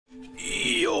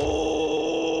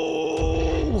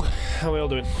How are we all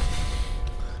doing?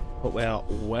 Hope we are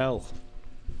well.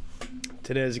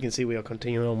 Today, as you can see, we are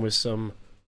continuing on with some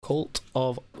Cult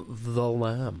of the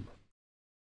Lamb.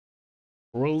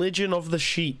 Religion of the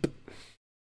Sheep.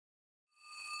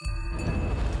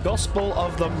 Gospel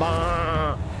of the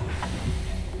Ma.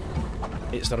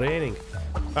 It's raining.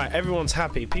 Right, everyone's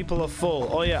happy. People are full.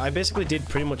 Oh yeah, I basically did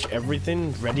pretty much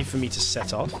everything ready for me to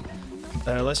set off.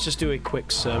 Let's just do a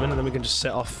quick sermon and then we can just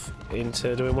set off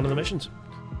into doing one of the missions.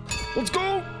 Let's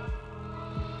go!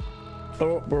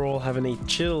 Hope we're all having a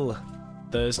chill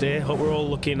Thursday. Hope we're all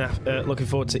looking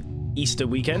forward to Easter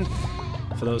weekend.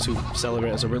 For those who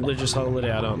celebrate as a religious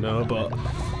holiday, I don't know, but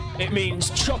it means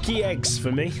chalky eggs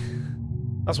for me.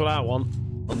 That's what I want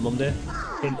on Monday.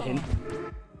 Hint, hint.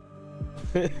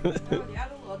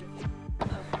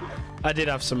 I did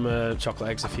have some chocolate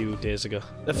eggs a few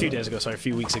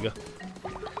weeks ago,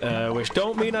 which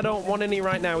don't mean I don't want any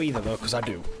right now either, though, because I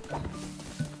do.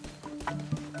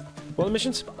 What are the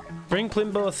missions? Bring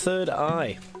Plimbo a third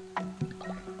eye.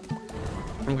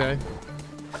 Okay.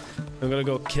 I'm gonna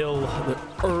go kill the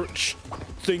urch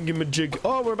thingamajig.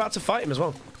 Oh, we're about to fight him as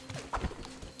well.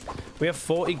 We have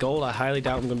 40 gold. I highly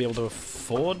doubt I'm gonna be able to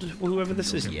afford whoever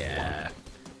this is. Yeah.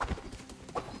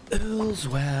 All's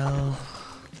well.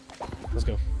 Let's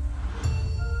go.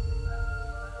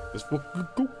 Let's fucking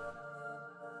go.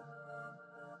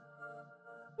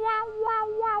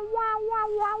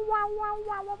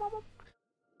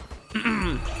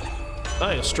 Oh,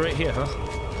 you're straight here, huh?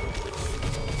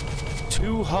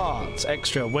 2 hearts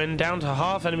extra. When down to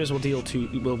half, enemies will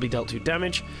be dealt 2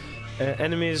 damage.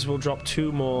 Enemies will drop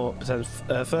 2 more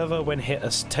further. When hit,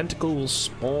 a tentacle will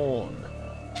spawn.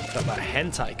 Got that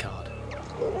hentai card.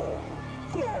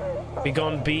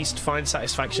 Begone, beast. Find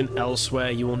satisfaction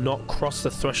elsewhere. You will not cross the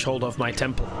threshold of my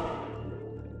temple.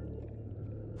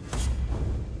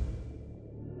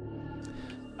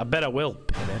 I bet I will,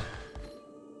 Pinhead.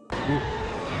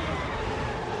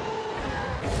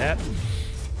 Yep.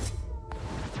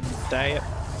 Damn.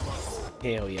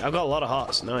 Hell yeah. I've got a lot of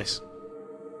hearts. Nice.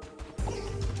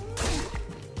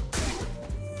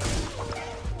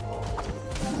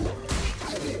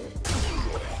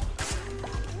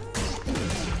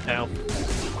 Ow.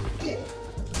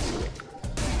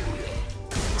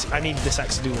 I need this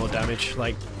axe to do more damage,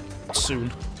 like,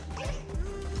 soon.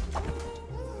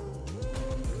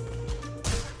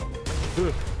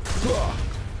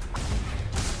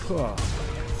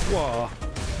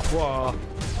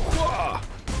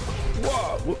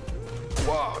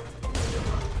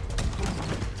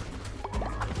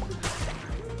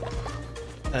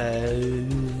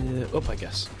 Up, I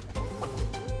guess.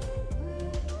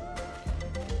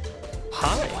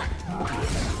 Hi.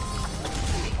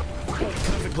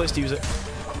 Perfect place to use it.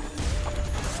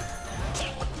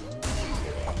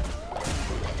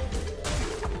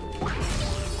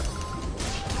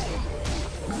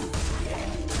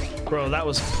 Bro, that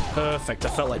was perfect. I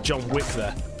felt like John Wick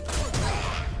there.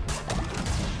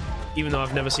 Even though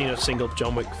I've never seen a single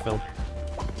John Wick film.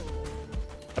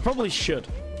 I probably should.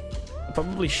 I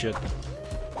probably should.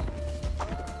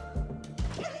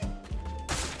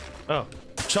 Oh.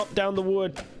 Chop down the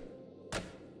wood.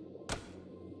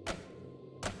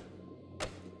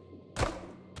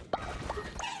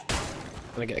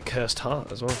 And I get a cursed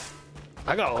heart as well.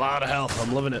 I got a lot of health.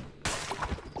 I'm loving it.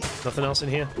 Nothing else in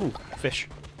here? Ooh, fish.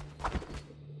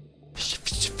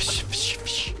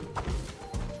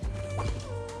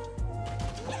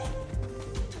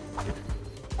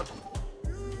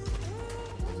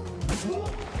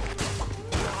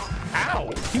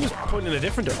 Ow! He was pointing in a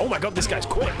different direction. Oh my god, this guy's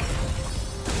quick.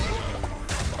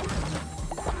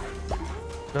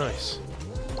 Nice.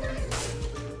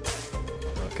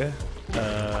 Okay.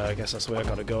 I guess that's the way I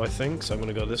gotta go, I think. So I'm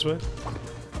gonna go this way.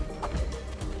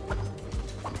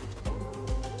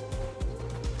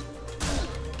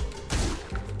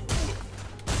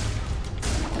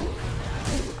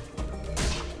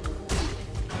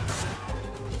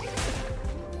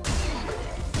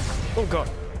 Oh god.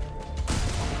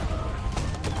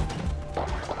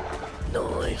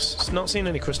 Nice. It's not seeing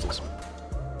any crystals.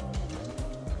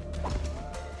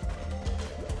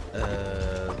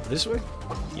 This way?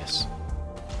 Yes.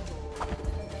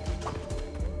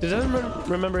 Did anyone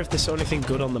remember if there's anything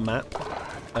good on the map?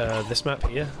 This map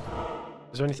here?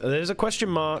 Is there anything? There's a question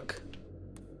mark.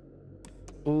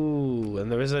 Ooh, and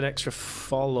there is an extra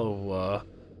follower.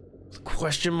 The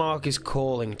question mark is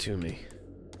calling to me.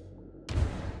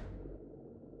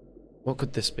 What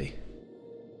could this be?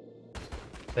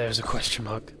 There's a question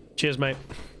mark. Cheers, mate.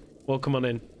 Welcome on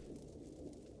in.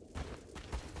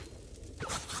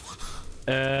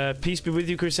 Peace be with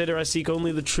you, Crusader. I seek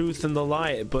only the truth and the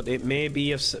light, but I may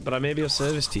be of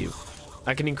service to you.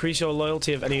 I can increase your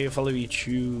loyalty of any of your followers you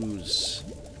choose.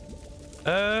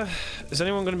 Is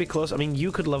anyone going to be close? I mean,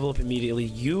 you could level up immediately.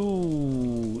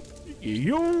 You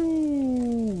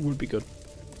would be good.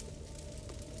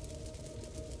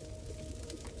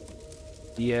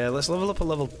 Yeah, let's level up a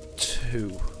level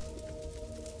 2.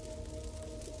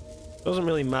 Doesn't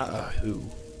really matter who.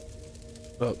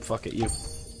 Oh, fuck it, you.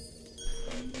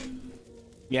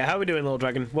 Yeah, how we doing, little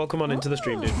dragon? Welcome on into the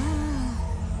stream, dude.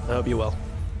 I hope you're well.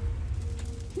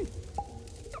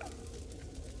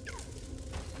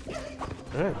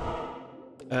 Alright.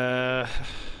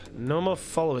 No more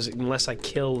followers unless I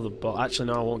kill the boss. Actually,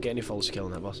 no, I won't get any followers for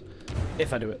killing that boss.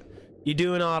 If I do it. You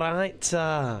doing alright?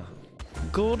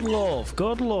 Good love,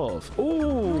 good love.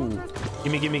 Ooh!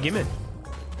 Gimme, gimme, gimme.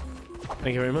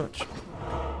 Thank you very much.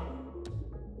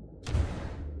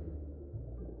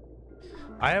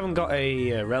 I haven't got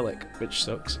a relic, which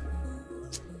sucks.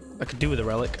 I could do with a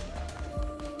relic.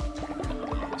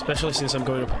 Especially since I'm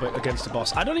going up against a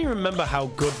boss. I don't even remember how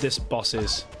good this boss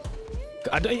is.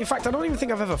 In fact, I don't even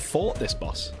think I've ever fought this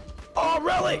boss. Oh,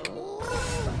 relic!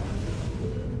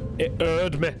 It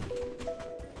heard me.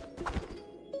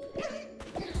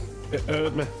 It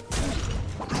heard me.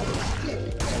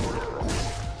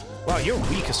 Wow, you're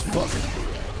weak as fuck.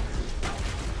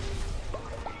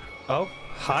 Oh,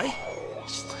 hi?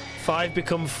 5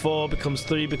 becomes 4, becomes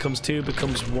 3, becomes 2,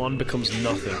 becomes 1, becomes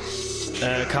nothing.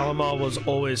 Calamar was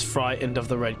always frightened of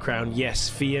the Red Crown. Yes,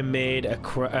 fear made a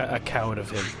coward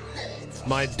of him.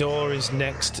 My door is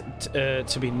next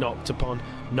to be knocked upon.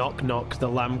 Knock, knock. The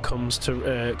lamb comes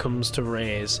to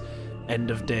raise.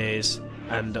 End of days.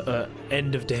 And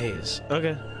end of days.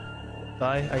 Okay.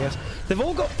 Bye, I guess. They've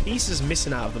all got pieces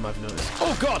missing out of them, I've noticed.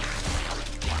 Oh god!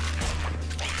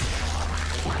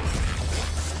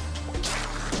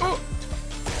 Oh!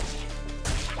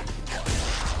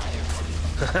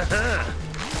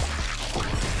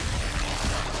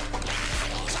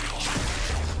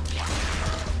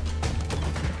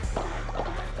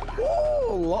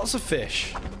 Oh, lots of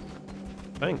fish.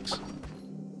 Thanks.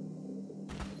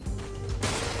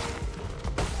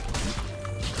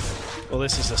 Well,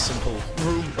 this is a simple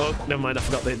room. Oh, never mind. I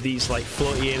forgot that these like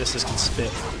floaty anuses can spit.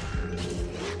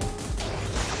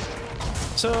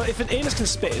 So, if an anus can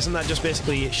spit, isn't that just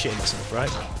basically it shitting itself, right?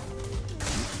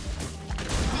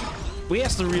 We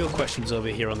ask the real questions over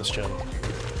here on this channel.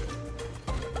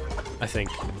 I think.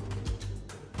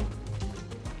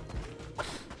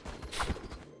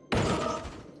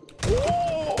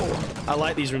 Whoa! I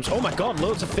like these rooms. Oh my god,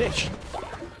 loads of fish.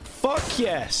 Fuck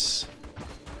yes!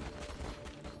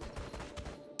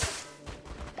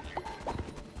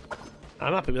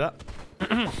 I'm happy with that.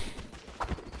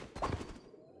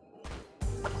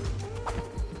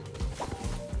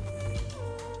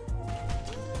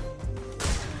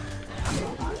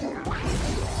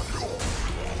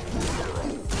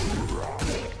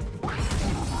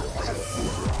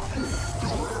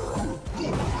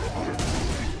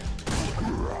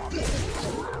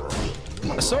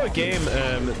 I saw a game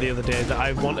the other day that I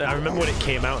remember when it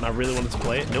came out and I really wanted to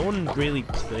play it. No one really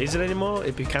plays it anymore.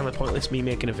 It'd be kind of pointless me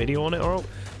making a video on it, or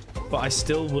but I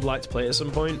still would like to play it at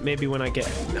some point. Maybe when I get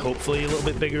hopefully a little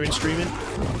bit bigger in streaming.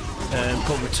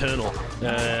 Called Returnal.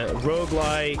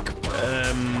 Roguelike,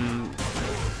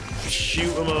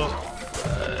 shoot 'em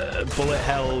up, bullet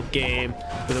hell game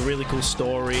with a really cool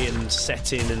story and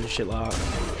setting and shit like that.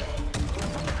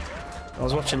 I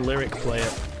was watching Lyric play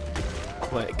it.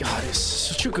 Like, God, it's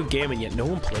such a good game and yet no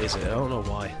one plays it. I don't know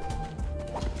why.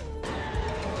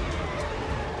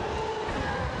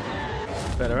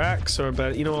 Better axe or a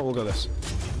better... You know what? We'll go this.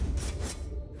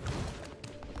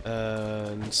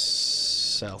 And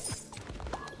sell.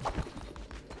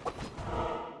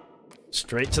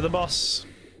 Straight to the boss.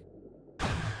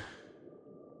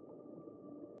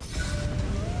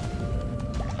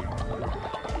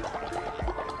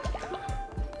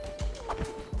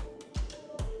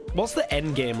 What's the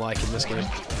end game like in this game?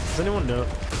 Does anyone know?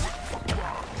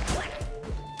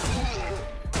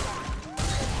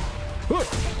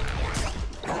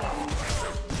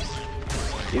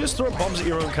 You just throw bombs at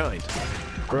your own kind,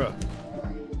 bro.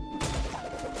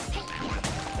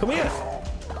 Come here.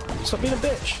 Stop being a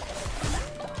bitch.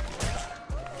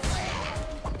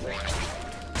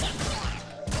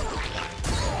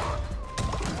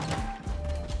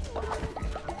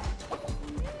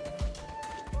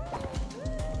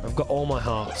 I've got all my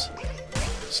hearts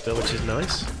still, which is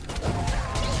nice.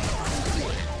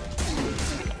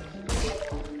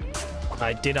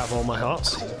 I did have all my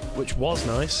hearts, which was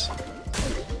nice.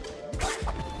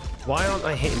 Why aren't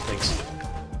I hitting things?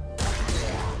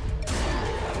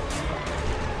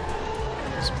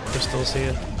 There's crystals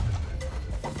here.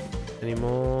 Any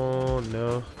more?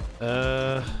 No.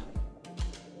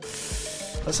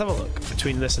 Let's have a look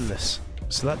between this and this.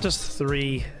 So that does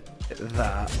 3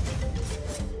 that.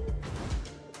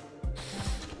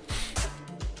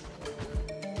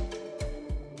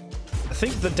 I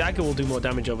think the dagger will do more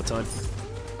damage over time.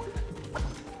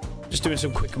 Just doing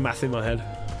some quick math in my head.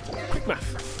 Quick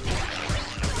math.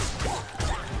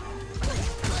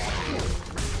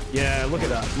 Yeah, look at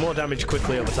that. More damage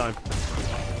quickly over time.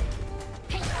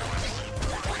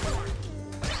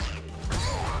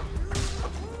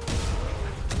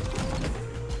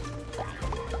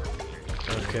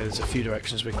 Okay, there's a few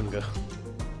directions we can go.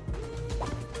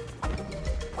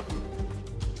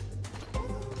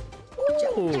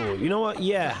 Oh, you know what?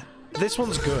 Yeah, this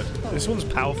one's good. This one's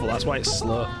powerful. That's why it's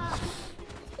slow.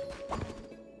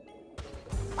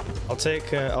 I'll take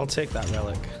that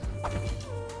relic.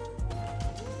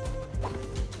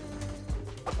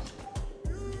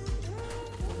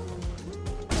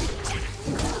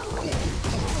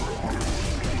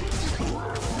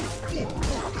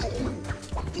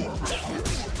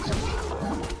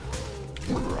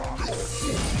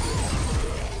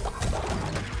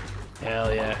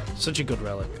 Hell yeah. Such a good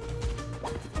relic.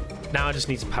 Now I just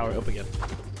need to power it up again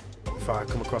before I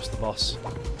come across the boss,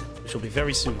 which will be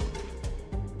very soon.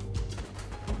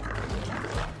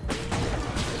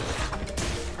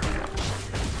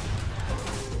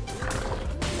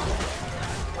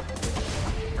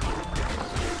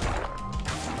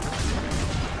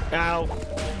 Ow.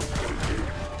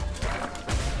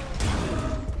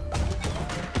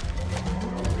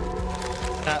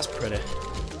 That's pretty.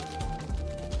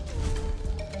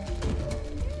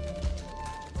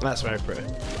 That's very pretty.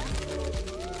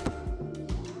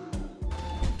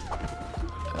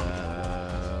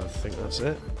 I think that's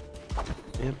it.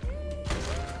 Yep.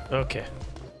 Okay.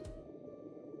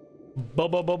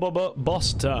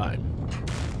 Boss time.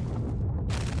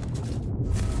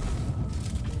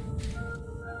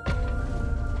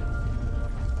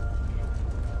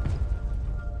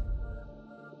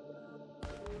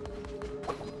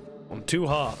 On 2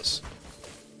 hearts.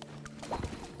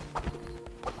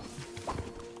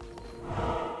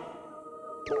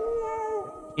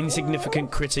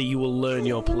 Insignificant critter, you will learn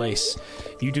your place.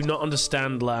 You do not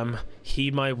understand, lamb.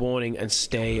 Heed my warning and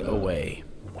stay away.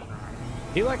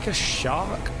 You like a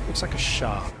shark? Looks like a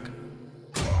shark.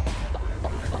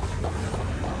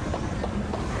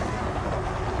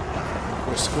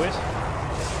 Or a squid?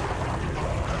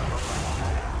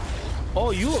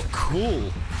 Oh, you look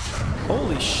cool.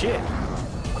 Holy shit.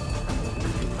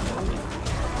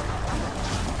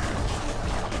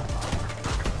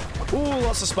 Ooh,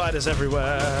 lots of spiders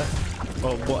everywhere.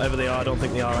 Or whatever they are, I don't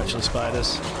think they are actually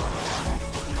spiders.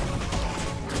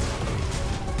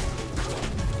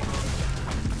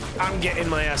 I'm getting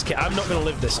my ass kicked. I'm not going to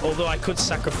live this, although I could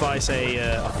sacrifice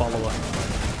a follower.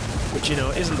 Which, you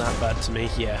know, isn't that bad to me.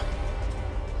 Yeah.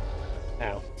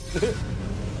 Ow.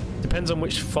 Depends on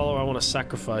which follower I want to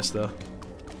sacrifice, though.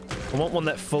 I want one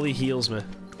that fully heals me.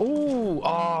 Ooh,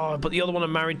 oh, but the other one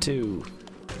I'm married to.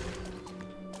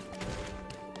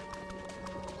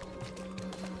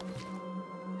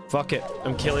 Fuck it.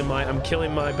 I'm killing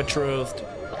my betrothed.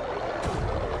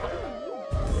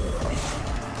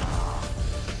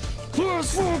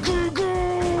 Let's fucking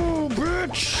go,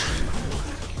 bitch!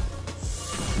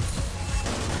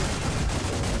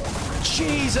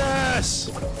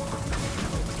 Jesus!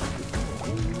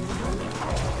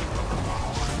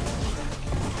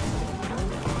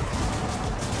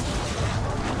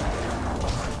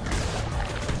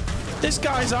 This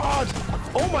guy's hard!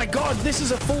 Oh my god, this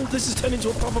has turned into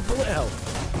a proper bullet hell.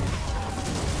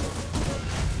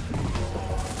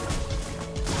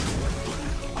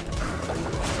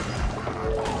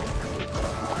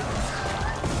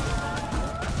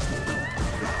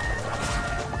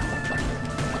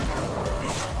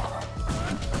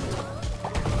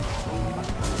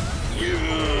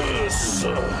 Yes!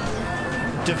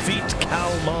 Defeat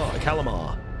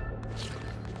Calamar.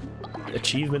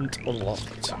 Achievement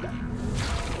unlocked.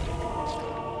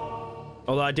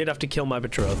 Although I did have to kill my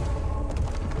betrothed.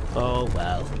 Oh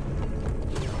well.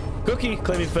 Cookie,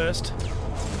 claim me first.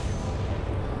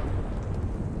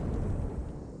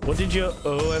 What did your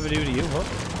O ever do to you? What?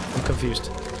 I'm confused.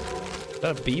 Is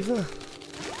that a beaver?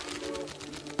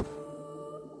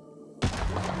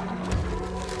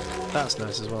 That's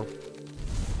nice as well.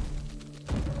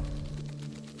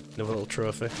 Another little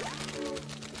trophy.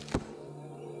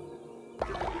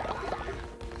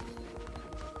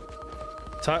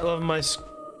 Title of my...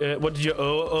 what did your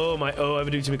my O ever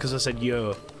do to me because I said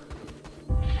yo?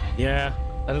 Yeah,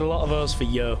 I did a lot of O's for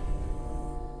yo.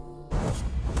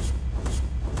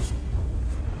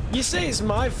 You say it's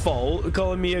my fault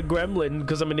calling me a gremlin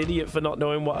because I'm an idiot for not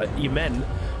knowing what you meant,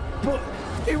 but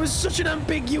it was such an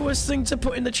ambiguous thing to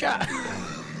put in the chat.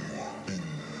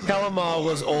 Calamar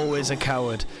was always a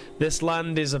coward. This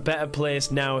land is a better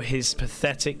place now. His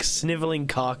pathetic, snivelling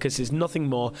carcass is nothing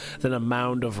more than a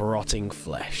mound of rotting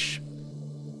flesh.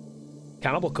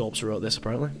 Cannibal Corpse wrote this,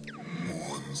 apparently.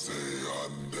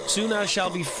 Soon I shall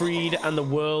be freed and the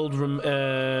world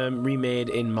remade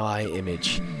in my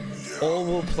image. All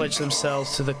will pledge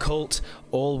themselves to the cult.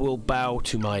 All will bow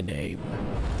to my name.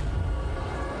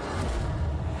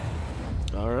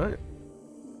 Alright.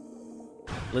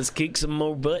 Let's kick some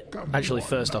more butt. Actually,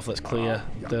 first off, let's clear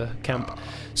the camp.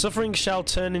 Suffering shall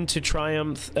turn into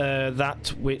triumph.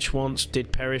 That which once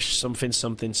did perish. Something,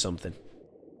 something, something.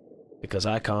 Because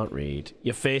I can't read.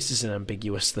 Your face is an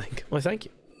ambiguous thing. Well, thank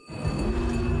you.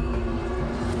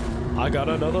 I got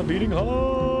another beating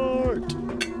heart.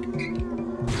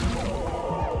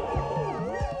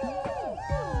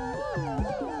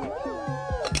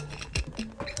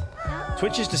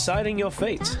 Twitch is deciding your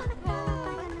fate.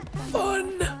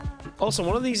 Fun! Also,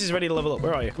 one of these is ready to level up.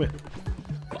 Where are you? Come here.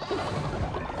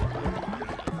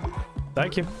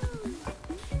 Thank you.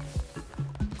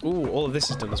 Ooh, all of this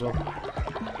is done as well.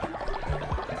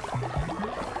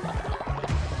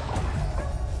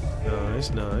 Nice,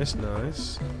 nice,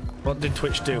 nice. What did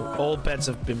Twitch do? All beds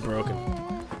have been broken.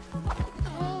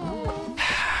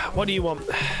 What do you want?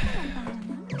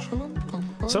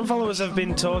 Some followers have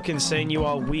been talking, saying you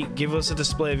are weak. Give us a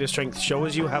display of your strength. Show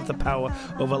us you have the power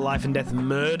over life and death.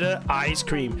 Murder ice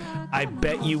cream. I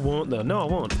bet you won't, though. No, I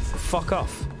won't. Fuck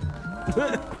off.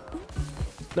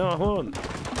 No, I won't.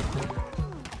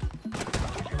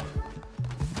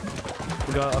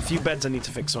 We got a few beds I need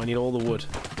to fix, so I need all the wood.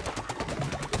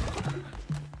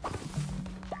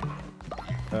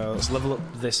 Let's level up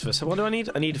this first. What do I need?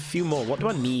 I need a few more. What do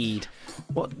I need?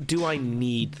 What do I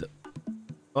need?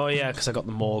 Oh yeah, because I got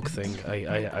the morgue thing.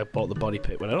 I bought the body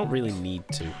pit when I don't really need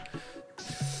to.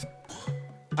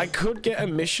 I could get a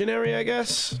missionary, I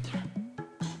guess.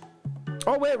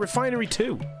 Oh wait, refinery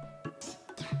 2.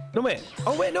 No wait.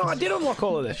 Oh wait, no, I did unlock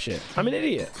all of this shit. I'm an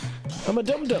idiot. I'm a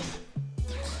dum-dum.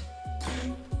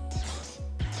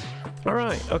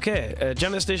 Alright, okay.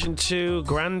 Janitor Station 2,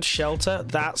 Grand Shelter.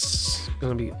 That's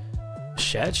gonna be a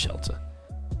shared shelter.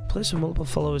 Place for multiple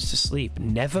followers to sleep.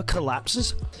 Never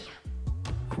collapses?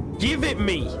 Give it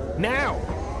me! Now!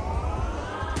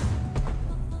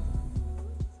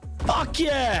 Fuck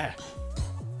yeah!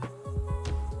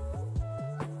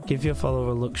 Give your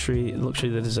follower luxury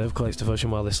they deserve, collects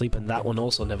devotion while they sleep, and that one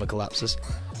also never collapses.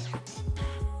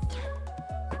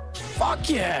 Fuck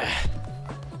yeah!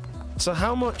 So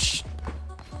how much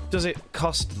does it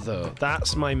cost, though?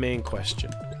 That's my main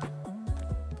question.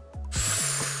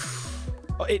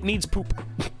 Oh, it needs poop.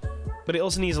 But it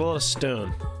also needs a lot of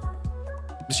stone.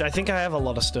 Which I think I have a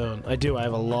lot of stone. I do, I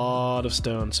have a lot of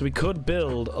stone. So we could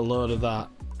build a load of that.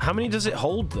 How many does it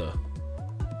hold, though?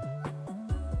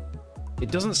 It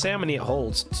doesn't say how many it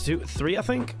holds. 2, 3, I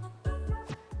think?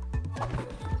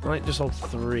 I might just hold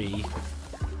 3.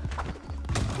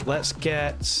 Let's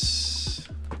get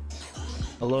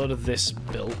a load of this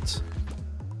built.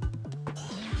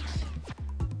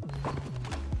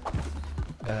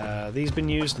 These been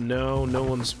used? No, no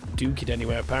one's duked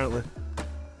anywhere, apparently.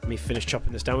 Let me finish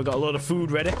chopping this down. We've got a load of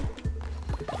food ready.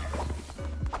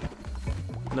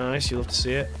 Nice, you'll have to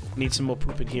see it. Need some more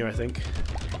poop in here, I think.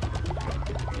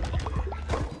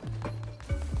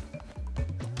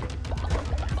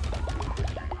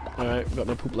 Alright, we've got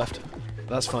no poop left.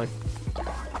 That's fine.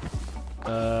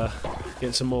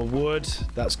 Getting some more wood.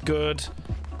 That's good.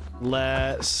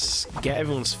 Let's get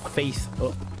everyone's faith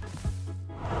up.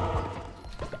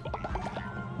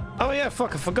 Oh yeah,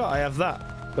 fuck, I forgot I have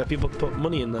that. Where people put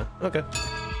money in there. Okay.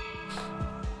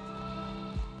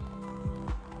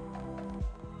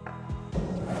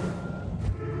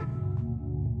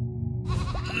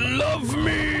 Love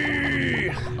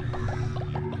me!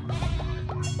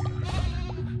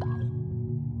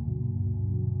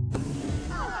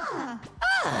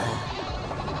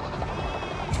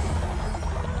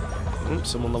 Oops,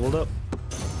 someone leveled up.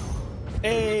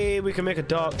 Hey, we can make a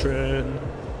doctrine.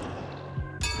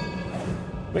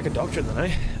 Make a doctrine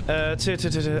then,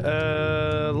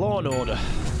 eh? Law and order.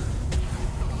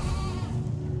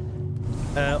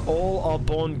 All are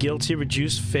born guilty.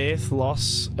 Reduce faith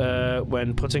loss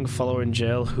when putting follower in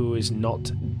jail who is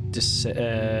not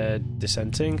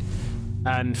dissenting.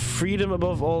 And freedom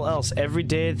above all else. Every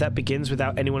day that begins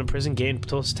without anyone in prison gain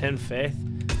plus 10 faith.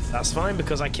 That's fine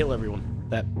because I kill everyone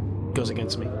that goes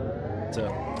against me. So,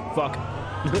 fuck.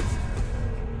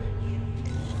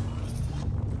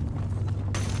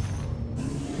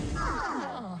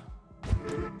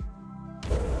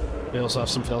 We also have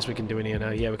something else we can do in here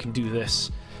now. Yeah, we can do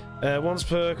this. Once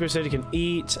per crusade, you can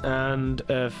eat and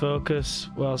focus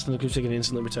whilst in the crusade, you can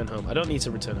instantly return home. I don't need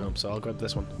to return home, so I'll grab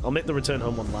this one. I'll make the return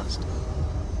home one last.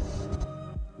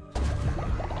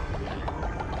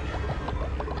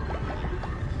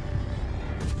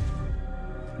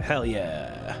 Hell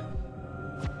yeah.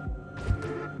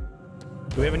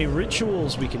 Do we have any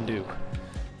rituals we can do?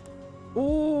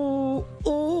 Ooh,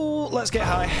 ooh, let's get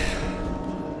high.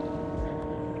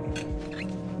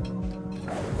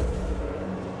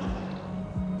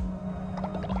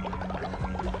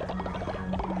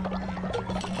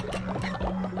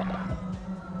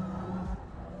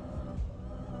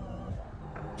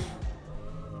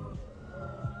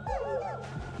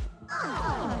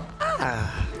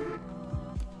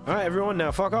 Alright, everyone,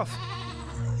 now fuck off.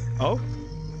 Oh?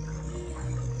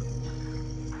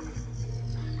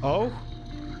 Oh?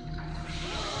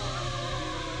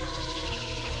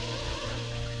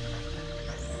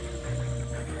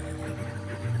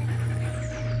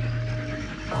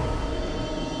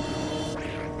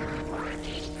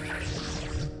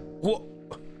 What?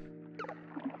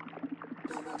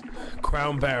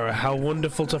 Crown bearer, how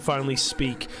wonderful to finally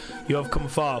speak. You have come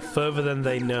far, further than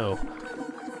they know.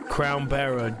 Crown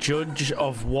bearer, judge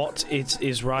of what it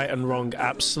is right and wrong,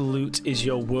 absolute is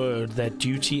your word, their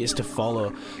duty is to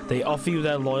follow. They offer you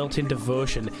their loyalty and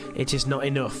devotion. It is not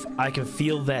enough. I can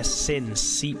feel their sin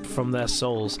seep from their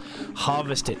souls.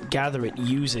 Harvest it, gather it,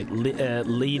 use it,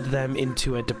 lead them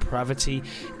into a depravity,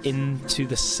 into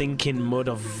the sinking mud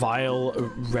of vile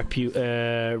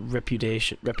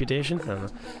reputation? I don't know.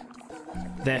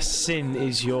 Their sin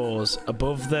is yours.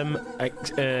 Above them,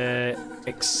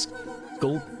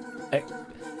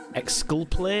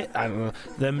 exculpate, I don't know,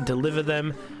 them, deliver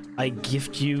them. I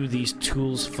gift you these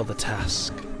tools for the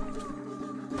task.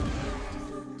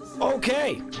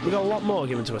 Okay, we got a lot more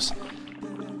given to us.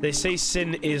 They say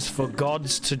sin is for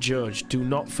gods to judge. Do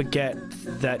not forget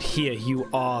that here you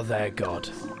are their god.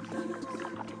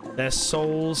 Their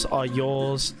souls are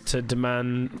yours to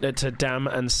damn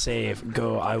and save.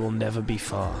 Go, I will never be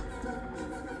far.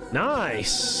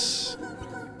 Nice.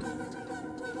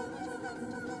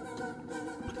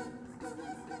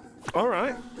 All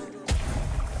right.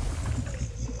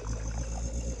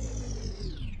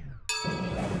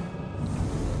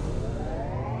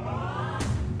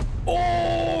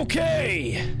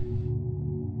 Okay.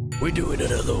 We're doing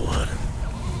another one.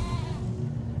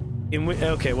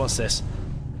 Okay, what's this?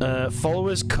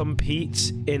 Followers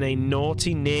compete in a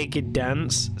naughty naked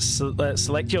dance.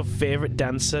 Select your favorite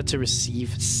dancer to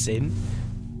receive sin.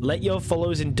 Let your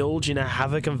followers indulge in a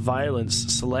havoc and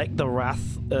violence. Select the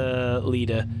wrath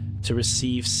leader to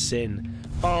receive sin.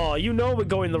 Oh, you know we're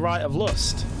going the rite of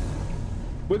lust.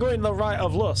 We're going the rite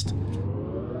of lust.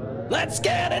 Let's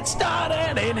get it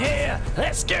started in here.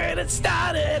 Let's get it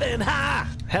started in high.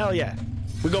 Hell yeah.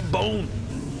 We go bone.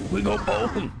 We go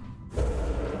bone.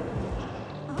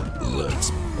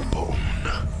 Let's bone.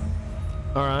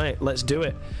 Alright, let's do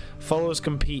it. Followers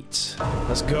compete.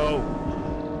 Let's go.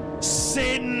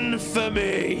 Sin for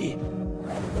me.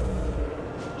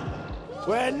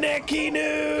 We're Nicky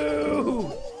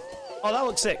New! Oh, that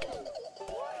looks sick.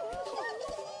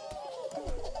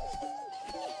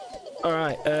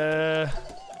 Alright,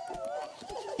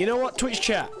 you know what, Twitch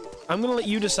chat? I'm gonna let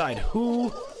you decide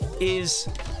who is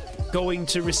going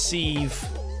to receive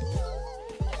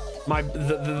my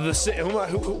who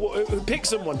pick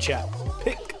someone, chat.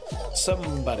 Pick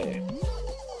somebody.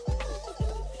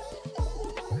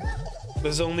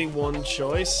 There's only one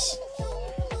choice.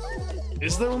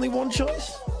 Is there only one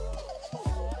choice?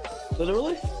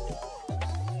 Literally?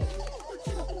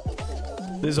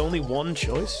 There's only one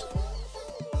choice?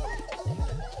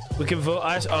 We can vote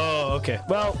ice. Oh, okay.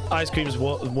 Well, ice cream's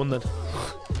won then.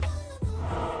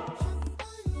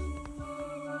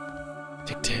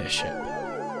 Dictatorship.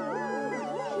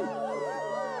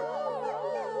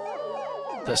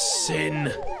 The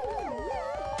sin.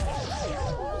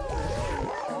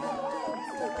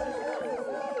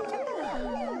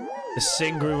 The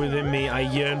sin grew within me. I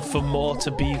yearned for more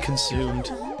to be consumed.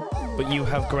 But you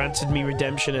have granted me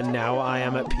redemption, and now I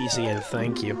am at peace again.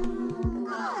 Thank you.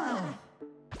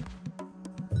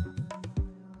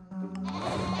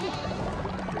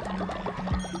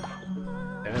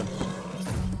 Damn.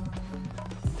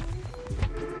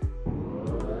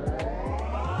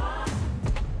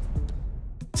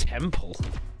 Temple.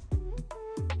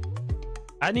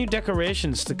 Add new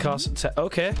decorations to cost.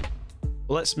 Okay.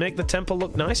 Let's make the temple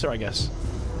look nicer, I guess.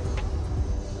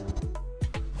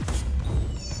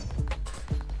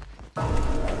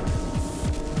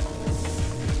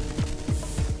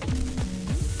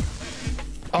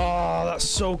 Oh, that's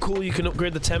so cool. You can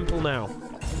upgrade the temple now.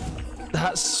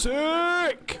 That's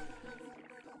sick.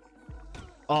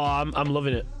 Oh, I'm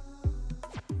loving it.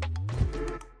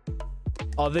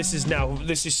 Oh, this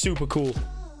is super cool.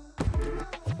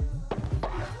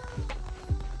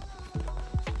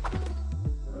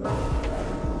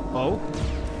 Oh.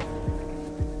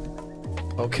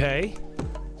 Okay.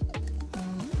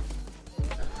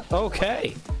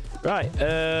 Okay. Right,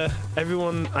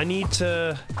 everyone, I need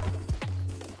to...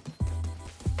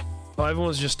 Oh,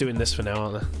 everyone's just doing this for now,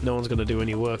 aren't they? No one's gonna do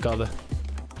any work, are they?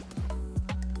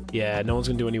 Yeah, no one's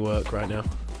gonna do any work right now.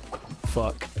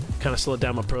 Fuck. Kind of slowed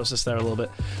down my process there a little bit.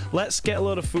 Let's get a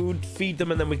load of food, feed them,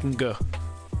 and then we can go.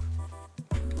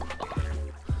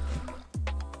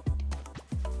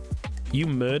 You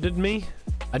murdered me?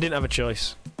 I didn't have a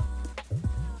choice.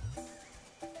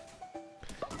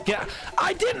 Yeah,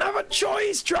 I didn't have a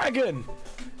choice, dragon!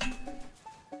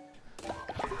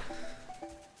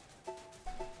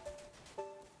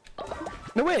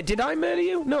 No, wait, did I murder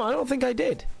you? No, I don't think I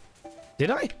did.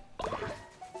 Did I? I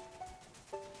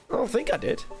don't think I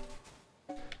did.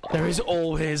 There is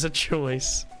always a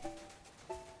choice.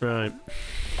 Right.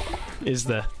 Is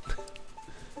there?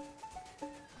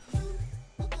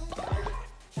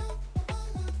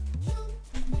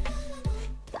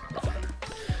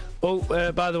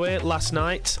 Oh, by the way, last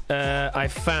night I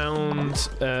found,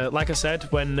 like I said,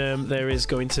 when there is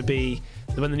going to be,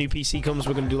 when the new PC comes,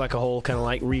 we're going to do like a whole kind of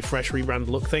like refresh, rebrand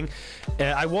look thing.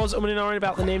 I was umming and ahhing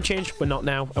about the name change, but not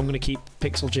now. I'm going to keep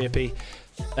Pixel JP.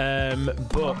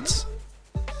 But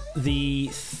the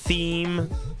theme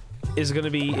is going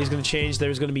to change.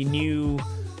 There's going to be new,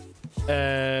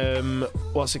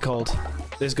 what's it called?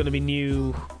 There's going to be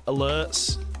new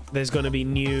alerts. There's going to be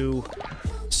new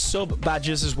sub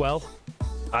badges as well,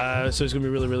 so it's gonna be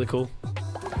really, really cool.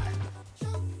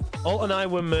 Alt and I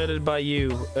were murdered by you.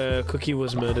 Cookie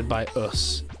was murdered by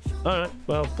us. Alright,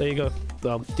 well, there you go.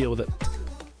 I'll deal with it.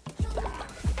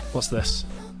 What's this?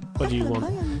 What do you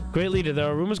want? Great leader, there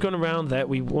are rumors going around that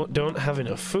we don't have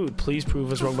enough food. Please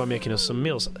prove us wrong by making us some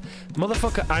meals.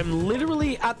 Motherfucker, I'm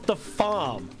literally at the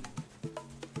farm.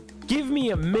 Give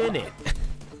me a minute.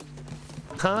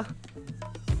 Huh?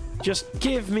 Just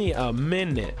give me a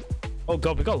minute. Oh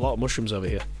god, we got a lot of mushrooms over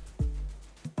here.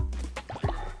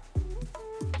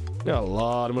 We got a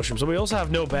lot of mushrooms. So we also have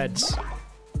no beds.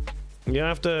 You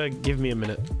have to give me a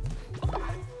minute.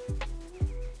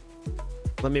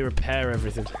 Let me repair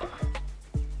everything.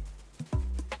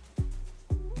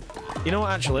 You know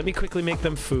what, actually, let me quickly make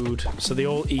them food so they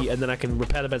all eat, and then I can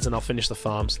repair the beds and I'll finish the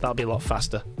farms. That'll be a lot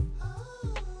faster.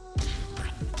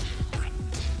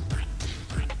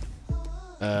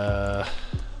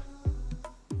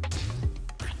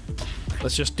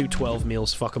 Let's just do 12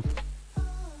 meals, fuck them.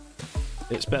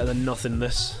 It's better than nothing,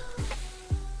 this.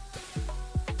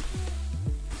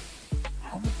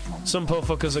 Some poor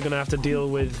fuckers are gonna have to deal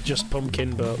with just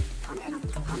pumpkin, but...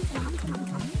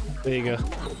 There you go.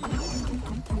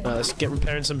 Let's get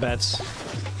repairing some beds.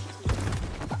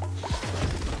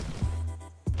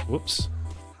 Whoops.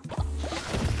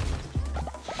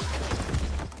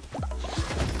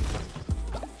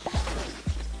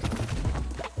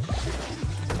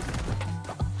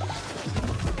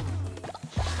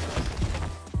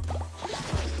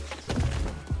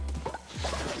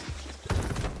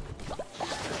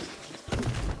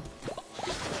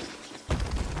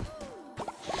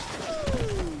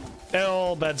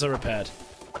 All beds are repaired.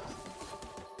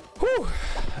 Whew!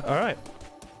 Alright.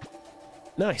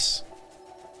 Nice.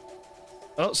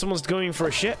 Oh, someone's going for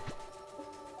a shit.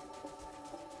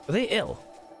 Are they ill?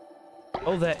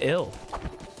 Oh, they're ill.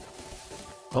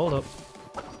 Hold up.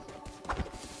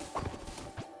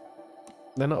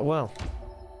 They're not well.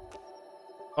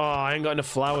 Oh, I ain't got enough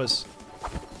flowers.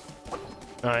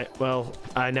 Alright, well,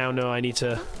 I now know I need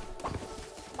to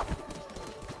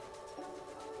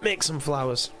make some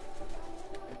flowers.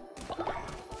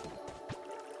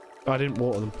 Oh, I didn't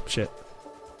water them. Shit.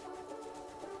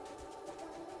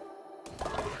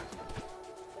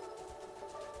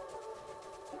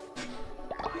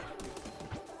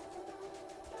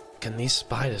 Can these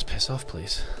spiders piss off,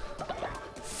 please?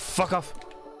 Fuck off!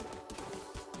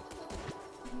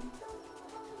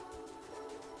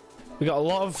 We got a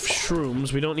lot of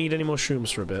shrooms. We don't need any more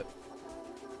shrooms for a bit.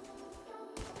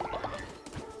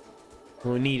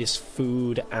 What we need is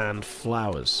food and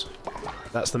flowers.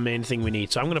 That's the main thing we need.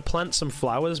 So I'm going to plant some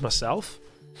flowers myself.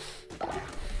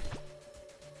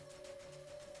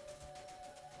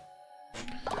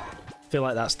 Feel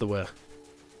like that's the way.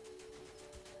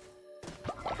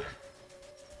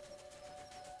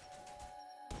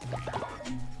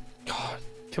 God,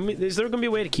 is there going to be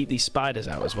a way to keep these spiders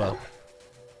out as well?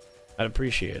 I'd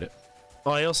appreciate it.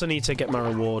 Oh, I also need to get my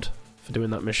reward for doing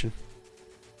that mission.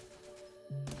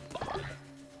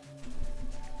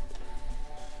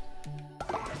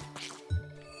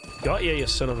 Got you, you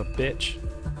son of a bitch.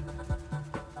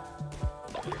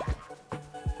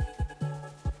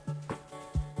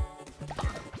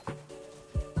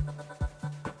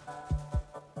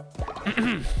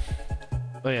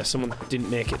 Oh yeah, someone didn't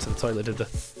make it to the toilet, did they?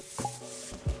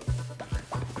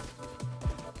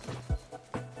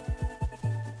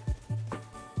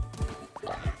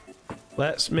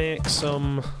 Let's make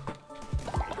some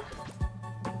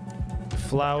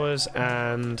flowers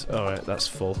and... Alright, that's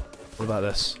full. What about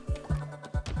this?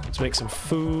 Let's make some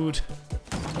food.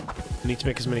 We need to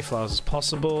make as many flowers as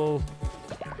possible.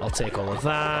 I'll take all of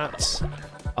that.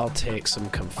 I'll take some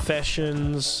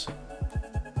confessions.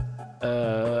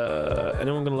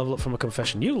 Anyone gonna level up from a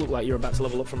confession? You look like you're about to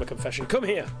level up from a confession. Come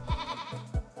here!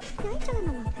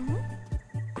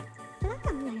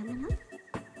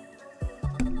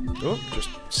 Oh, just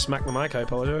smack the mic, I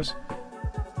apologise.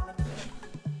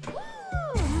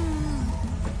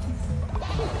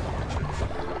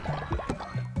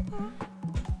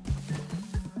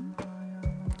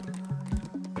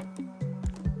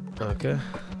 Okay.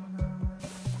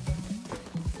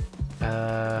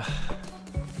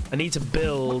 I need to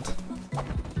build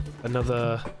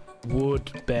another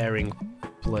wood-bearing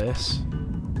place.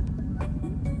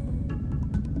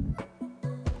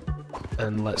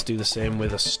 And let's do the same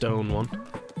with a stone one.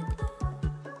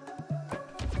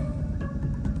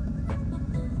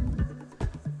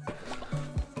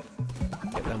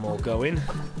 Get them all going.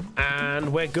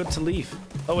 And we're good to leave.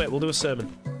 Oh wait, we'll do a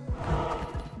sermon.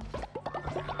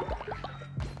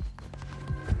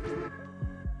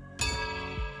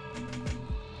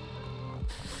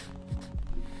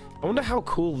 I wonder how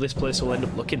cool this place will end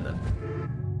up looking then.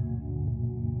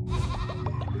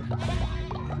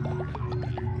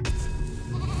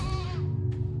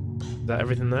 Is that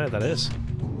everything there? That is.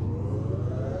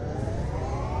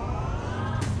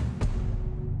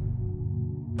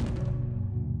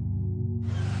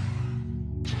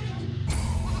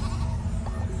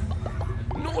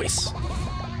 Nice!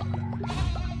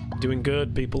 Doing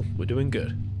good, people. We're doing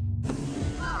good.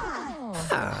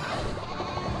 Ah.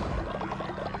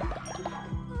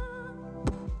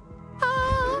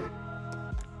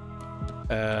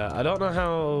 I don't know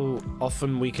how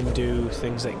often we can do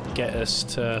things that get us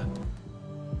to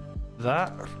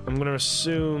that. I'm gonna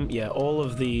assume, yeah, all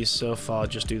of these so far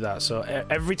just do that. So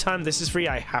every time this is free,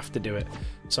 I have to do it,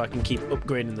 so I can keep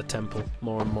upgrading the temple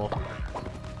more and more.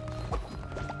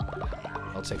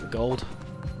 I'll take the gold.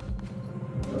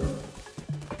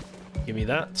 Give me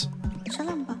that.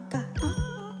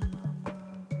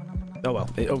 Oh well,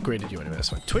 it upgraded you anyway, that's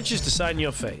fine. Twitch is deciding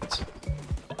your fate.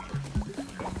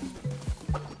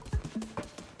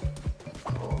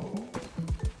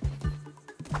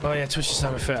 Oh yeah, Twitch is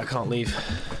deciding my fate, I can't leave.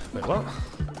 Wait, what?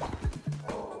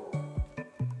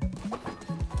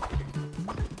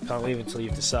 Can't leave until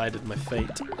you've decided my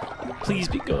fate. Please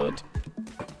be good.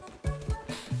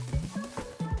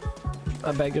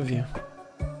 I beg of you.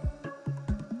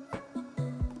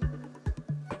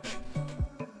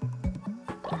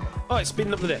 Oh, it's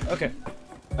speeding up the day. Okay.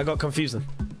 I got confused then.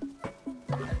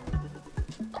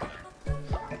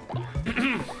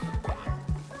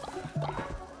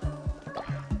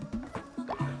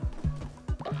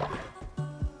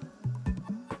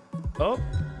 Oh.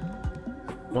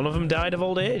 One of them died of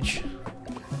old age.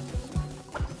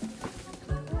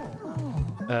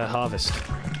 Harvest.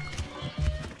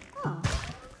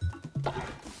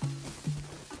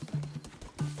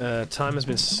 Time has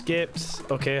been skipped.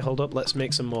 Okay, hold up. Let's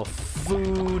make some more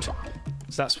food. So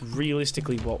that's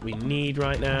realistically what we need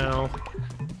right now.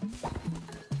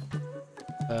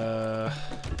 Yeah,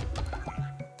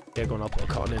 go on, I'll put a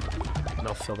cotton in. And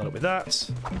I'll fill that up with that.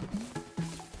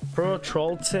 Pro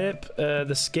troll tip.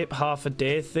 The skip half a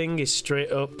day thing is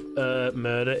straight up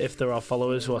murder if there are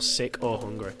followers who are sick or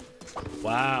hungry.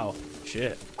 Wow.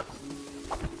 Shit.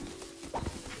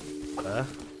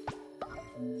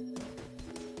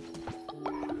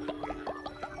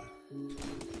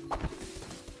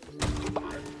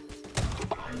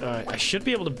 Alright, I should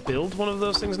be able to build one of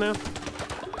those things now.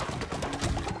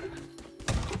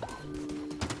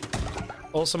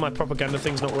 Also, my propaganda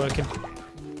thing's not working.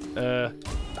 There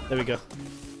we go.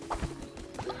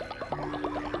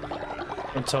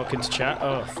 I'm talking to chat.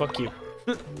 Oh, fuck you.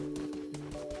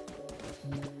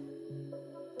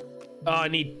 Oh, I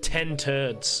need 10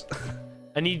 turds.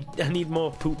 I need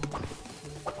more poop.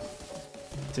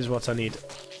 This is what I need.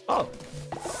 Oh.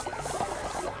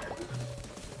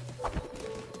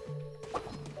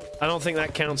 I don't think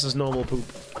that counts as normal poop.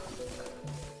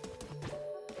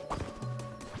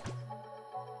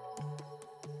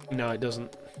 No, it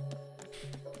doesn't.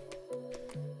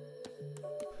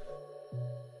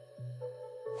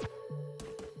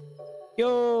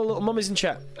 Yo, little mummies in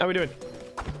chat. How we doing?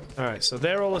 Alright, so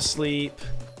they're all asleep.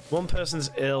 One person's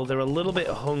ill. They're a little bit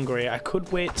hungry. I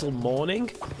could wait till morning,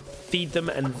 feed them,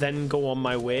 and then go on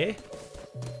my way.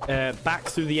 Back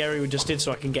through the area we just did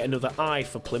so I can get another eye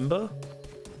for Plimbo.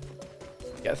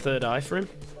 Get a third eye for him.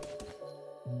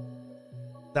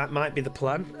 That might be the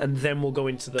plan. And then we'll go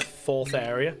into the fourth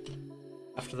area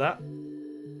after that.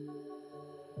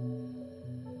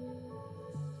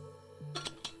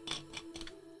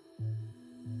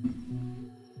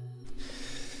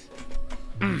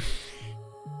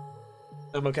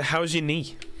 Okay, how's your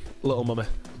knee, little mummy?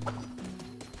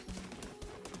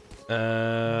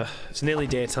 It's nearly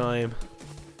daytime.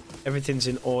 Everything's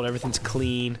in order, everything's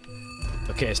clean.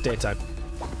 Okay, it's daytime.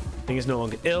 Thing is no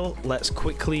longer ill. Let's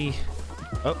quickly...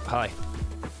 Oh, hi.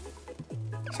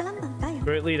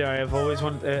 Great leader, I have always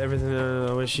wanted everything.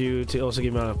 I wish you to also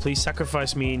give me honor. Please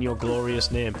sacrifice me in your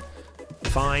glorious name.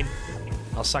 Fine.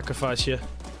 I'll sacrifice you.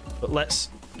 But let's...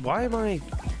 Why am I...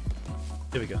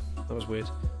 There we go. That was weird.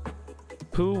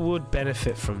 Who would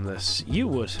benefit from this? You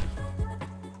would.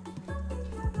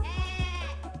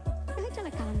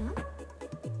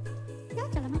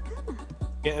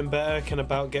 Getting better, can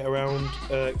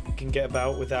get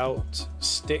about without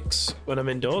sticks when I'm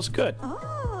indoors. Good.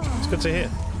 It's good to hear.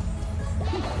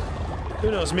 Who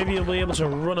knows, maybe you'll be able to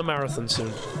run a marathon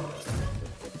soon.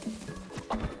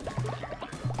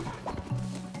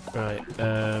 Right,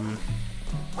 I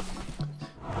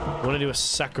want to do a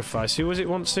sacrifice. Who was it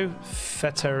wants to?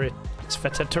 Fetteria,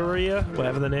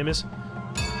 whatever the name is.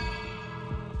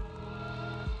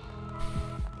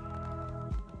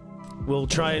 We'll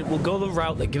go the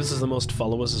route that gives us the most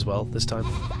followers as well this time.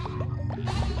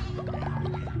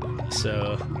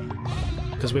 So,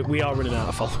 because we are running out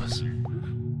of followers.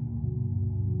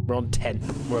 We're on 10.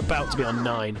 We're about to be on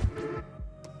 9.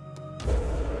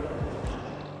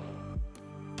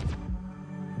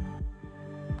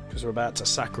 Because we're about to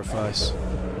sacrifice.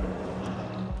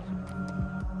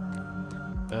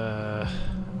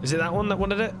 Is it that one that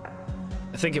wanted it?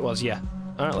 I think it was, yeah.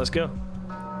 Alright, let's go.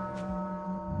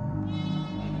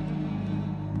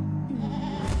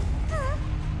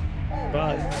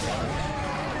 Bye.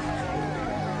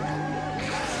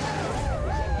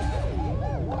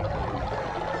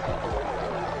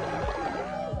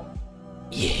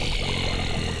 Yes.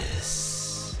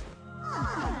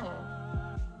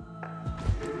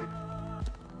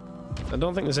 I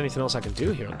don't think there's anything else I can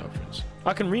do here on Doctrines.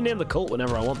 I can rename the cult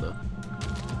whenever I want, though.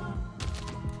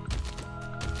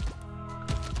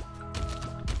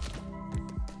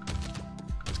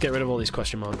 Let's get rid of all these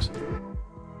question marks.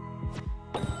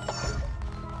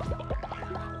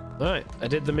 Alright, I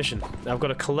did the mission. Now I've got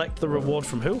to collect the reward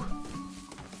from who?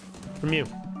 From you.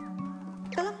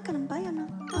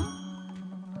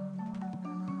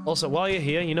 Also, while you're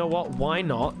here, you know what? Why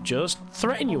not just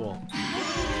threaten you all?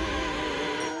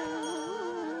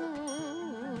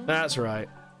 That's right.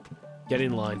 Get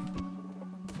in line.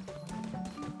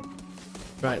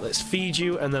 Right, let's feed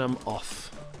you and then I'm off.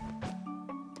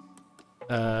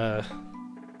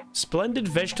 Splendid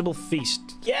vegetable feast.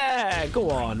 Yeah, go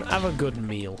on. Have a good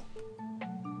meal.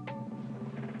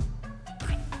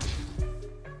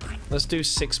 Let's do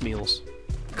 6 meals.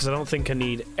 Because I don't think I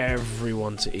need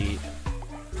everyone to eat.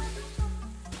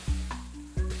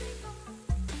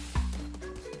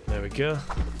 There we go.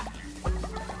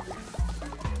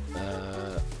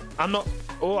 I'm not...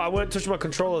 Oh, I weren't touching my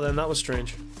controller then. That was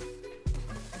strange.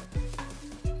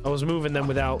 I was moving them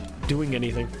without doing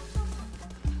anything.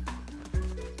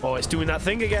 Oh, it's doing that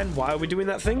thing again. Why are we doing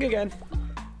that thing again?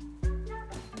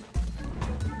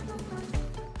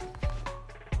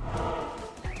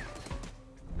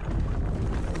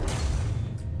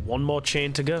 One more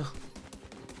chain to go.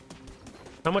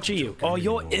 How much are you? Oh,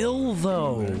 you're ill,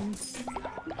 though.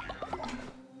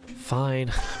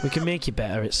 Fine. We can make you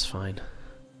better. It's fine.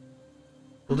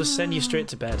 We'll just send you straight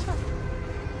to bed.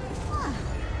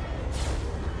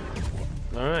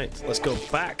 Alright, let's go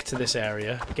back to this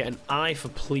area. Get an eye for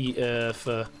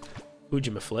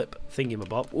Ujimaflip,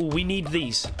 Thingamabop. Ooh, we need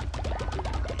these.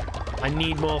 I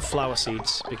need more flower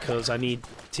seeds because I need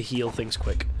to heal things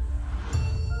quick.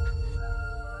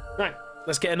 Right,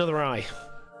 let's get another eye.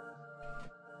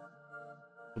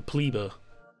 Plebo.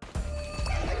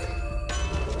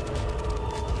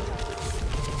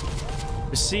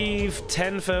 Receive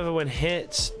 10 further when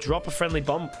hit. Drop a friendly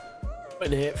bomb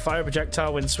when hit. Fire a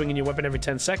projectile when swinging your weapon every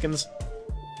 10 seconds.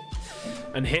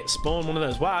 And hit spawn one of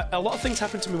those. Wow, a lot of things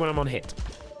happen to me when I'm on hit,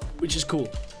 which is cool.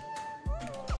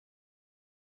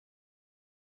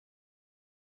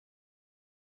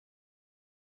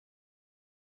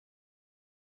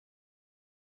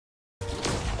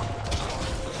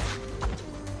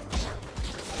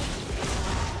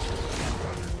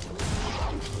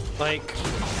 Like,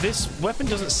 this weapon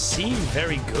doesn't seem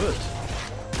very good.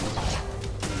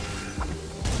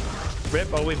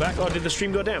 Rip, are we back? Oh, did the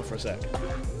stream go down for a sec?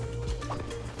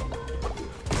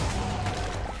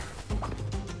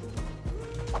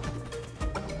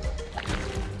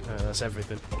 That's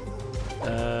everything.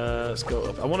 Let's go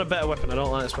up. I want a better weapon. I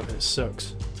don't like this weapon. It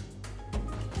sucks.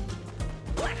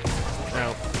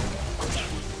 Ow.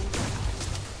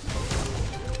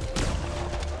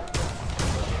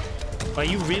 Well,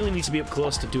 you really need to be up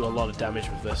close to do a lot of damage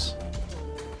with this.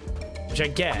 Which I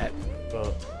get,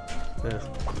 but... yeah.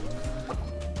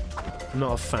 I'm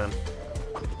not a fan.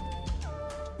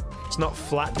 It's not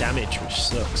flat damage, which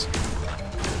sucks.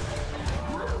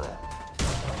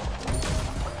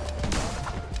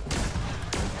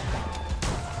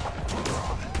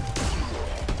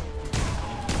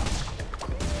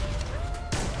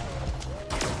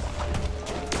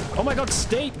 Oh my god,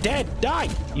 stay dead! Die!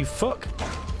 You fuck!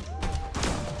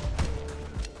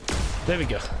 There we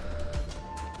go.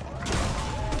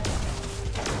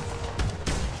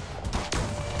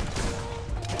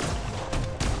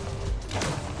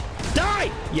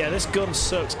 Die! Yeah, this gun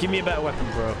sucks. Give me a better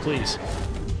weapon, bro, please.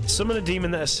 Summon a demon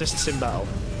that assists in battle.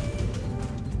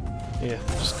 Yeah,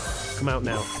 just come out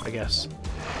now, I guess.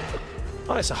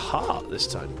 Oh, it's a heart this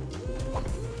time.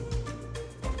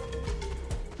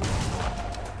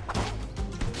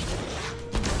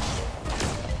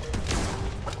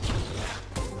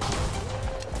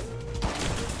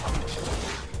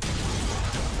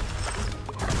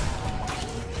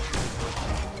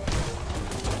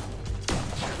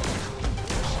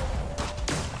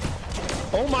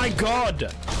 Oh my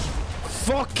god!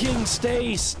 Fucking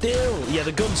stay still! Yeah,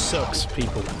 the gun sucks,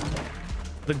 people.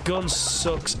 The gun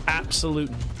sucks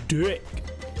absolute dick.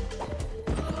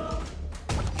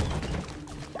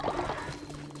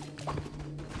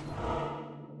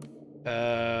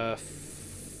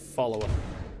 Follower.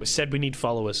 We said we need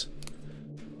followers.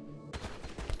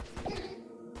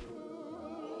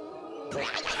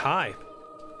 Hi.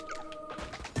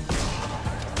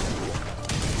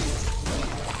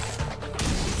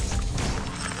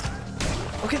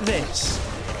 Look at this.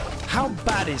 How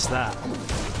bad is that?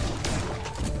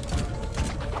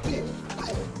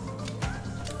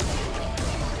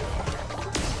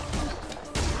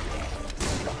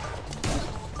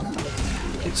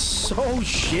 It's so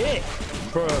shit,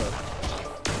 bro.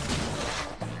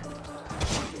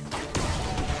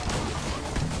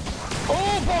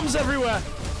 Oh, bombs everywhere.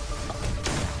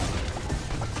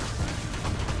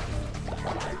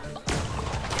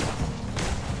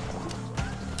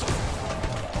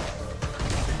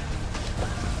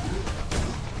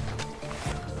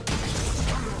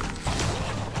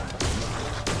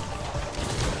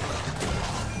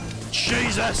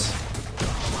 Jesus!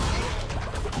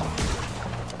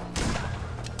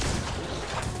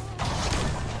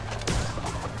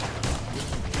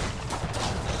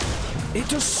 It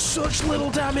does such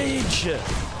little damage!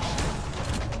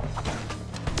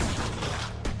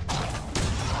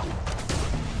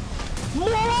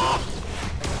 More!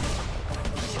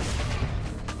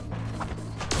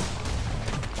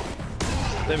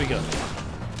 There we go.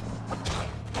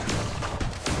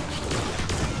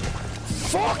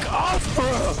 Fuck off,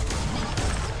 bro!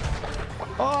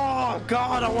 Oh,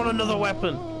 God, I want another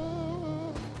weapon.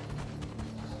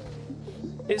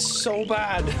 It's so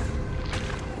bad.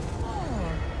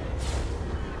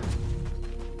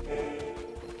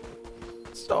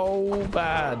 So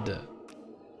bad.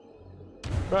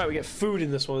 Right, we get food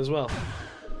in this one as well.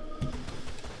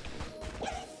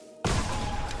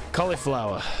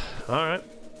 Cauliflower. Alright.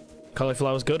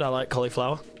 Cauliflower's good. I like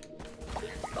cauliflower.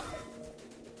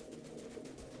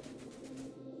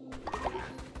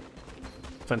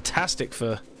 Fantastic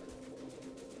for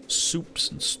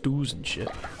soups and stews and shit.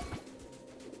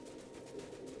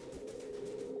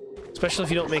 Especially if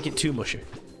you don't make it too mushy.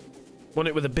 Want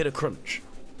it with a bit of crunch.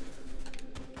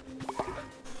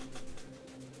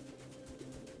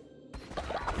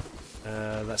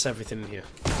 That's everything in here.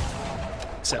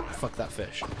 Except, fuck that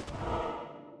fish.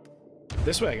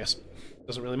 This way, I guess.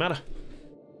 Doesn't really matter.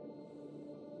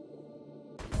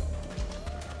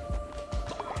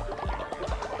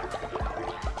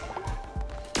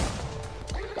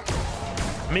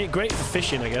 I mean, great for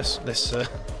fishing, I guess, this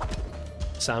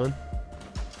salmon.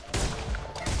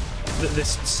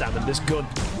 This salmon, this gun.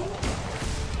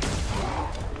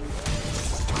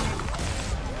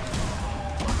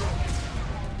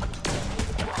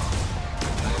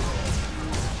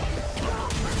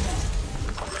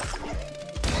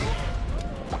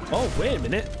 Oh, wait a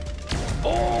minute.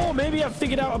 Oh, maybe I've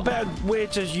figured out a better way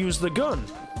to use the gun.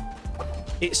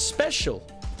 It's special.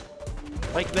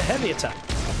 Like the heavy attack.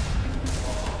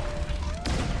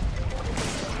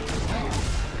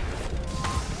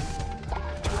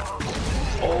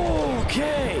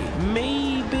 Okay,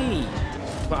 maybe.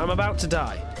 But I'm about to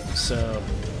die, so...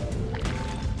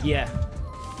 Yeah.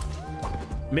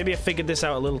 Maybe I figured this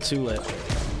out a little too late.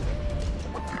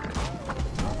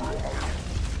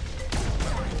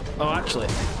 Oh, actually,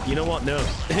 you know what? No.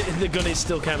 The gun is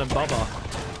still kind of baba.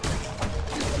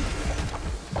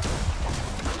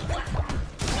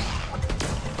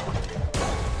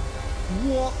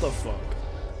 What the fuck?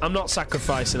 I'm not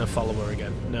sacrificing a follower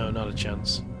again. No, not a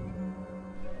chance.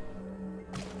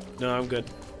 No, I'm good.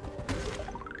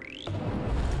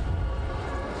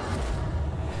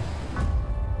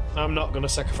 I'm not gonna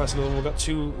sacrifice another one. We've got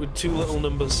two little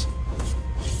numbers.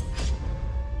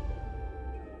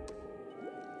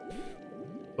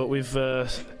 But we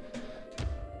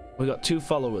got 2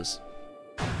 followers.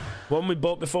 One we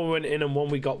bought before we went in, and one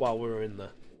we got while we were in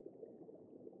there.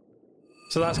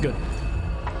 So that's good.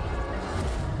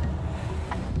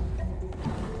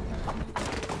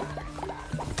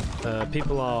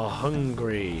 People are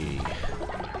hungry.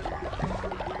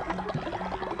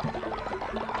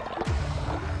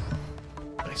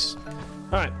 Nice.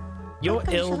 Alright. You're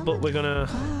ill, but we're gonna...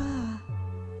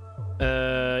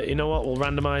 you know what? We'll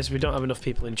randomize. We don't have enough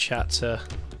people in chat to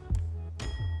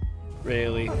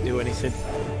really do anything.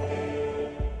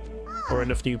 Or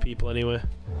enough new people anyway.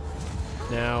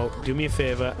 Now, do me a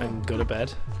favor and go to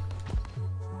bed.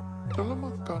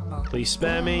 Please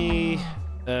spare me.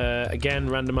 Again,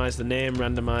 randomize the name,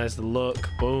 randomize the look.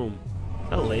 Boom.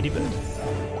 A ladybird.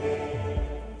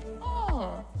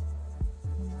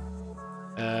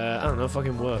 I don't know,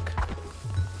 fucking work.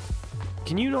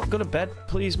 Can you not go to bed,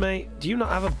 please, mate? Do you not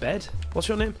have a bed? What's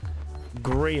your name?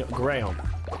 Grayon.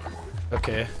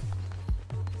 Okay.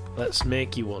 Let's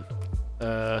make you one.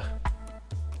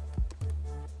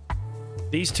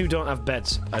 These 2 don't have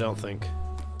beds, I don't think.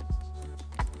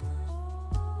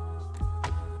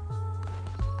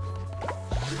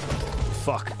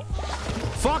 Fuck.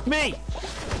 Fuck me!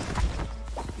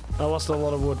 I lost a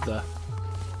lot of wood there.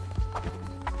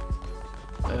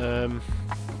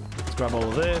 Let's grab all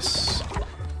of this.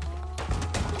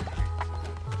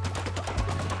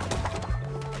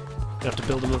 I have to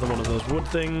build another one of those wood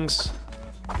things.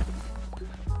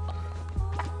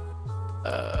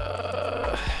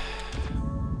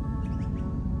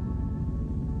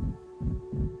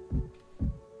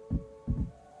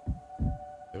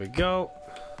 There we go.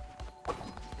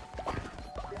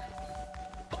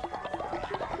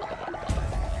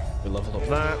 We level up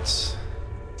that.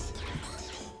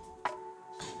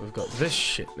 We've got this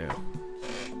shit now.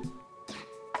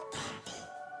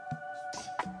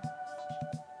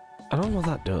 I don't know what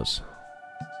that does.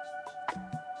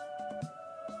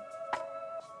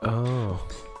 Oh.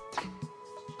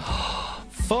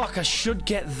 Fuck, I should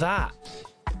get that.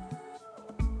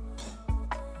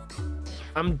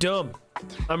 I'm dumb.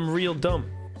 I'm real dumb.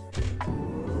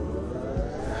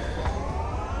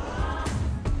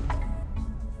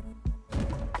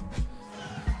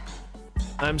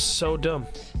 I'm so dumb.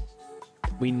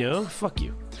 We know? Fuck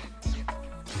you.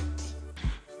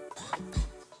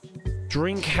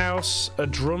 Drink house, a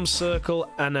drum circle,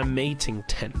 and a mating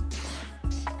tent.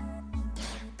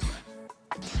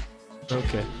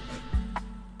 Okay.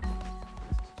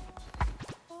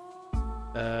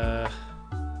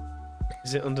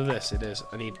 Is it under this? It is.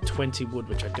 I need 20 wood,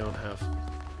 which I don't have.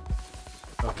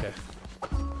 Okay.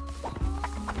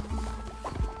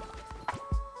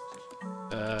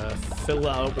 Fill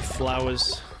that up with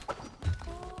flowers.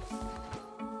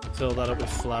 Fill that up with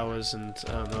flowers and,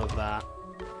 I don't know, that.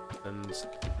 And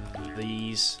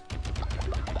these.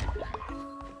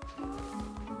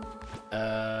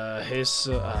 Here's...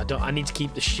 I need to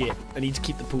keep the shit. I need to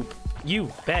keep the poop.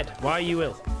 You, bed. Why are you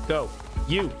ill? Go.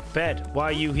 You, bed. Why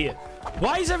are you here?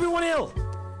 Why is everyone ill?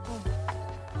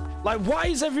 Like, why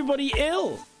is everybody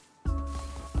ill?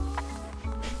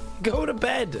 Go to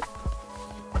bed.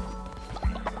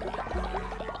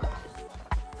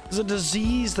 There's a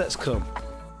disease that's come.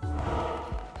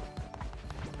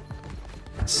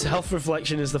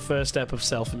 Self-reflection is the first step of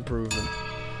self-improvement.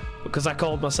 Because I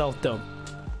called myself dumb.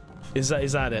 Is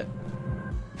that it?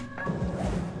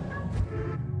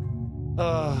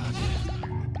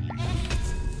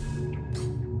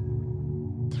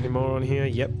 Any more on here?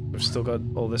 Yep, we've still got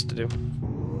all this to do.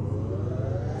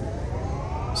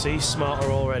 See, smarter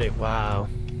already. Wow.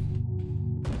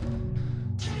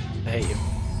 I hate you.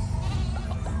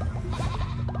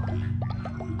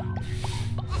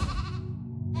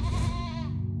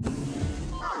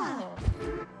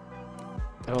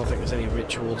 I don't think there's any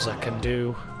rituals I can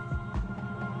do.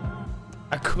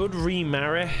 I could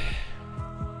remarry,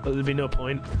 but there'd be no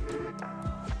point.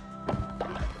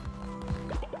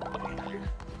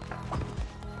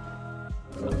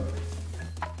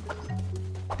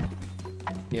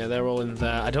 Yeah, they're all in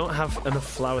there. I don't have enough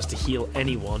flowers to heal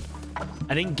anyone.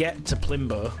 I didn't get to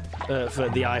Plimbo, for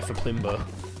the eye for Plimbo,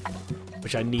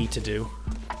 which I need to do.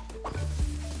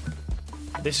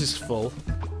 This is full.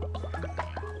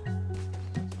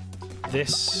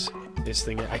 This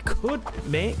thing. I could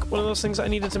make one of those things that I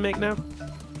needed to make now.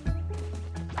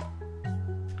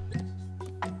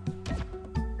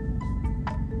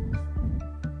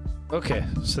 Okay,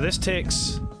 so this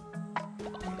takes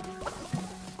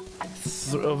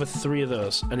over 3 of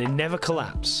those, and they never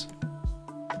collapse.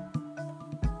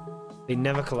 They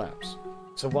never collapse.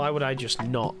 So why would I just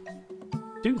not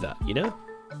do that, you know?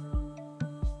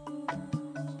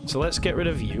 So let's get rid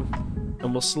of you,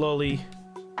 and we'll slowly...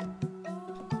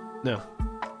 No.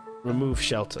 Remove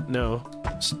shelter. No.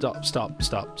 Stop, stop,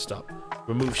 stop, stop.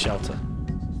 Remove shelter.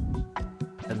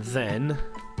 And then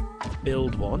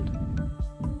build one.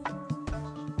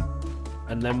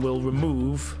 And then we'll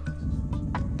remove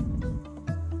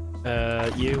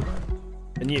you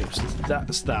and you. So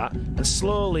that's that. And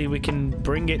slowly we can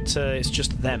bring it to it's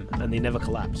just them and they never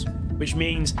collapse. Which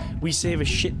means we save a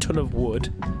shit ton of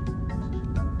wood.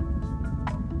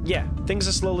 Yeah, things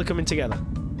are slowly coming together.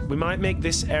 We might make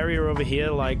this area over here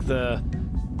like the,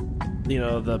 you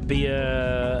know, the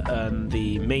beer and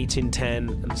the mating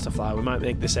tent and stuff like that. We might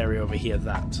make this area over here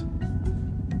that.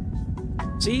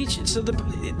 See, so the,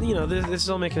 you know, this is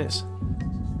all making it.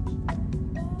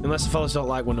 Unless the fellas don't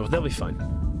like one of them, they'll be fine.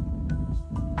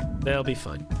 They'll be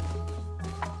fine.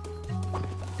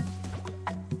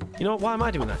 You know what? Why am I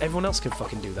doing that? Everyone else can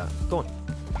fucking do that. Go on,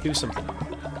 do something.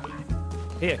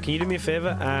 Here, can you do me a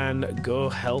favor and go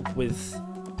help with...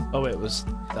 Oh wait, was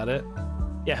that it?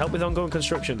 Yeah, help with ongoing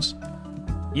constructions.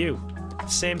 You,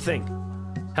 same thing.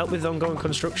 Help with ongoing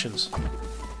constructions.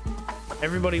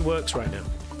 Everybody works right now.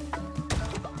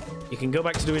 You can go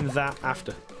back to doing that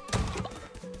after.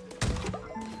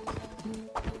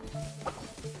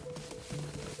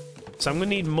 So I'm going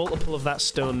to need multiple of that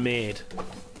stone made.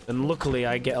 And luckily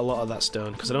I get a lot of that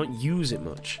stone because I don't use it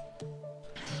much.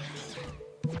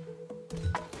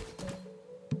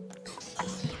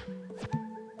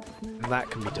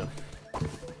 That can be done.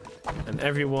 And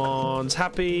everyone's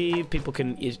happy. People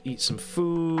can eat some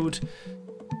food.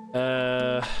 You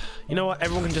know what?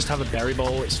 Everyone can just have a berry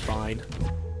bowl. It's fine.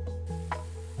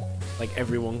 Like,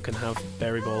 everyone can have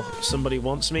berry bowl. If somebody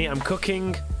wants me, I'm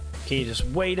cooking. Can you just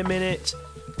wait a minute?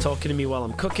 Talking to me while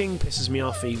I'm cooking pisses me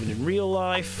off even in real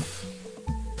life.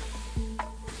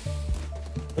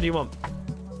 What do you want?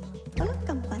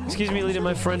 Excuse me, leader,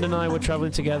 my friend and I were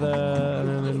traveling together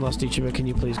and then lost each other. Can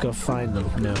you please go find them?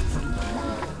 No.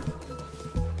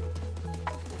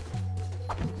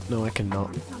 No, I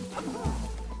cannot.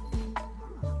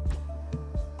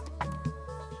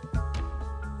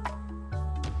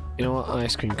 You know what?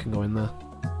 Ice cream can go in there.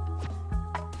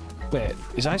 Wait,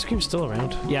 is ice cream still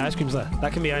around? Yeah, ice cream's there.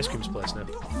 That can be ice cream's place now.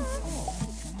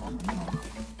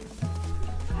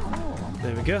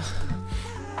 There we go.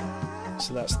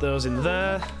 So that's those in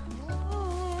there.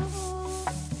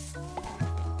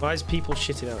 Why is people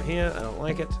shitting out here? I don't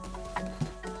like it.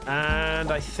 And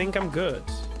I think I'm good.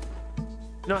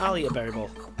 No, I'll eat a berry ball.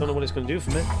 Don't know what it's going to do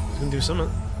for me. It's going to do something.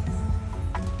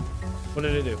 What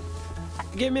did it do?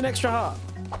 It gave me an extra heart.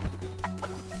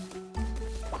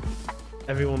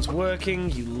 Everyone's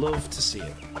working. You love to see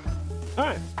it.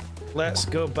 Alright. Let's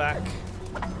go back.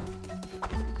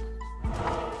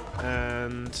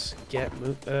 And get...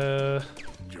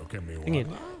 Hang in.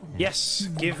 Yes,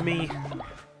 give me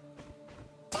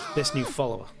this new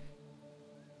follower.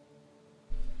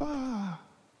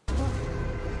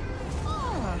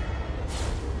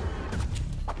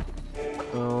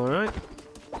 Alright.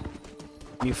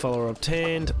 New follower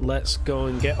obtained. Let's go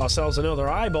and get ourselves another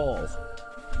eyeball.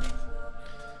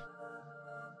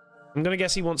 I'm gonna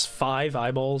guess he wants 5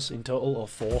 eyeballs in total, or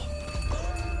 4.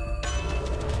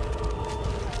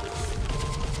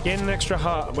 Gain an extra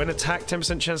heart. When attacked,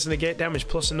 10% chance to negate damage,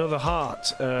 plus another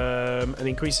heart. And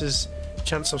increases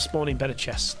chance of spawning better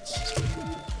chests.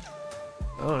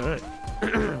 Alright.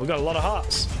 We got a lot of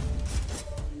hearts.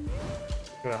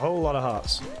 Got a whole lot of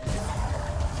hearts.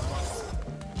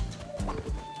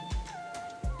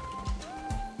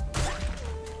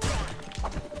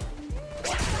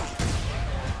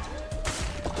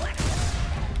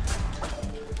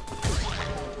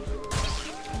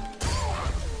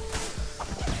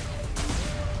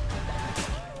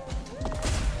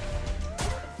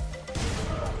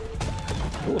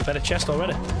 Ooh, a better chest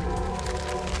already.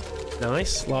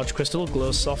 Nice. Large crystal,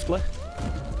 glows softly.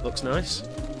 Looks nice.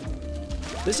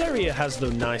 This area has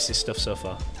the nicest stuff so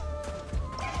far.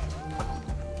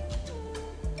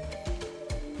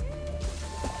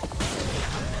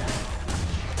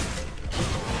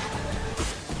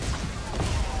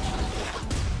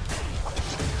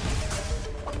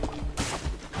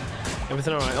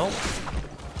 Everything alright, Alt?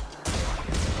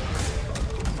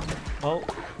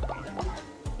 Alt?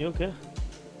 You okay?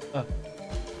 Oh.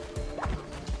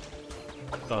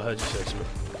 Oh, I heard you say something.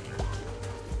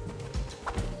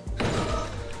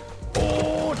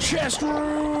 Oh, chest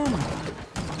room!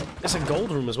 It's a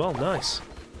gold room as well. Nice.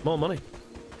 More money.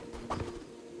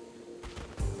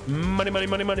 Money, money,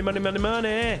 money, money, money, money,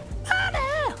 money!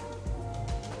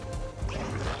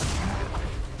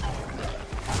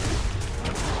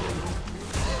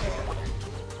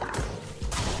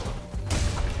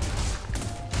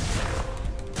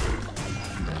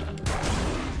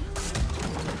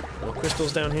 More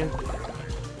crystals down here.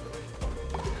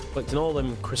 Collecting all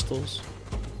them crystals.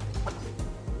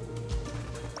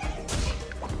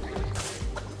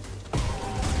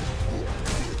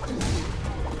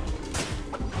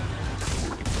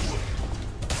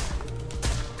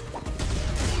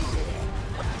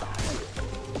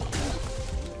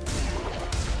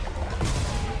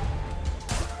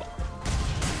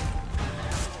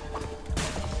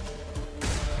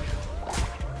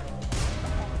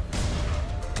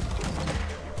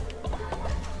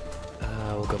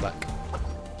 We'll go back.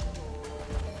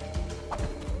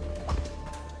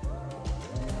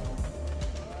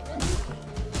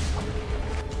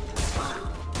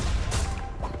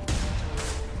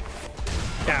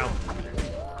 Ow.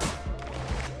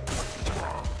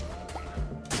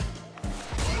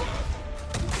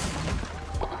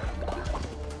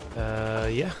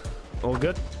 Yeah. All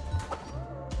good.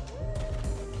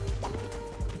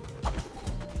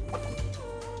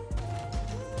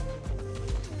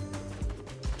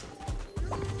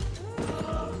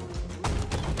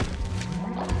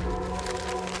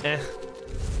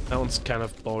 That one's kind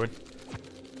of boring.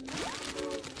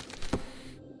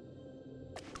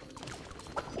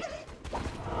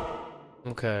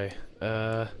 Okay,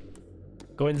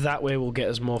 going that way will get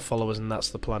us more followers, and that's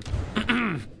the plan.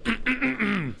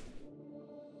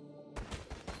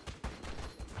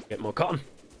 Get more cotton.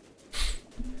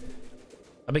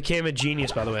 I became a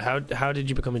genius, by the way. How did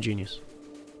you become a genius?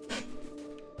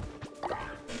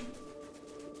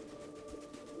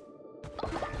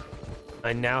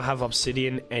 I now have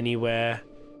obsidian anywhere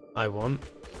I want.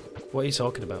 What are you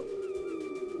talking about?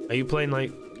 Are you playing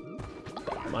like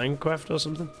Minecraft or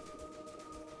something?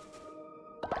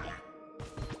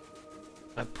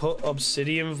 I put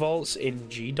obsidian vaults in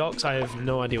GDocs? I have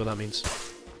no idea what that means.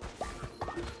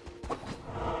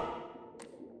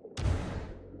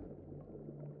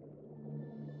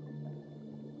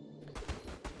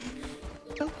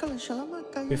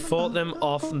 We fought them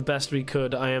off the best we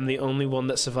could. I am the only one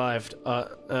that survived.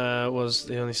 Was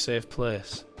the only safe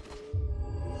place.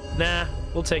 Nah,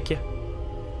 we'll take you.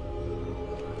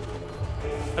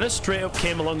 I just straight up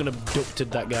came along and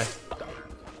abducted that guy.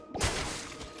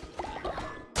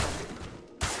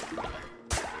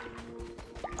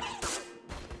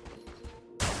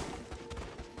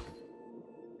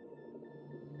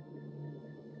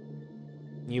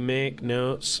 You make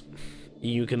notes.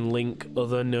 You can link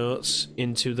other notes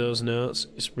into those notes.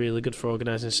 It's really good for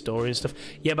organizing story and stuff.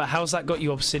 Yeah, but how's that got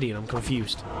you obsidian? I'm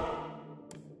confused.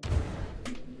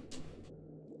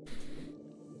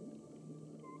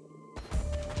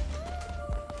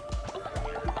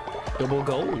 Double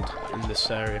gold in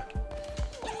this area.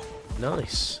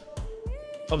 Nice.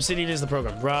 Obsidian is the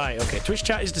program. Right, okay. Twitch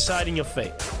chat is deciding your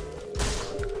fate.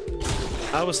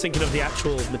 I was thinking of the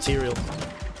actual material.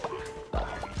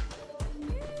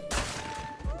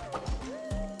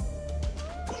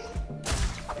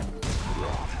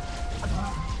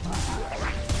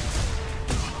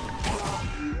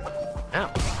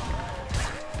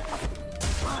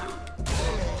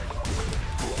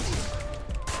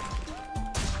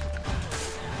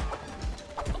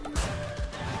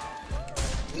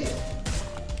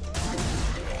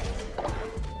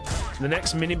 The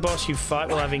next mini-boss you fight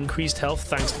will have increased health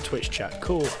thanks to Twitch chat.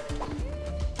 Cool.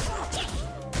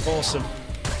 Awesome.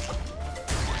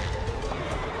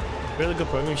 Really good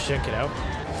program, you should check it out.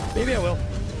 Maybe I will.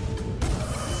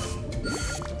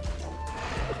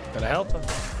 Gotta help her.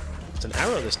 It's an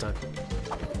arrow this time.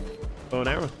 Oh, an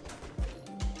arrow.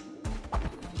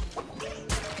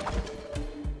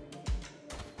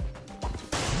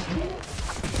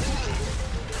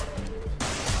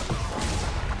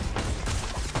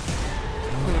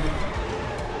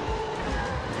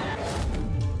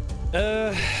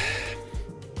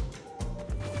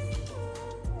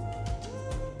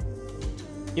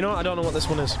 You know what? I don't know what this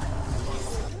one is.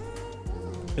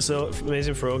 It's so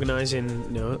amazing for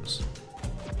organizing notes.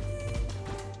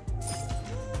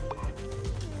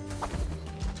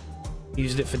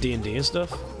 Used it for D&D and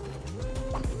stuff.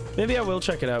 Maybe I will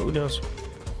check it out. Who knows?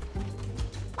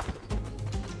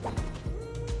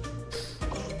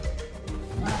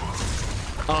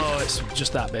 it's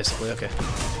just that, basically. Okay.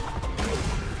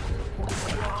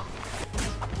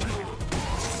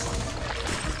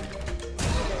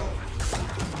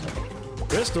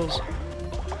 Crystals.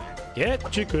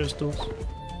 Get your crystals.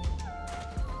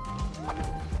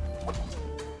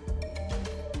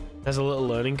 There's a little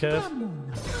learning curve.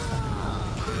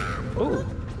 Ooh.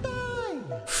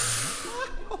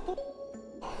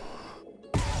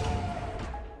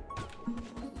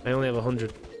 I only have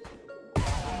 100.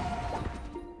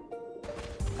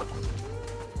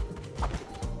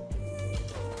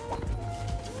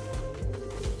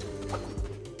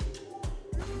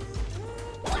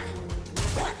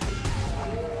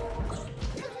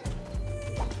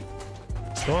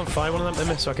 Go on, find one of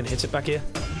them so I can hit it back here.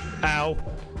 Ow.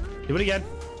 Do it again.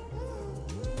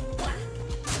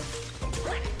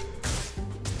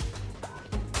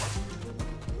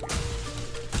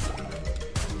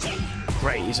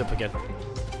 Great, he's up again.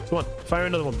 Come on, fire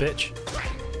another one, bitch.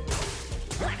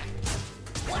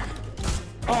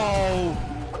 Oh!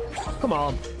 Come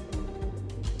on.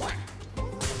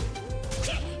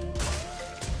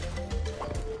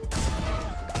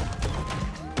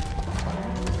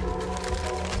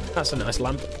 That's a nice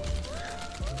lamp.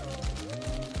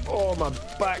 Oh, my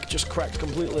back just cracked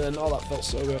completely and oh, that felt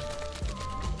so good.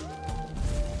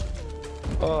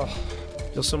 Oh,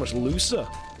 feels so much looser.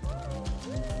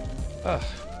 Ah,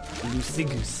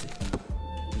 loosey-goosey.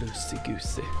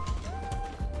 Loosey-goosey.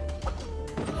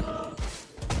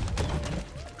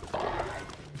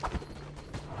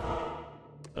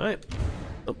 Alright,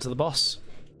 up to the boss.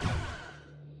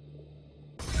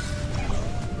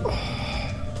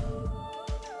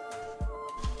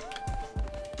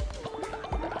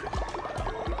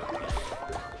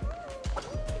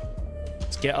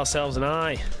 Let's get ourselves an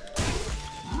eye.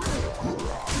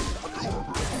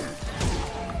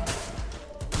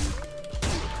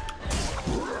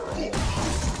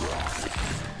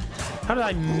 How did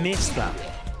I miss that?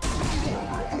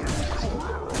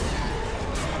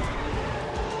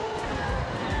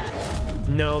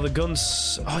 No, the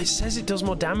gun's... Oh, it says it does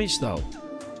more damage, though.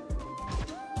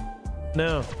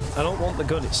 No, I don't want the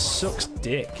gun. It sucks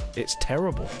dick. It's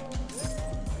terrible.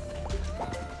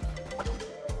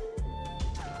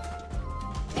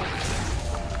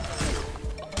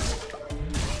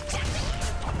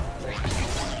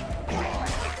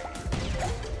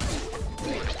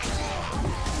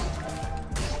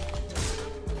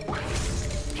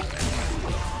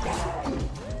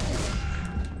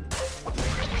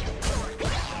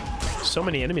 So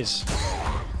many enemies.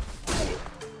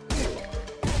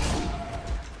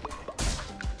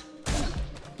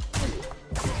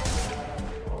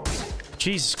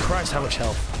 Jesus Christ, how much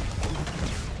health.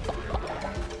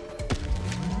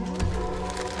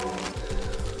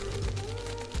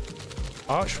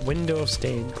 Arch window of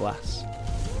stained glass.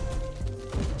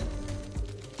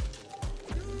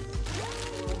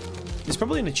 There's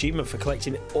probably an achievement for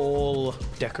collecting all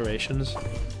decorations.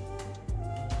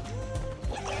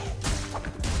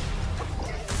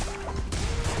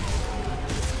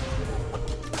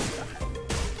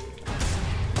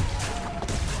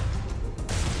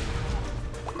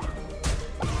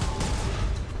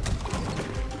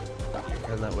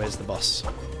 Where's the boss?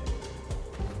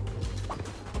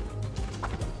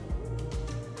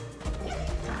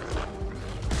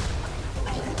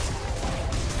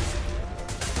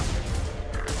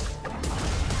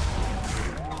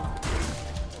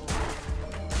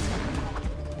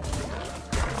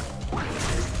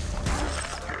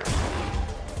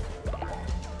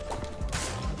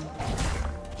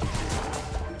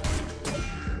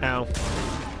 Ow.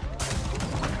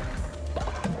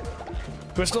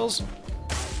 Crystals?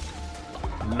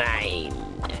 Mine.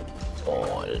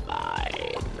 All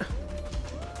mine.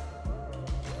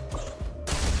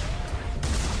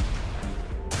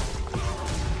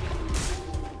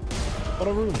 What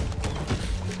a room.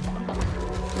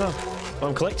 Oh,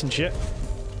 I'm collecting shit.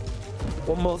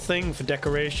 One more thing for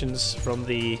decorations from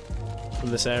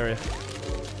this area.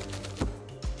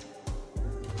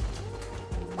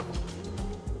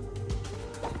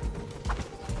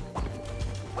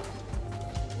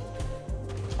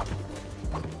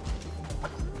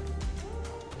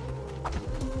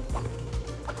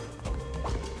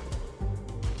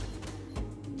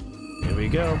 Here we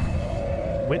go.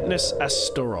 Witness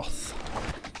Astaroth.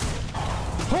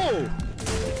 Oh!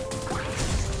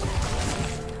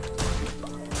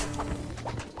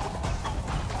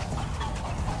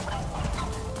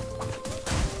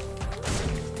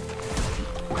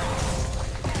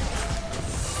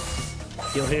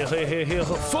 Heal, heal, heal, heal, heal.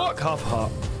 Fuck! Half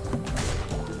heart.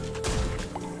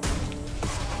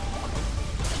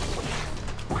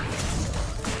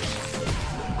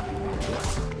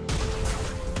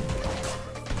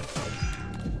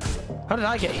 How did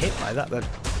I get hit by that then?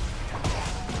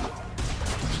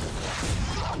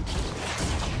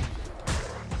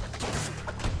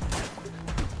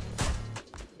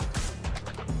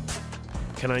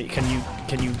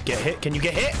 Can you get hit? Can you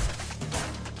get hit?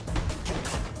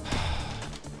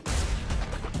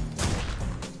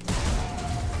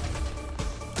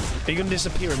 Are you gonna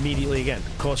disappear immediately again?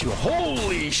 Of course you are.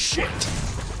 Holy shit!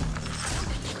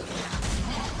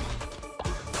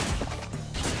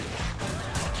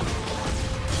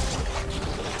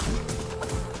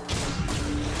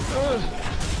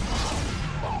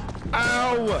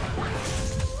 Ow!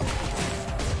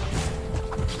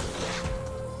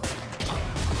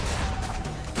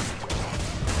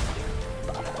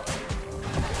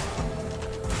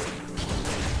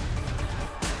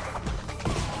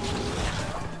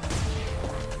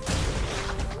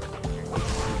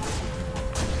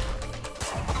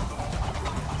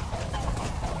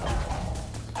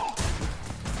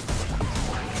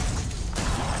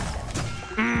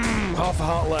 Half a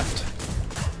heart left.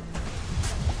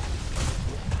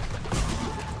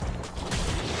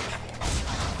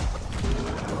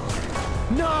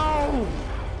 No!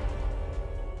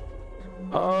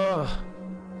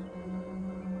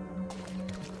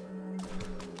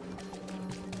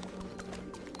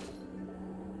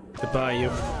 Goodbye,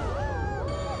 you.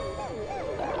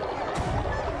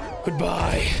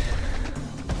 Goodbye.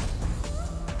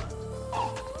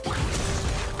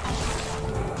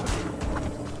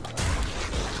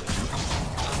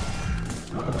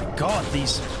 God,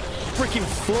 these freaking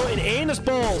floating anus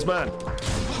balls, man.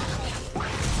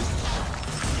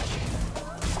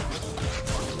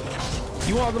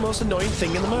 You are the most annoying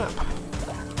thing in the map.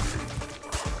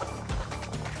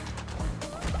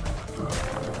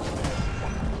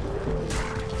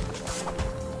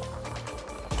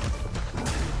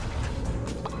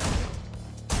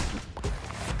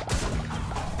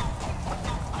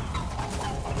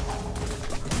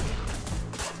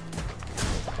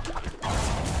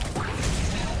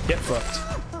 Get fucked.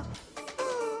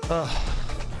 Ugh.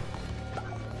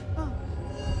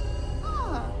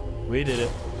 We did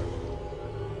it.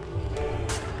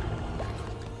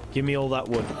 Give me all that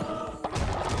wood.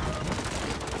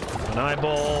 An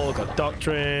eyeball, got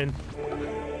doctrine.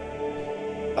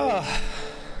 Ah.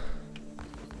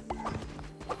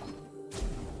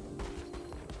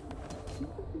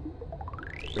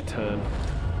 Return.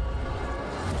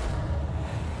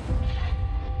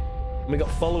 And we got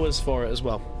followers for it as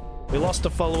well. We lost a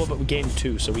follower, but we gained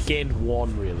 2, so we gained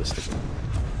 1 realistically.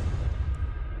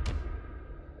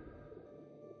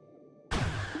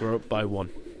 We're up by 1.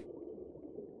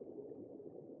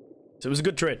 So it was a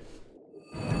good trade.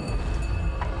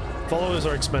 Followers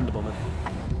are expendable, man.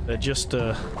 They're just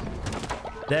there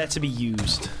to be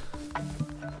used.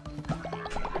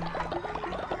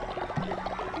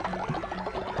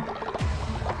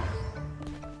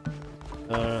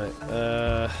 Alright,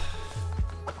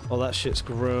 all that shit's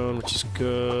grown, which is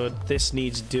good. This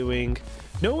needs doing.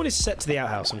 No one is set to the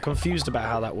outhouse. I'm confused about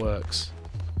how that works.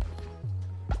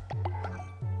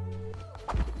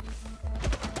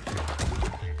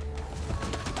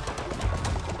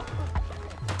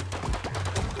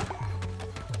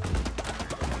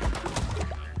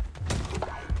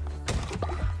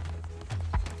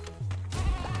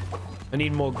 I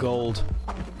need more gold.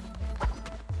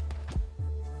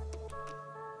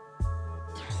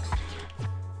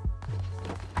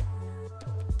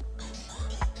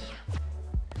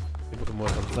 People can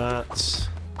work on that.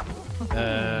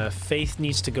 Faith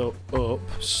needs to go up,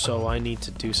 so I need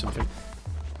to do something.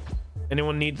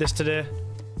 Anyone need this today?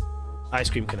 Ice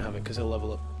Cream can have it because he'll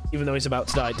level up. Even though he's about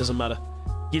to die, it doesn't matter.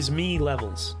 Gives me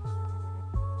levels.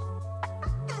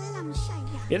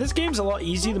 Yeah, this game's a lot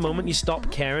easier the moment you stop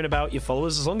caring about your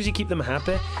followers, as long as you keep them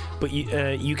happy, but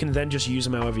you can then just use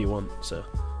them however you want, so...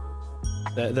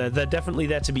 They're definitely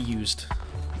there to be used.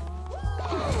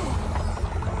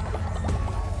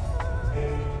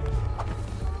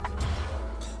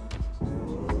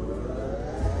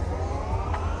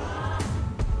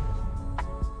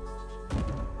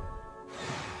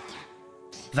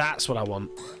 That's what I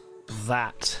want.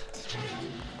 That.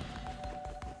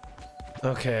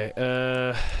 Okay,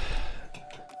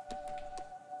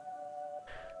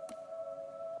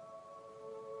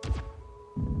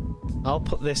 I'll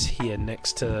put this here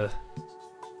next to...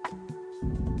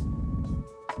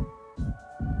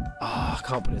 Oh, I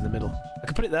can't put it in the middle. I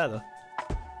can put it there, though.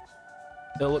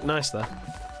 It'll look nice there.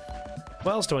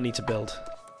 What else do I need to build?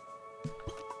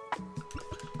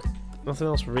 Nothing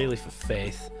else really for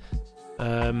Faith.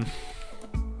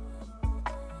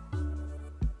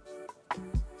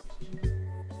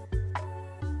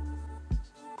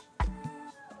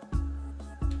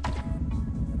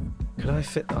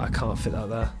 fit that? I can't fit that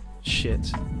there.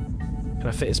 Shit. Can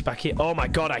I fit this back here? Oh my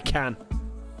god, I can!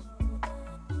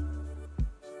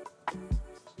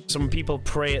 Some people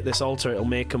pray at this altar, it'll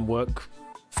make them work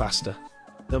faster.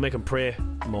 They'll make them pray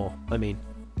more, I mean.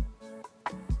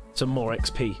 Some more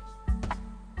XP.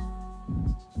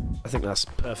 I think that's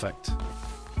perfect.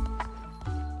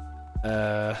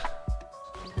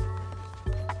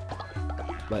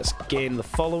 Let's gain the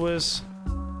followers.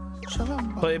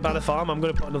 Put it by the farm. I'm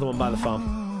going to put another one by the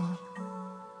farm.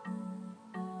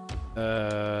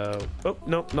 Oh,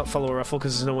 no, not follower raffle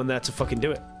because there's no one there to fucking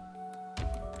do it.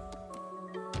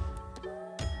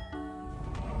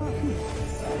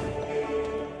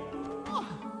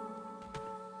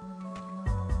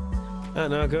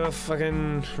 No, go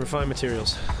fucking refine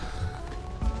materials.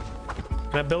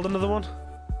 Can I build another one?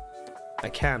 I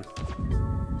can.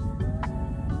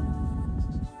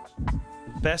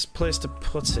 Best place to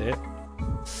put it.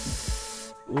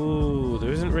 Ooh,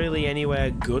 there isn't really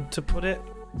anywhere good to put it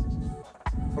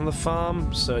on the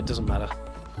farm, so it doesn't matter.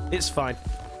 It's fine.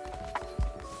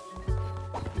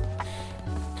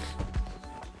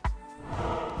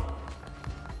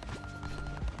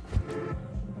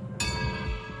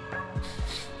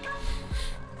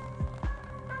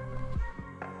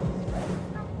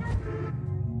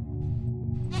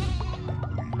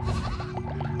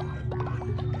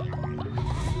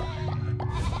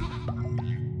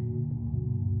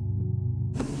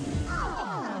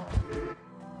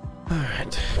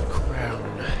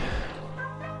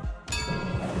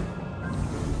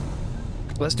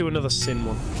 Let's do another sin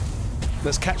one.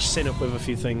 Let's catch sin up with a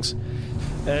few things.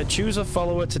 Choose a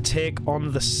follower to take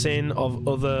on the sin of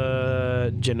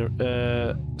other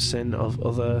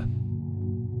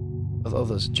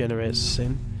others. Generates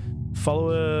sin.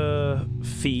 Follower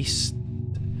feast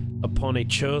upon a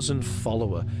chosen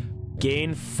follower.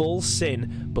 Gain full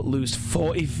sin, but lose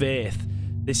 40 faith.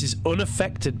 This is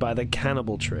unaffected by the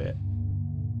cannibal trait.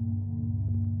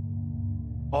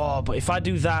 Oh, but if I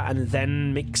do that and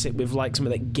then mix it with like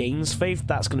something that gains faith,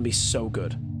 that's going to be so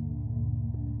good.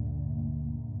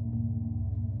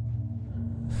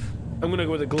 I'm going to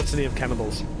go with a gluttony of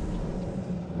cannibals.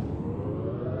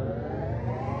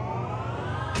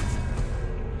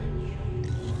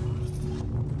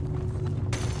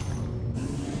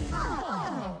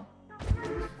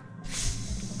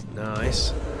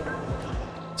 Nice.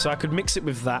 So I could mix it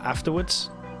with that afterwards.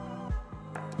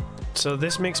 So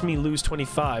this makes me lose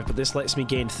 25, but this lets me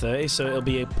gain 30, so it'll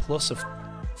be a plus of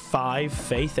 5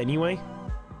 faith anyway.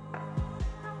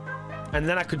 And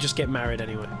then I could just get married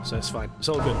anyway, so it's fine. It's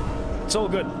all good. It's all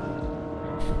good.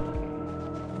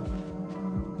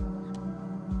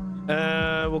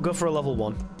 We'll go for a level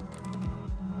 1.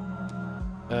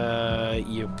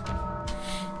 You.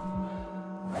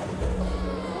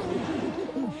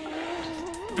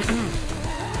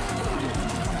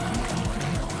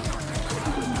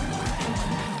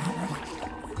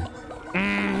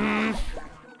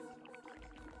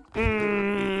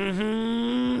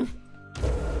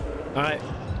 Alright.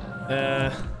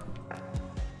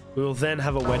 We will then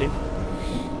have a wedding.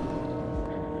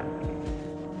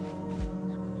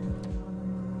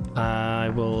 I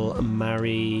will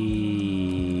marry...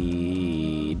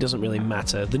 Doesn't really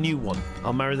matter. The new one.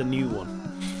 I'll marry the new one.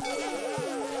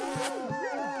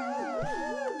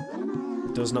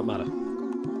 Does not matter.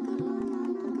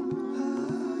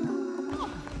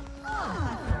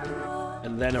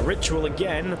 And then a ritual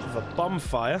again of a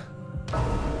bonfire.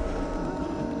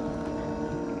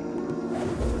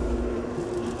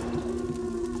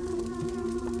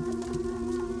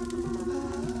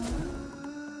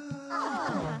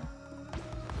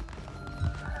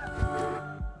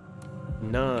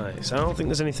 Nice. I don't think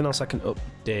there's anything else I can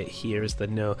update here, is there?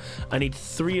 No. I need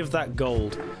 3 of that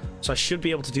gold, so I should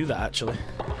be able to do that, actually.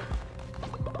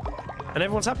 And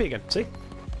everyone's happy again, see?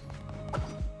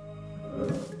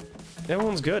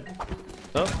 Everyone's good.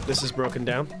 Oh, this is broken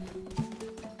down.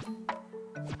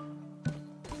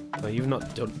 Oh, you've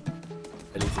not done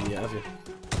anything yet, have you?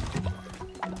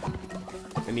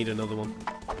 I need another one.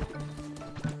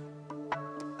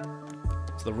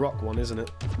 It's the rock one, isn't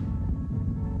it?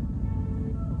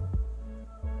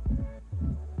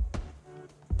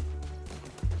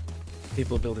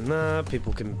 People are building that.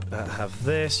 People can have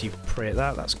this. You pray at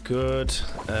that. That's good.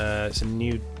 It's a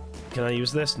new... Can I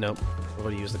use this? No. I've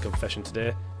already used the confession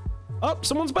today. Oh,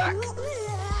 someone's back!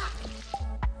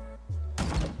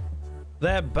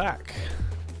 They're back.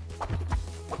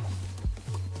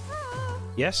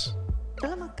 Yes?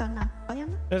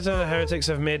 The heretics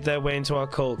have made their way into our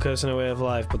cult, cursing our way of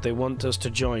life, but they want us to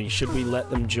join. Should we let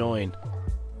them join?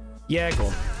 Yeah, go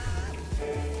on.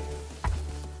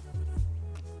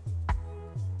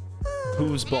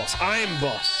 Who's boss? I'm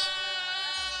boss.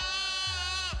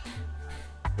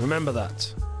 Remember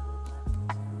that.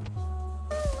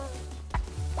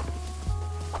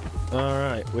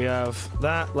 Alright, we have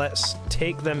that. Let's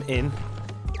take them in.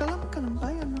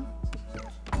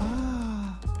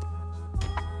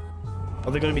 Are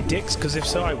they going to be dicks? Because if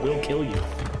so, I will kill you.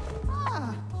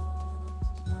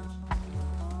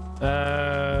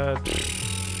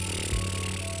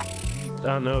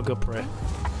 Don't know, go pray.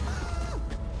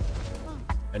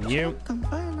 And you.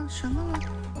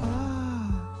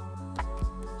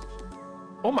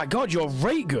 Oh my god, you're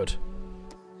right good.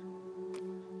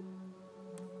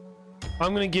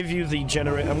 I'm gonna give you the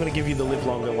I'm gonna give you the live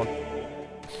longer one.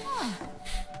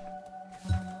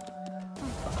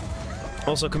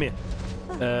 Also, come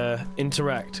here.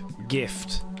 Interact.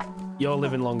 Gift. You're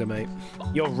living longer, mate.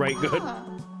 You're right good.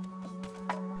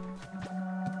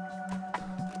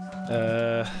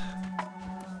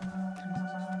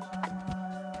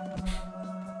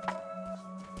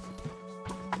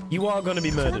 You are gonna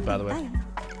be murdered, by the way.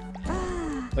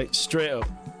 Wait, straight up.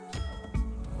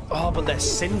 Oh, but their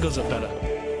sin goes up better.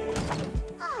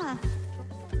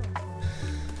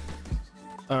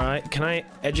 Alright, can I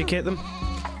educate them?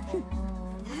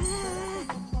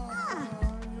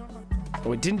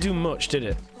 Oh, it didn't do much, did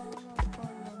it?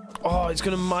 Oh, it's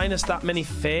gonna minus that many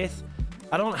faith?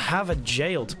 I don't have a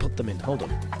jail to put them in. Hold on.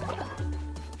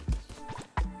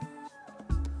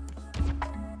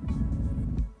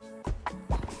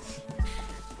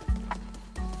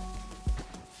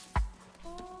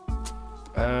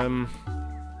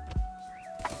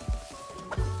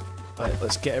 Right,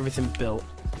 let's get everything built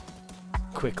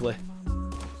quickly.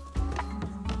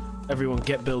 Everyone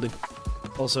get building.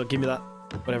 Also, give me that,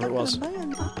 whatever it was.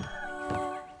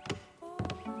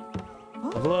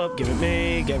 Level up, give it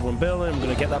me, get everyone building. I'm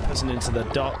gonna get that person into the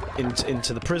dock,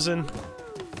 into the prison.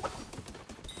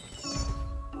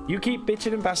 You keep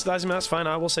bitching and bastardizing me, that's fine.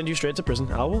 I will send you straight to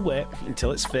prison. I will wait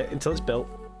until it's fit, until it's built.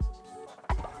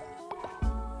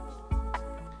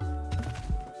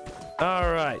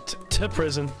 Alright, to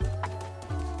prison.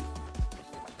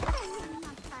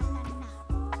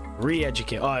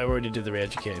 Re-educate. Oh, I already did the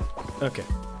re-educating. Okay.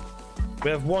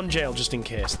 We have one jail just in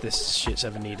case this shit's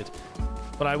ever needed.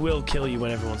 But I will kill you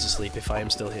when everyone's asleep if I am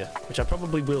still here. Which I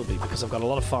probably will be because I've got a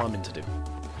lot of farming to do.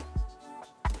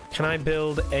 Can I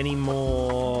build any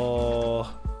more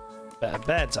better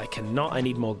beds? I cannot. I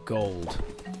need more gold.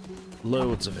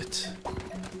 Loads of it.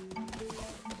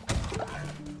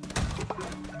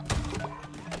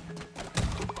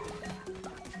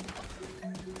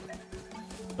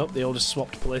 Oh, they all just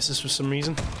swapped places for some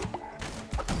reason.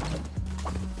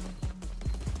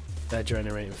 They're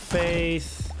generating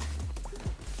faith.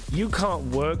 You can't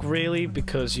work really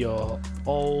because you're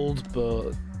old,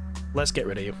 but let's get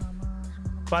rid of you.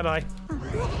 Bye-bye.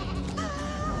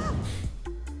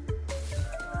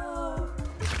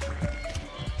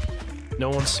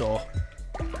 No one saw.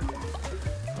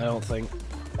 I don't think.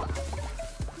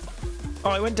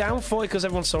 Oh, it went down 40 because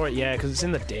everyone saw it? Yeah, because it's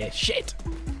in the day. Shit!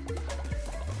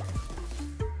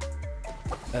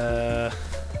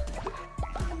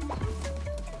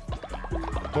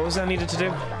 What was that I needed to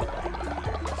do?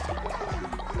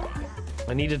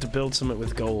 I needed to build something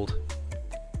with gold.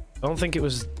 I don't think it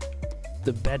was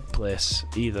the bed place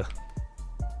either.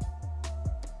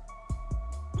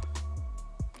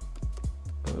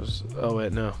 It was, oh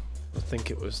wait, no. I think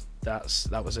it was that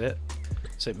was it.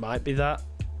 So it might be that.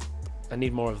 I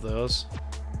need more of those.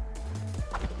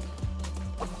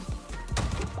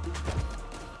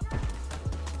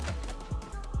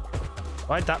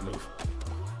 Why'd that move?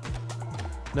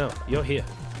 No, you're here.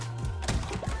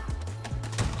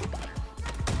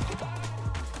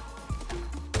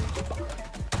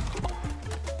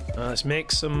 Let's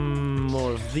make some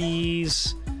more of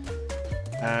these.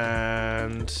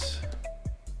 And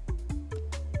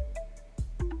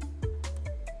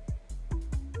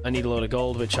I need a load of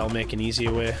gold, which I'll make an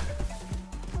easier way.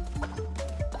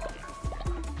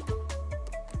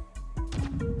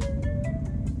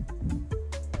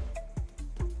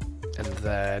 And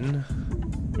then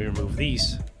we remove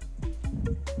these.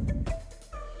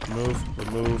 Remove,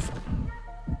 remove,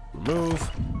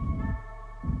 remove.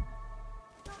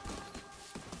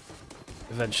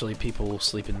 Eventually people will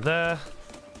sleep in there.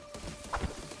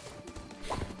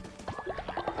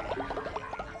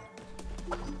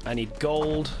 I need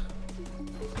gold.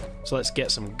 So let's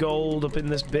get some gold up in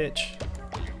this bitch.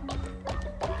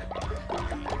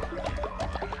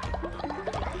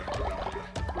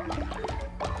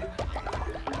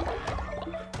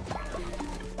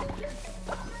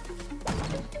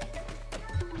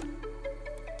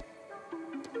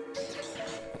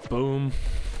 Boom.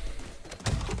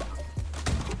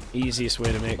 Easiest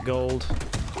way to make gold.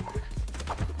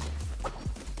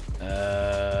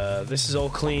 This is all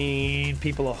clean.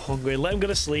 People are hungry. Let them go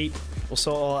to sleep. We'll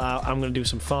sort it all out. I'm going to do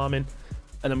some farming.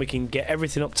 And then we can get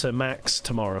everything up to max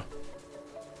tomorrow.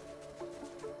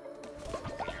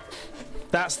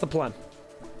 That's the plan.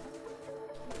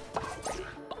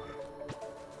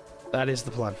 That is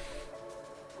the plan.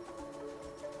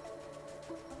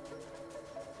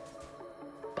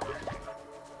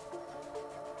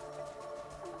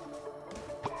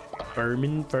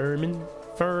 Farming, farming,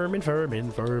 farming,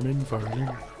 farming, farming, farming.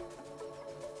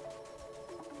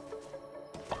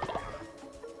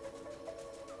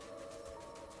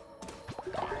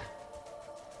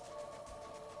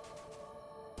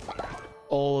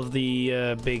 All of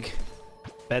the big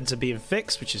beds are being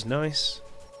fixed, which is nice.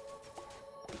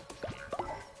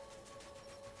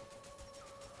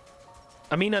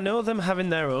 I mean, I know them having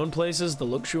their own places, the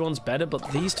luxury ones better,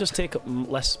 but these just take up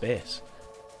less space.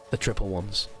 The triple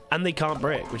ones. And they can't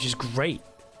break, which is great.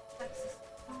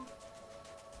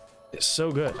 It's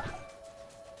so good.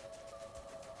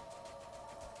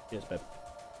 Yes, babe.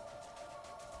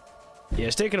 Yeah,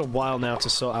 it's taken a while now to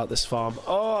sort out this farm.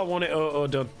 Oh, I want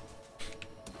it done.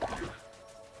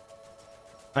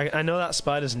 I know that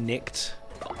spider's nicked.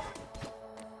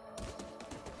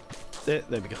 There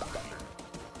we go.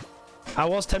 I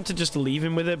was tempted just to leave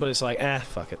him with it, but it's like,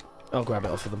 fuck it. I'll grab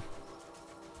it off of them.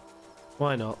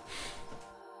 Why not?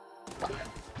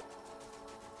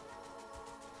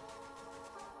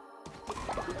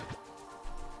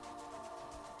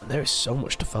 And there is so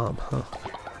much to farm, huh?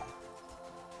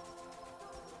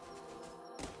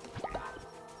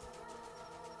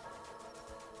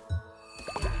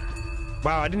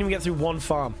 Wow, I didn't even get through one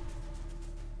farm.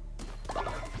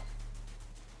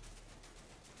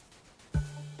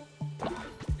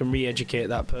 Can re-educate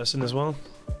that person as well.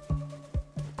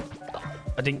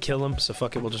 I didn't kill them, so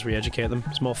fuck it, we'll just re-educate them.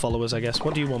 It's more followers, I guess.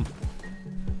 What do you want?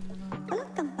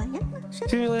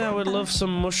 Clearly, I would love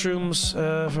some mushrooms.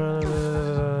 Fine.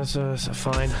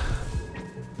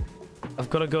 I've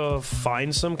got to go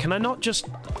find some. Can I not just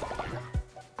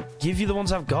give you the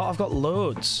ones I've got? I've got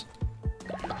loads.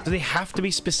 Do they have to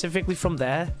be specifically from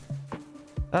there?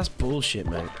 That's bullshit,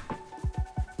 mate.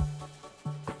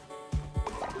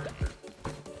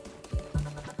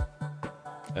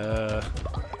 There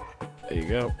you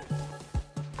go.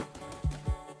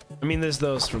 I mean, there's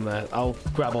those from there. I'll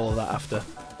grab all of that after.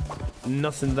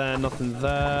 Nothing there, nothing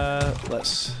there.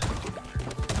 Let's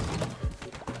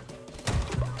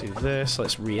do this.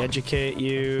 Let's re-educate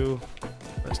you.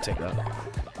 Let's take that.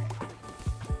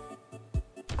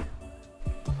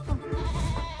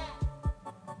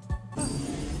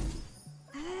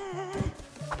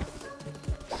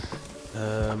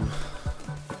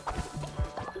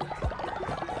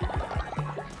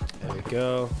 There we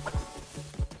go.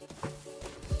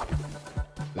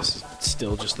 This is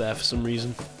still just there for some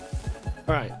reason.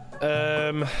 Alright,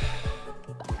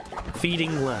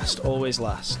 feeding last, always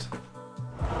last.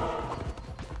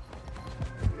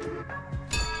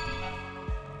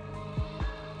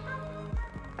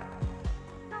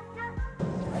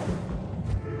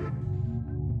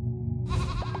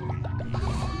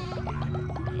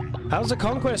 How's the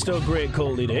conquest, oh great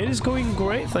Coldy? It is going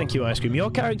great, thank you, Ice Cream. Your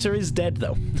character is dead,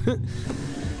 though.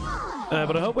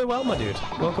 But I hope we're well, my dude.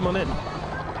 Welcome on in.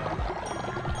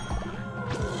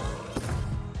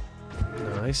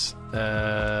 Nice.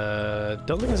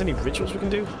 Don't think there's any rituals we can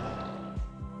do.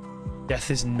 Death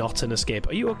is not an escape.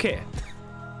 Are you okay?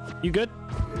 You good?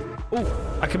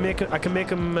 Oh, I can make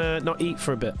him not eat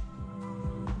for a bit.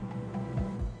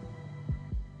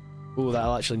 Oh,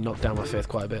 that'll actually knock down my faith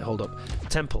quite a bit. Hold up.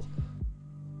 Temple.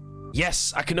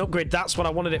 Yes, I can upgrade. That's what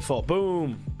I wanted it for.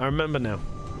 Boom. I remember now.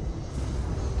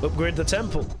 Upgrade the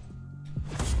temple.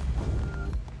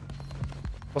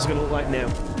 What's it gonna look like now?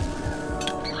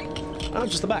 Oh,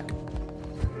 just the back.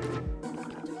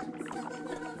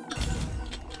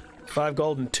 5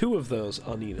 gold and 2 of those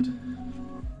are needed.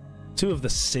 2 of the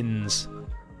sins.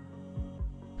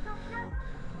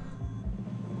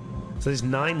 So there's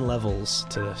 9 levels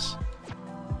to this.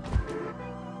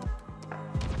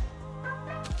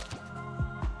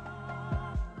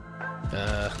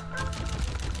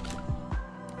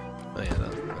 Oh yeah,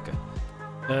 that,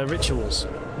 okay. Rituals.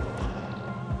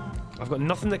 I've got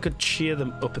nothing that could cheer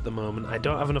them up at the moment. I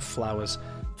don't have enough flowers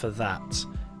for that,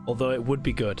 although it would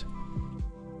be good.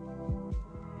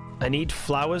 I need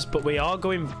flowers, but we are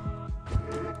going...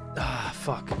 Ah,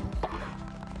 fuck.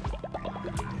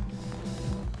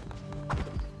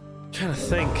 I'm trying to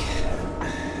think.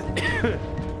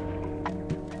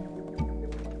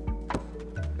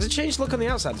 Has it changed look on the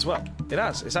outside as well? It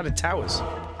has. It's added towers.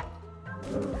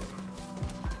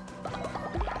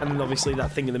 And then obviously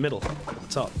that thing in the middle, at the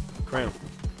top, crown.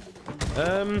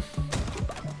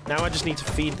 Now I just need to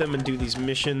feed them and do these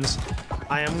missions.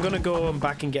 I am gonna go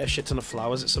back and get a shit ton of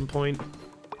flowers at some point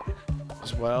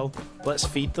as well. Let's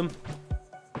feed them.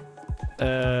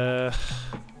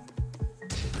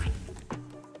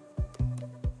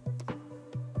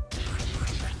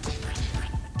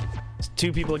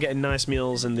 Two people are getting nice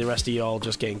meals and the rest of y'all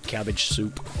just getting cabbage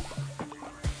soup.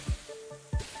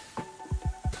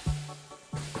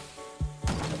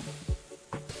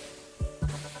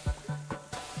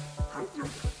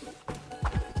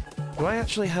 Do I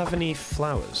actually have any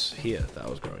flowers here that I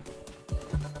was growing?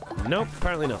 Nope,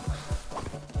 apparently not.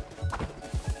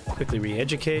 Quickly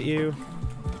re-educate you.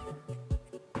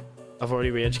 I've already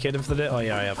re-educated for the day? Oh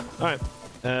yeah, I have.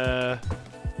 Alright.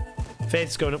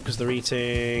 Faith's going up because they're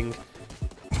eating.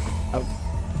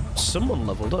 Someone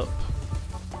leveled up.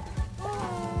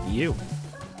 You.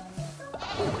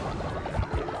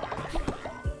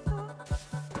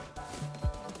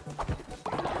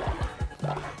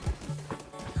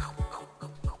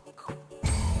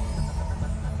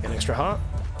 An extra heart?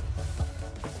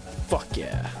 Fuck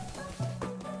yeah.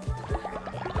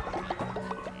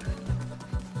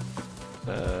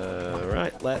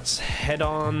 Right, let's head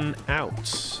on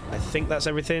out. I think that's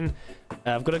everything.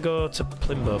 I've got to go to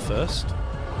Plimbo first.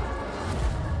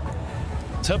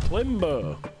 To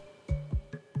Plimbo!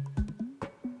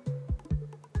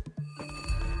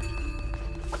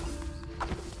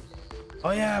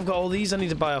 Oh yeah, I've got all these I need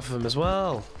to buy off of him as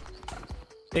well.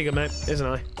 Here you go, mate. Here's an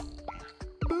eye.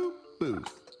 Boop,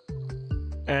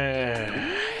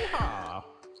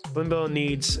 Plimbo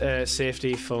needs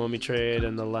safety for me trade,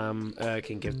 and the lamb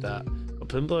can give that. But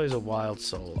Plimbo is a wild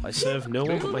soul. I serve no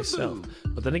one but myself.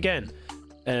 But then again,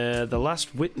 the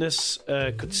last witness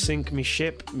could sink me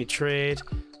ship, me trade,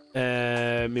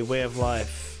 me way of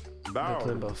life. No,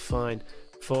 Plimbo, fine.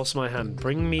 Force my hand.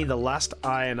 Bring me the last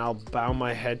eye, and I'll bow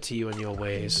my head to you and your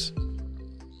ways.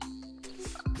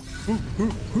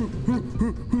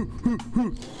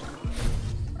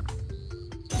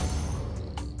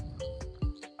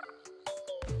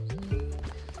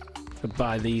 Could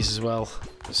buy these as well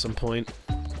at some point.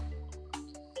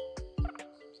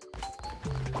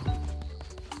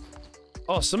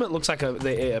 Oh, something looks like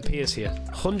it appears here.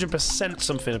 100%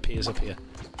 something appears up here.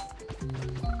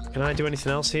 Can I do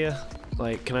anything else here?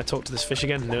 Like, can I talk to this fish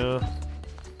again? No.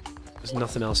 There's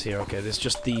nothing else here. Okay, there's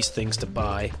just these things to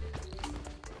buy.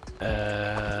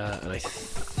 And I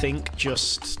think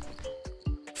just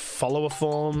follower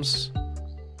forms.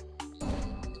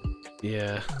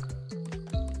 Yeah.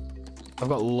 I've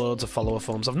got loads of follower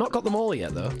forms. I've not got them all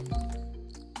yet, though.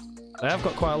 I have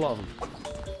got quite a lot of them.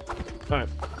 Alright,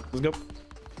 let's go.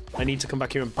 I need to come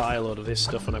back here and buy a load of this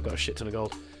stuff when I've got a shit ton of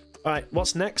gold. Alright,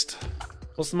 what's next?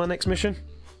 What's my next mission?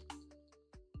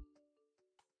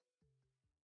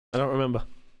 I don't remember.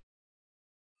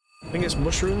 I think it's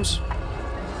mushrooms.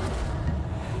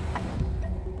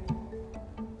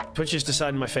 Twitch is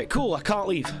deciding my fate. Cool, I can't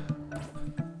leave.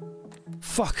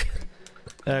 Fuck.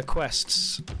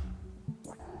 Quests.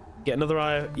 Get another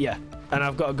eye. Yeah. And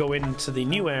I've got to go into the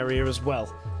new area as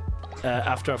well.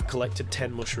 After I've collected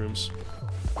 10 mushrooms.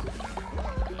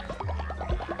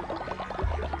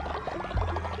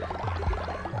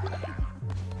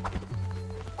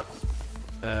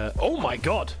 Oh my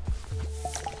god!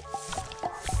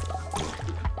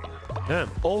 Damn,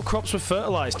 all crops were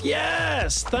fertilized.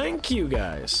 Yes! Thank you,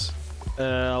 guys.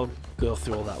 I'll go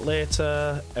through all that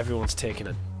later. Everyone's taking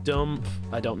a dump.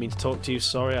 I don't mean to talk to you.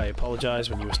 Sorry, I apologize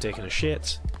when you was taking a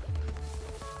shit.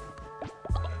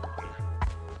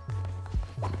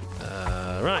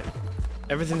 Right.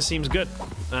 Everything seems good.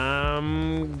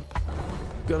 I'm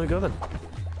gonna go then.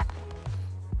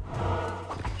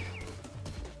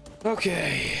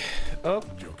 Okay. Oh.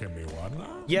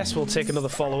 Yes, we'll take another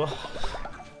follower.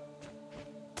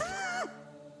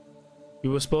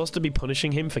 You were supposed to be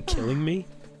punishing him for killing me.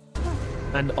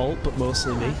 And alt, but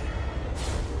mostly me.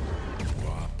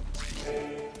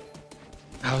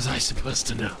 How was I supposed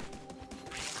to know?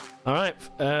 Alright,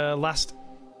 last...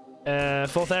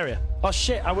 fourth area. Oh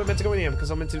shit, I wasn't meant to go in here because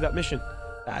I'm meant to do that mission.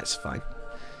 That's fine.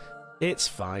 It's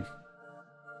fine.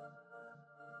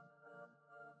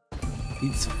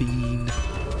 It's fine.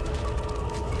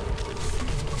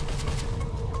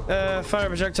 Fire a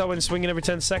projectile when swinging every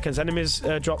 10 seconds. Enemies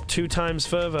drop 2 times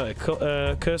further.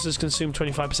 Cursors consume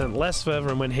 25% less further,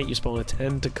 and when hit you spawn a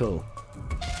tentacle.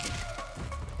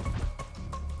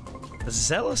 A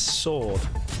zealous sword.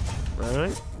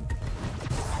 Alright.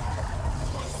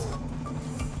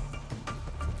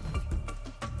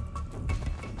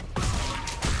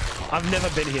 I've never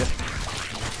been here.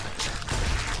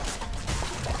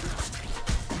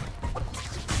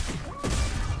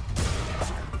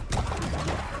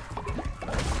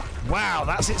 Wow,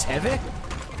 that's its heavy?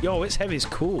 Yo, its heavy is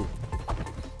cool.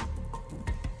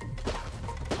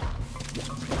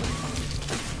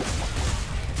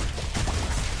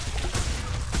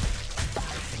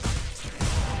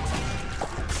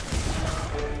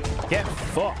 Get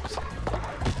fucked.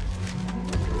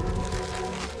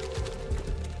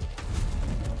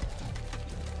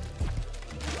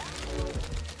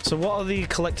 So what are the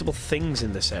collectible things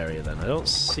in this area then? I don't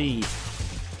see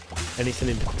anything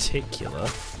in particular.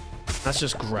 That's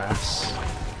just grass.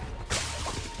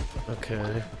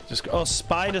 Okay. Just oh,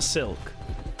 spider silk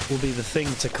will be the thing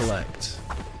to collect.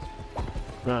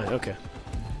 Right, okay.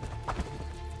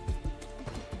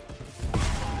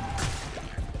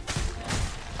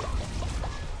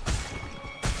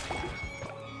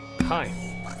 Hi.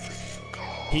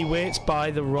 He waits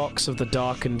by the rocks of the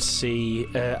darkened sea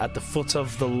at the foot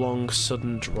of the long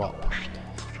sudden drop.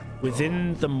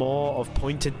 Within the maw of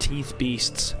pointed teeth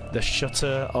beasts, the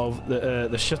stutter of the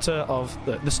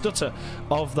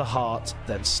heart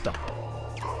then stop.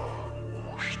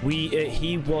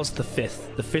 He was the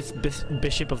fifth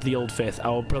bishop of the old faith,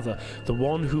 our brother, the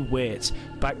one who waits.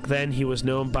 Back then he was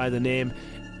known by the name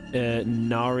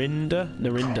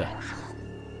Narinda.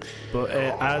 But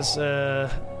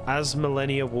as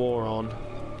millennia wore on,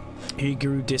 he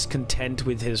grew discontent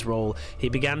with his role. He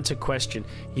began to question.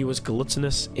 He was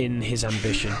gluttonous in his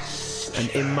ambition. And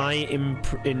in my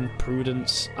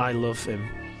imprudence, I love him.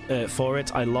 For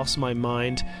it, I lost my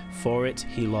mind. For it,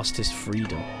 he lost his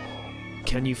freedom.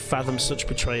 Can you fathom such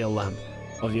betrayal, Lamb?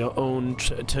 Of your own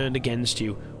turned against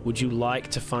you? Would you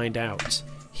like to find out?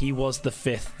 He was the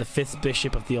fifth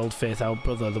bishop of the old faith, our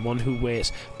brother, the one who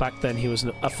waits. Back then he was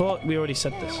I thought we already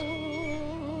said this.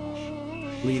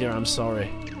 Leader, I'm sorry.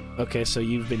 Okay, so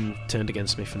you've been turned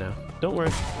against me for now. Don't worry.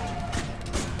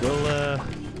 We'll,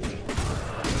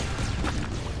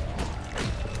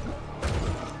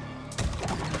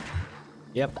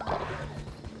 Yep.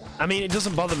 I mean, it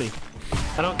doesn't bother me.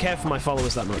 I don't care for my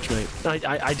followers that much, mate.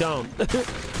 I don't.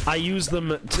 I use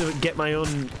them to get my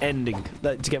own ending,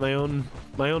 to get my own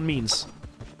means.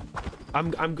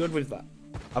 I'm good with that.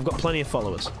 I've got plenty of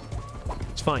followers.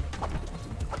 It's fine.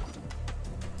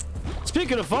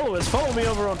 Speaking of followers, follow me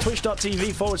over on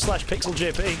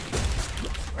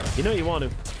twitch.tv/pixeljp. You know you want to.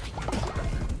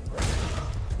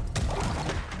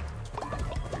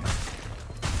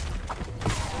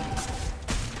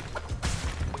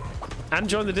 And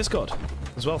join the Discord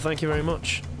as well, thank you very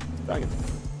much. Dragon.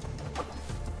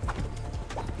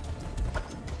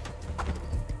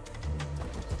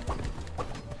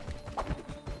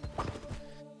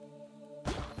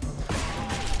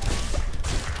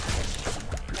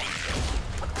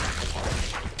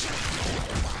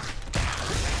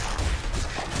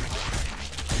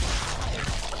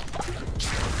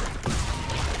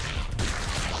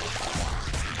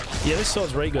 Yeah, this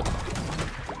sword's very good.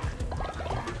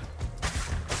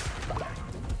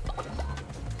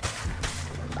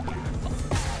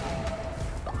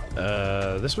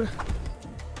 This way?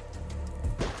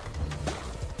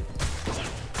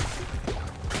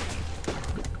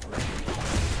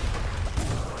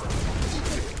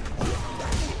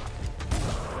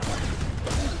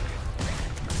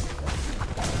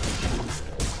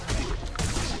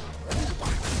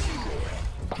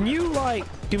 Can you, like,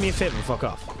 do me a favor and fuck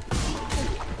off?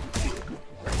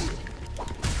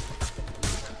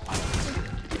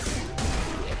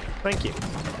 Thank you.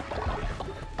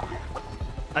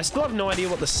 I still have no idea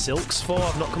what the silk's for.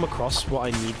 I've not come across what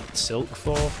I need silk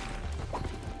for.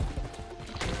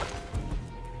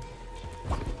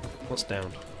 What's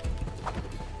down?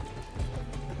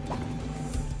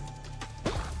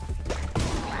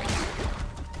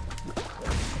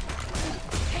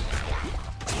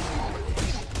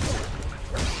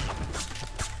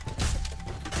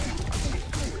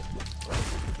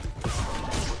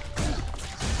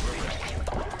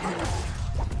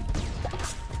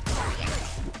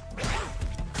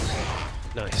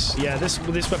 Nice. Yeah, this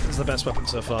weapon's the best weapon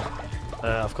so far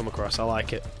I've come across. I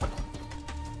like it.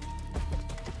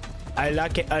 I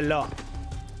like it a lot.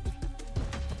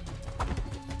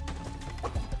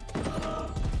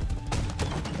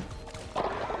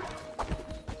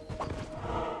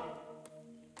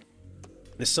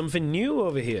 There's something new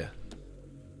over here.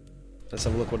 Let's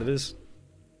have a look what it is.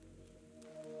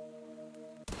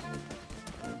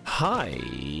 Hi.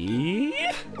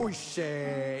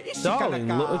 Darling,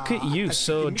 look at you,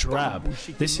 so drab.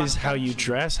 This is how you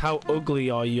dress? How ugly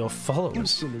are your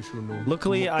followers?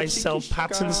 Luckily, I sell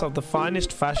patterns of the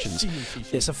finest fashions.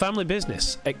 It's a family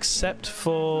business, except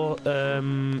for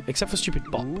stupid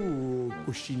Bop.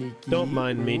 Don't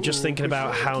mind me, just thinking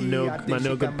about how my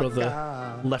no-good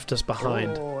brother left us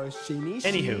behind.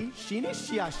 Anywho.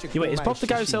 Wait, is Bop the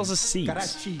guy who sells us seeds? I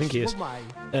think he is.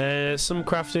 Some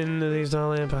crafting of these,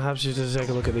 darling. Perhaps you should take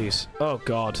a look at these. Oh,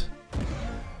 God.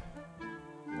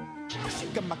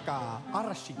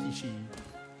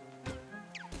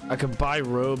 I can buy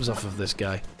robes off of this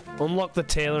guy. Unlock the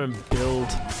tailor and build.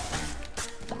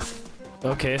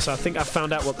 Okay, so I think I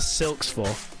found out what the silk's for.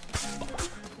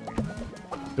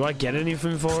 Do I get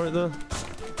anything for it, though?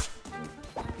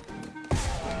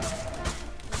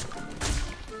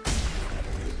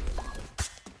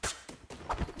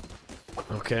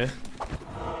 Okay.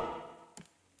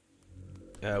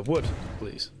 Wood,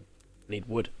 please. Need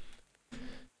wood.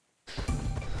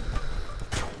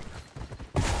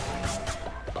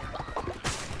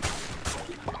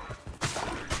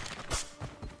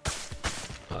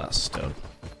 Ah, stone.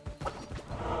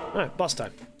 Alright, boss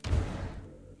time.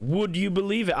 Would you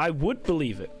believe it? I would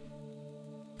believe it.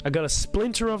 I got a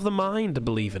splinter of the mind to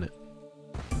believe in it.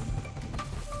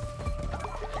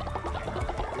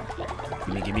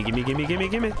 Gimme, gimme, gimme, gimme, gimme,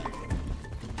 gimme.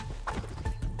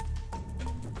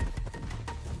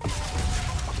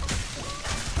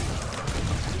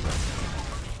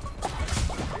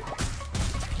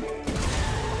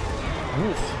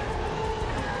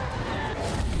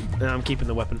 No, I'm keeping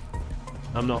the weapon.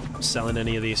 I'm not selling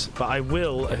any of these. But I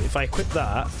will, if I equip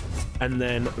that, and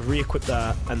then re-equip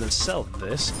that, and then sell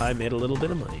this, I made a little bit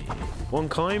of money. 1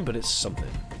 coin, but it's something.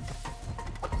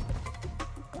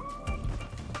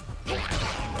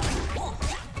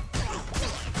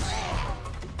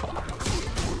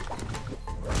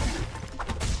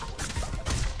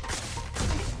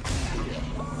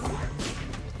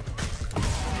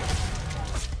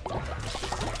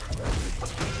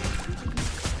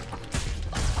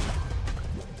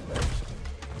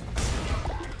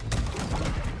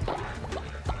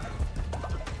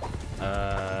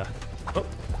 Oh.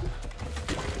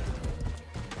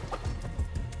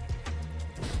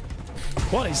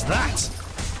 What is that?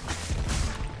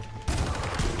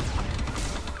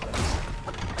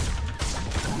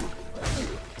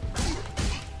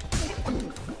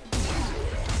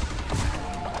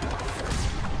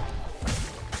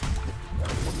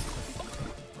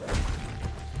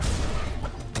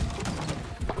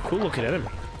 Cool looking enemy.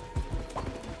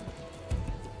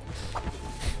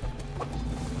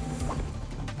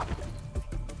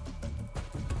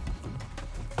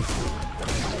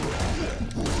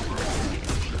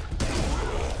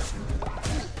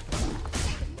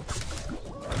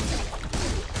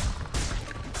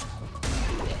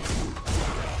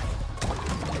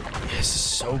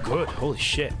 So good. Holy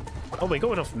shit. Oh, we're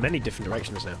going off many different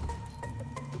directions now.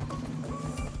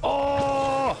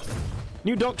 Oh!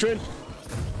 New doctrine.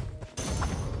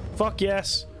 Fuck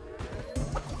yes.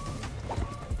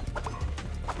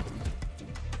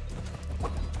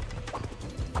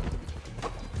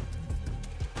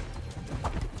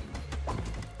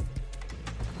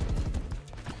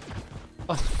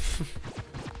 Oh.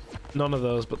 None of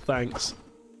those, but thanks.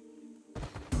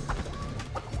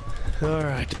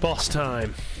 Alright, boss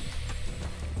time.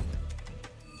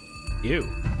 You.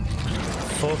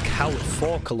 Forcalor.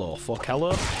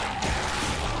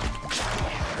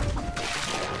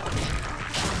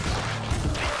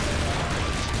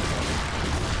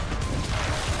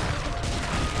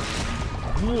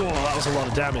 Whoa, that was a lot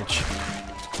of damage.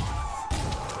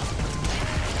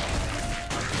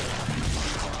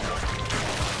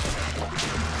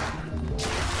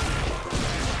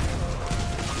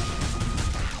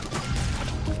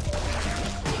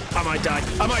 I might die.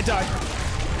 I might die.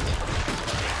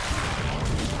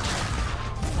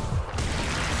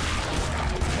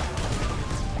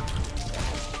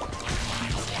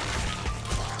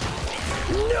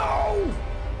 No!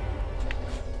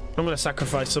 I'm gonna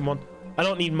sacrifice someone. I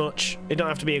don't need much. It don't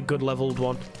have to be a good leveled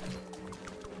one.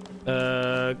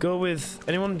 Go with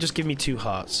anyone. Just give me 2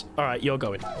 hearts. All right, you're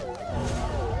going.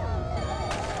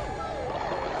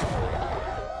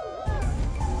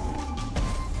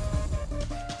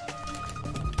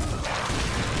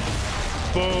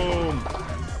 Boom!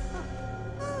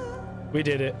 We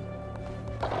did it.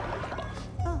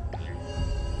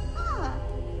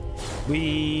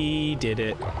 We did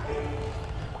it.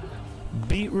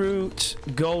 Beetroot,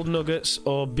 gold nuggets,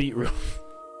 or beetroot.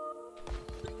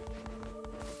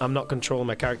 I'm not controlling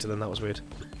my character then, that was weird.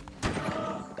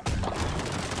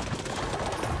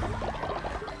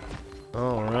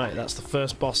 Alright, that's the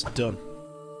first boss done.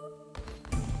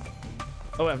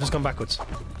 Oh wait, I've just gone backwards.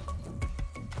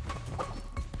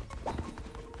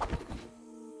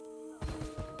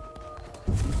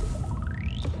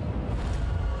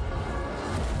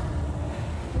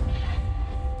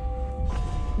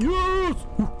 Yes!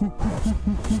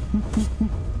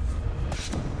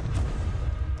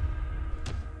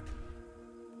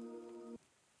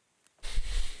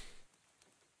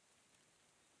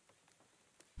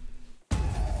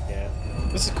 Yeah,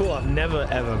 this is cool. I've never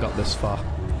ever got this far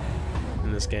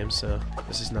in this game, so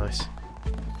this is nice.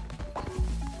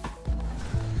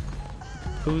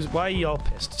 Why are you all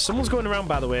pissed? Someone's going around,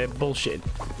 by the way, bullshit.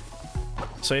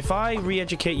 So if I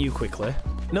re-educate you quickly...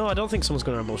 No, I don't think someone's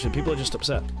going around bullshit. People are just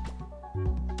upset.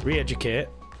 Re-educate.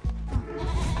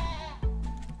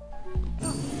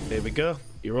 There we go.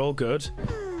 You're all good.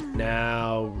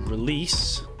 Now,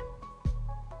 release.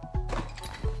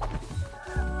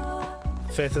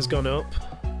 Faith has gone up.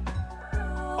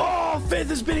 Oh, faith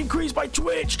has been increased by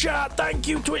Twitch chat. Thank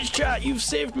you, Twitch chat. You've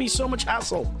saved me so much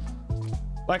hassle.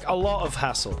 Like, a lot of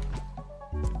hassle.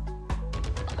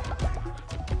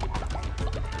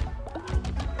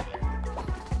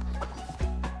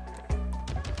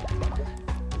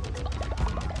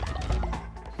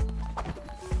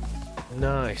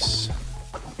 Nice.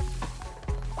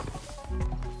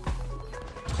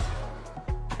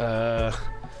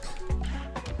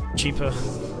 Cheaper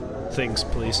things,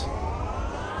 please.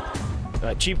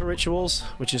 Cheaper rituals,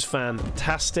 which is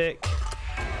fantastic.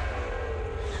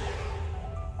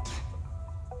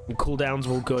 And cooldowns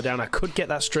will go down. I could get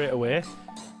that straight away.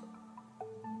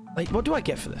 Like, what do I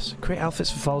get for this? Create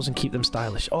outfits for followers and keep them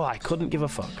stylish. Oh, I couldn't give a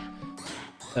fuck.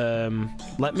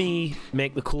 Let me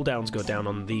make the cooldowns go down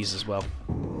on these as well.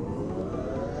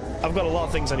 I've got a lot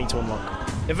of things I need to unlock.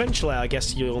 Eventually, I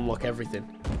guess you'll unlock everything.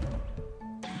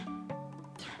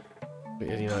 But,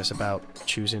 you know, it's about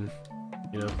choosing,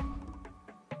 you know.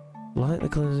 Light the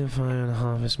cleansing fire and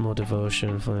harvest more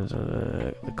devotion.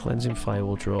 The cleansing fire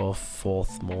will draw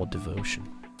forth more devotion.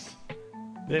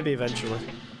 Maybe eventually.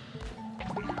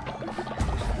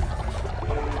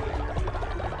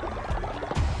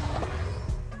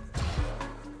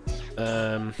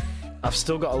 I've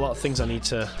still got a lot of things I need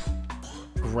to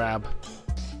grab.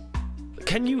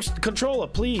 Can you, controller,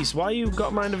 please? Why you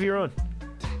got a mind of your own?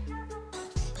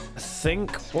 I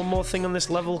think one more thing on this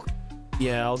level.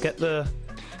 Yeah, I'll get the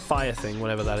fire thing,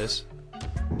 whatever that is.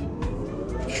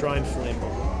 Shrine flame.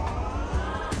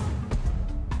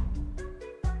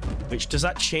 Which, does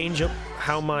that change up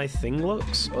how my thing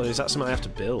looks? Or is that something I have to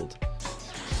build?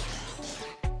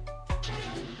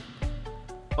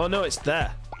 Oh no, it's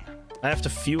there. I have to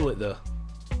fuel it though.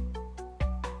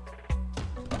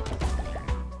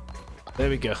 There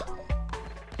we go.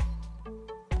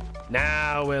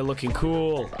 Now we're looking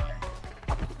cool.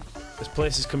 This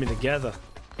place is coming together.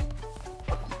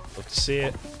 Love to see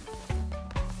it.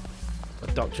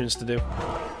 Got doctrines to do.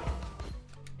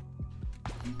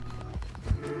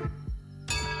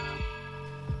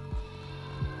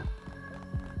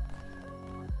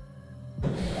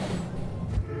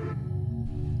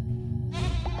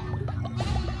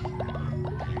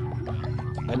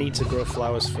 I need to grow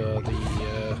flowers for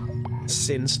the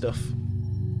sin stuff.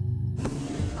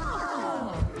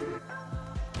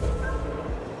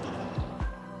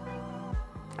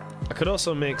 I could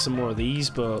also make some more of these,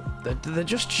 but they're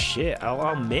just shit.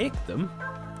 I'll make them.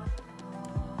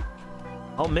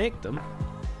 I'll make them,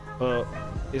 but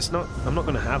it's not. I'm not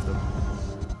gonna have them.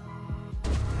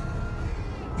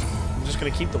 I'm just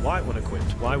gonna keep the white one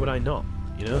equipped. Why would I not?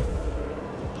 You know.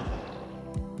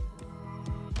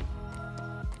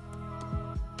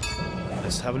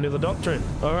 Let's have another doctrine.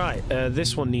 All right,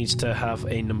 this one needs to have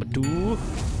a number 2.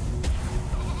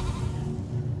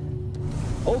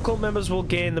 All cult members will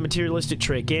gain the materialistic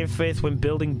trait. Gain faith when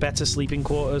building better sleeping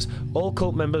quarters. All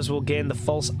cult members will gain the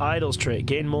false idols trait.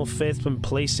 Gain more faith when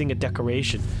placing a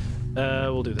decoration.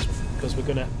 We'll do this one because we're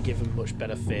gonna give them much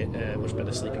better much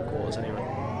better sleeping quarters anyway.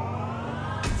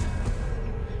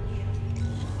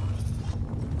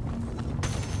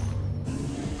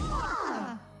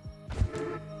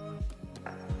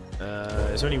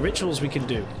 Is there any rituals we can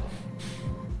do?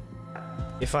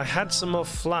 If I had some more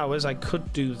flowers, I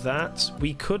could do that.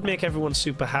 We could make everyone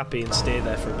super happy and stay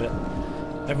there for a bit.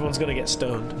 Everyone's gonna get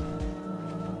stoned.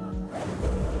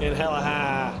 In hella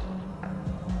ha!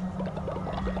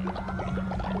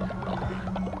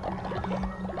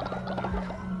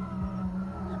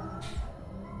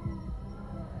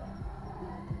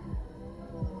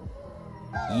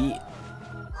 Yeah.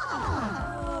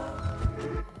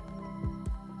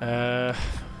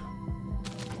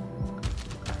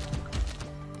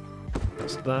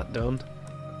 That's that done.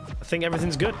 I think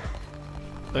everything's good.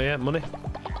 Oh yeah, money.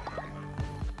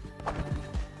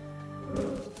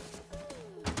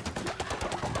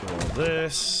 All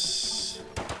this.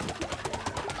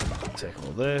 Take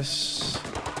all this.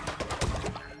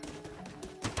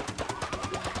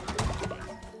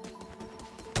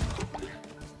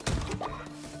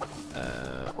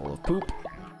 All of poop.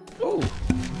 Oh.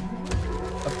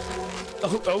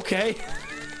 Oh, okay.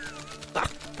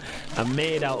 A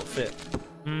maid outfit.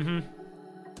 Mm-hmm.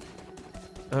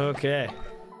 Okay.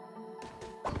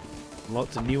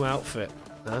 Unlocked a new outfit.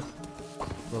 Huh?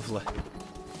 Lovely.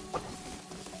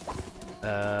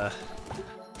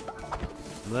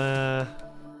 There.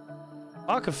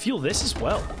 Oh, I can fuel this as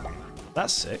well.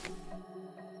 That's sick.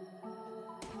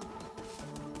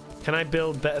 Can I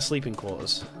build better sleeping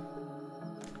quarters?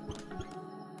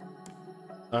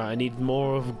 Alright, I need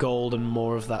more of gold and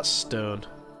more of that stone.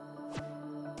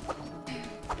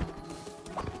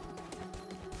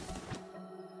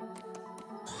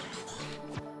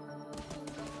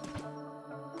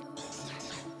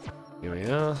 Here we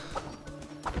are.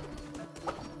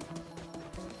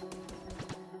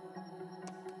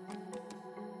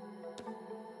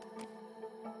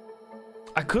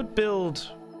 I could build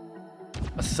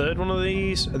a third one of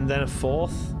these and then a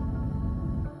fourth.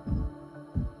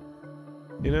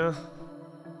 You know?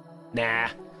 Nah.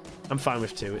 I'm fine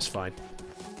with two, it's fine.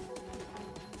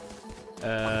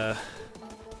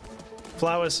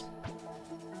 Flowers.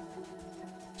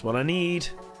 That's what I need.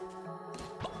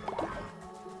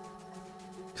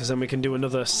 Because then we can do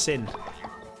another sin.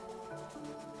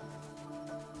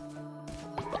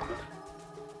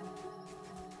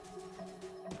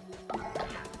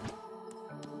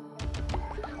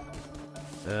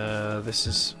 This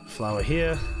is flower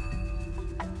here.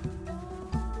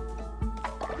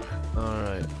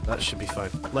 Alright, that should be fine.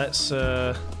 Let's,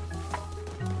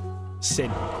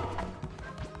 sin.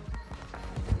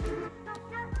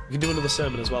 We can do another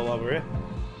sermon as well while we're here.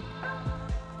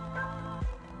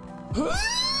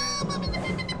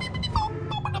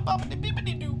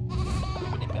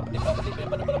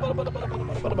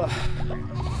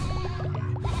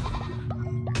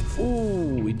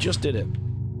 Ooh, we just did it.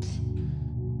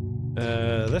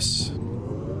 This.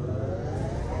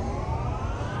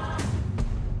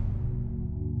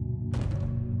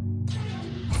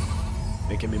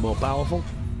 Making me more powerful.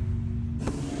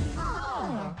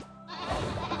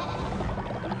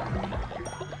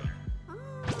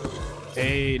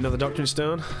 Hey, another Doctrine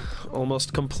Stone.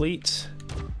 Almost complete.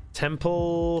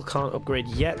 Temple. Can't upgrade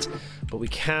yet, but we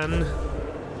can.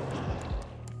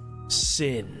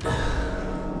 Sin.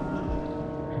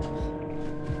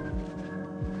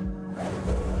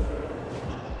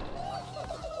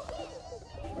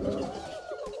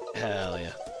 Hell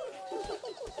yeah.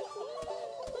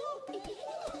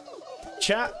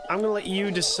 Chat, I'm gonna let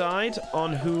you decide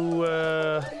on who's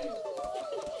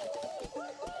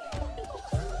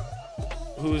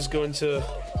going to...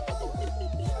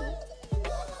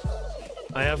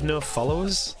 I have no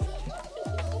followers?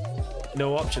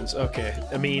 No options, okay.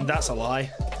 I mean, that's a lie.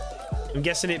 I'm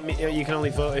guessing you can only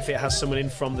vote if it has someone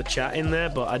in from the chat in there,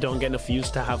 but I don't get enough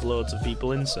views to have loads of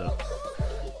people in, so...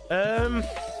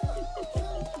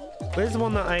 Where's the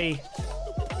one that I...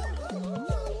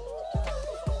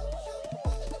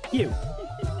 You.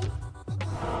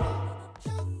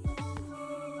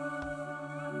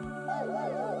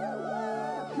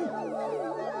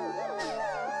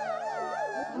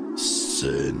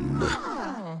 Sin.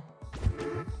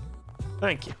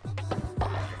 Thank you.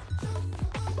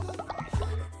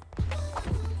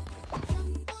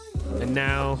 And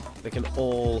now they can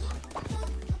all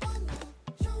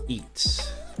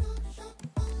eat.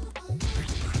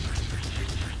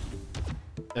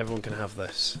 Everyone can have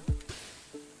this.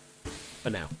 For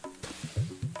now.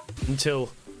 Until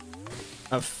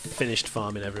I've finished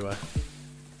farming everywhere.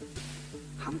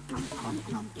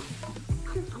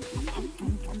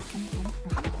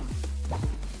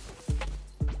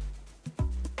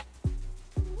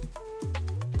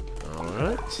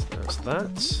 Alright, that's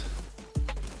that.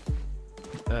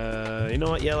 You know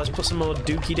what? Yeah, let's put some more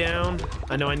dookie down.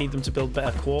 I know I need them to build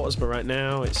better quarters, but right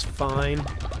now it's fine.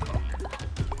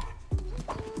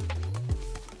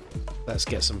 Let's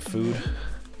get some food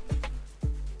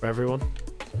for everyone.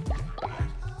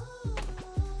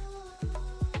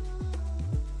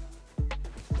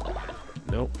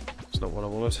 Nope, it's not what I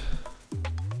wanted.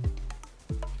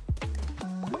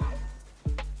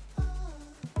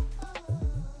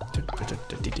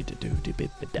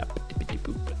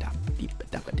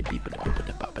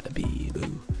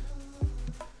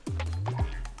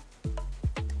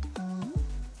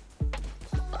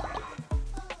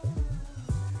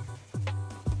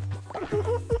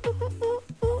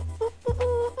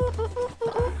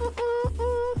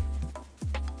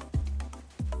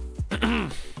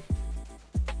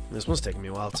 This one's taking me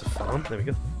a while to farm. There we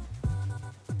go.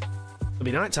 It'll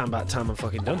be night time by the time I'm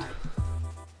fucking done.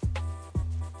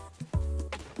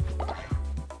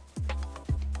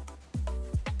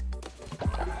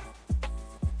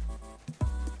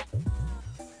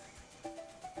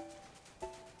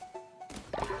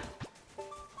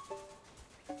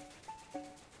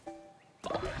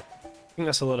 I think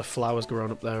that's a lot of flowers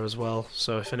growing up there as well,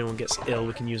 so if anyone gets ill,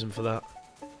 we can use them for that.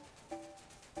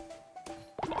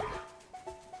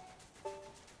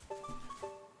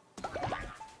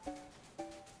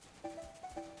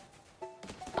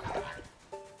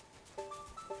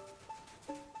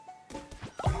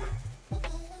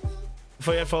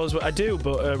 Before you follows what I do,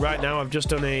 but right now I've just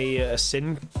done a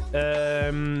sin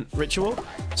ritual.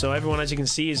 So everyone, as you can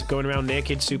see, is going around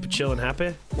naked, super chill and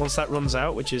happy. Once that runs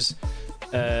out, which is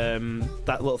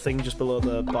that little thing just below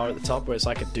the bar at the top where it's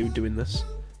like a dude doing this.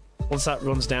 Once that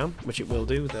runs down, which it will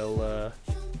do,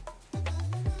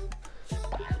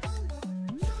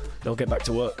 they'll get back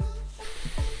to work.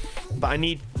 But I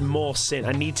need more sin.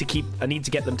 I need to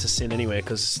get them to sin anyway,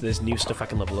 because there's new stuff I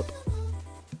can level up.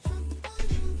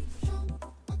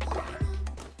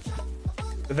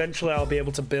 Eventually, I'll be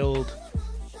able to build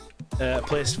a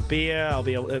place for beer. I'll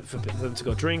be able for them to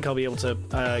go drink. I'll be able to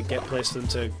get a place for them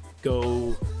to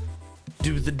go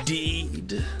do the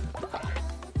deed.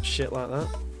 Shit like that.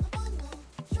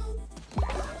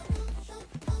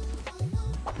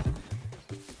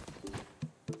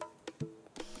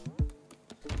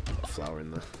 Flower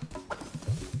in there.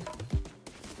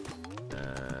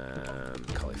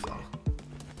 Cauliflower.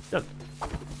 Done.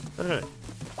 Alright.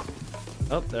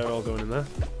 Oh, they're all going in there.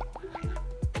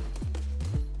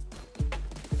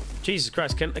 Jesus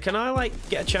Christ, can I, like,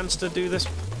 get a chance to do this,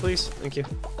 please? Thank you.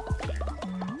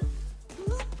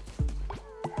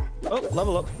 Oh,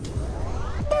 level up.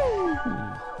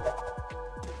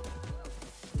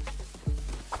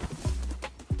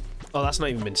 Oh, that's not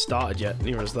even been started yet.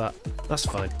 Neither is that. That's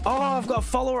fine. Oh, I've got a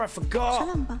follower, I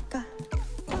forgot!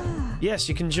 Yes,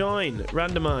 you can join.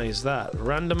 Randomize that.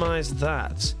 Randomize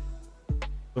that.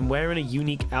 I'm wearing a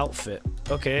unique outfit.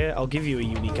 Okay, I'll give you a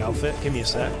unique outfit. Give me a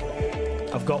sec.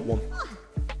 I've got one.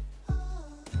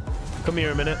 Come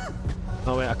here a minute.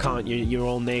 Oh wait, I can't. You're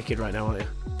all naked right now, aren't you?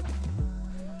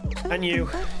 And you.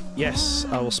 Yes,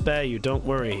 I will spare you. Don't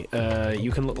worry.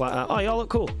 You can look like that. Oh, y'all look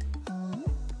cool.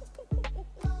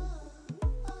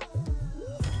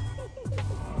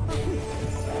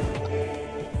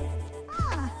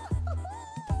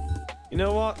 You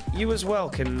know what? You as well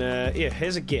can... here,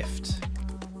 here's a gift.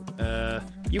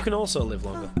 You can also live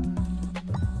longer.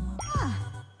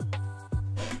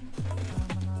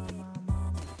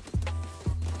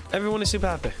 Everyone is super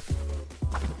happy.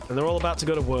 And they're all about to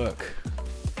go to work.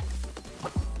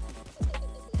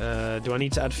 Do I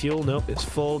need to add fuel? Nope, it's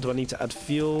full. Do I need to add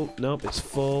fuel? Nope, it's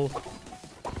full.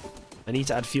 I need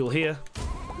to add fuel here.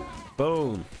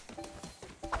 Boom.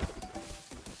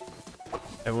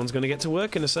 Everyone's gonna get to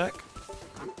work in a sec.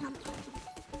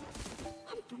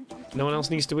 No one else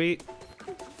needs to eat.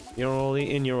 You're all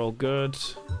eating, you're all good.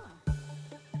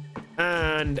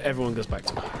 And everyone goes back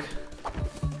to work.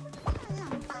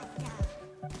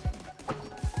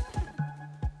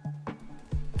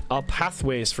 Our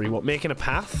pathway is free. What, making a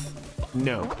path?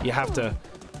 No, you have to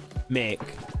make...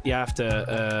 You have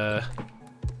to,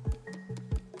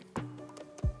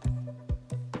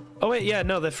 Oh wait, yeah,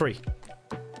 no, they're free.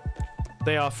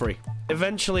 They are free.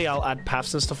 Eventually I'll add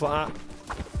paths and stuff like that.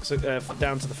 So,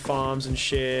 down to the farms and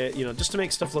shit, you know, just to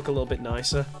make stuff look a little bit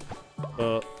nicer.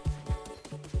 But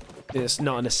it's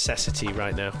not a necessity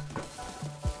right now.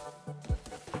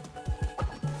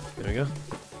 There we go.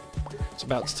 It's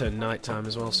about to turn nighttime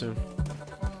as well soon.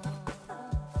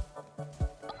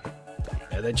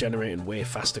 Yeah, they're generating way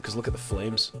faster because look at the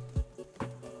flames.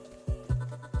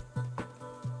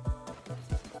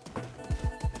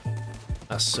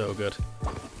 That's so good.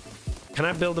 Can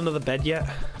I build another bed yet?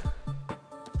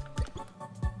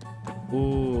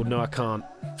 Ooh, no, I can't.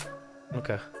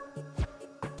 Okay.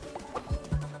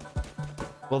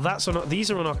 Well, that's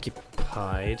these are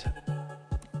unoccupied.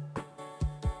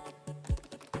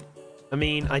 I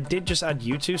mean, I did just add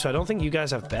you two, so I don't think you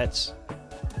guys have beds.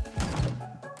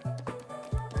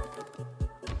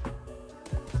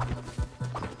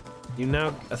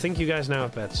 I think you guys now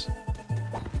have beds.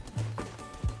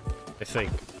 I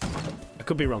think. I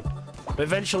could be wrong. But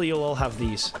eventually you'll all have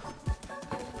these.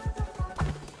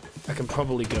 I can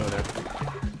probably go now.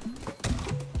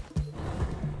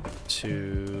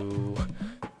 To...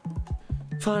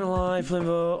 Final life,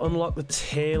 limbo, unlock the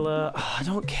tailor. Oh, I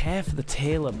don't care for the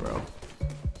tailor, bro.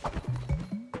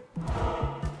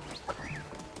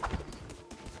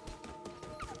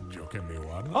 give me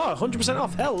one. Oh, 100%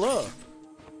 off. Hello.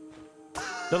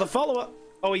 Another follower.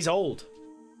 Oh, he's old.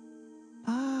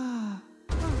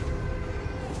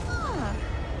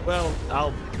 Well,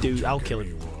 I'll kill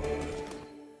him.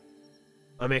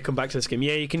 I may come back to this game.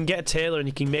 Yeah, you can get a tailor and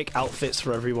you can make outfits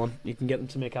for everyone. You can get them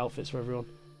to make outfits for everyone.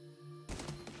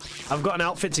 I've got an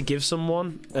outfit to give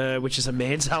someone, which is a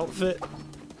maid's outfit.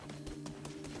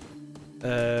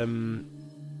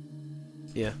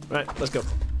 Yeah, right, let's go.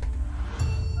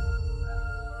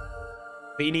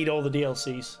 But you need all the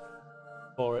DLCs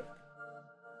for it.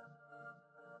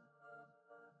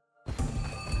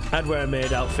 I'd wear a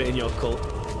maid outfit in your cult.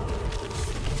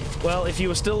 Well, if you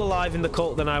were still alive in the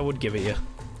cult, then I would give it you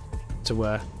to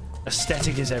wear.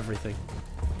 Aesthetic is everything.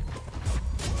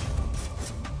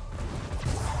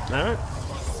 Alright,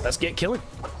 let's get killing.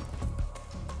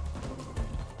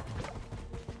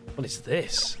 What is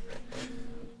this?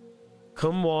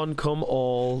 Come one, come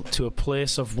all, to a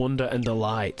place of wonder and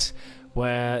delight,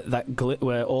 where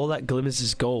all that glimmers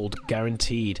is gold,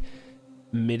 guaranteed.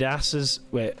 Midas's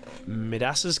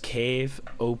cave,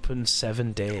 open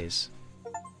 7 days.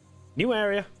 New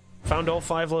area. Found all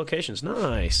 5 locations.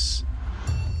 Nice.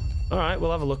 Alright,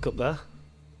 we'll have a look up there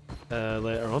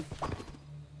later on.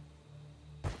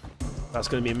 That's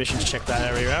going to be a mission to check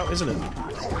that area out, isn't it?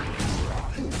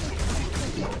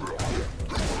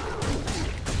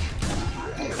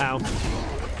 Ow.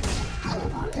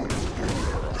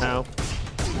 Ow.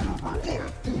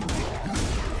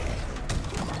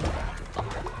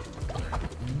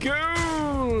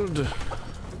 Good!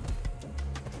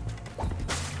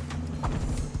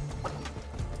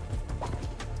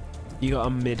 You got a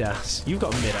mid-ass. You've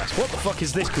got a mid-ass. What the fuck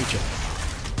is this creature?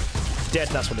 Dead,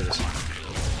 that's what it is.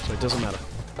 So it doesn't matter.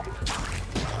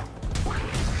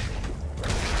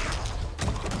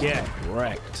 Get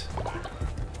wrecked.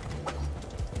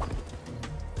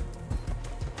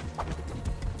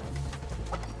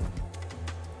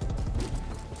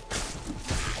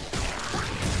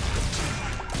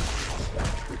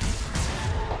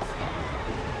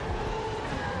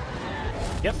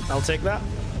 Yep, I'll take that.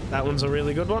 That one's a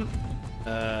really good one.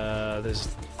 There's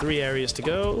 3 areas to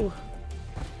go.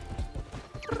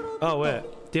 Oh, wait.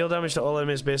 Deal damage to all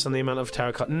enemies based on the amount of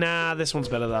tarot card. Nah, this one's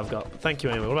better than I've got. Thank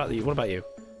you anyway. What about you? What about you?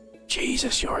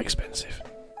 Jesus, you're expensive.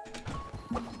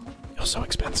 You're so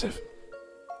expensive.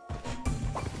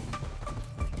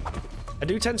 I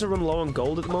do tend to run low on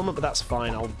gold at the moment, but that's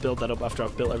fine. I'll build that up after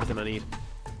I've built everything I need.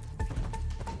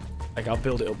 Like, I'll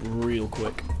build it up real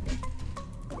quick.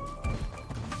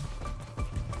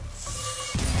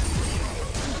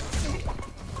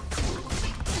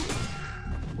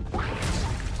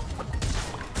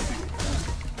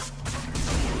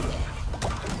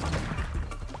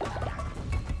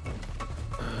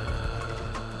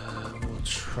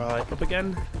 Try up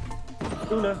again.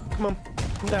 Luna, come on.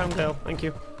 Come down, girl. Thank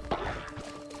you.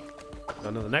 Got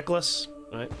another necklace.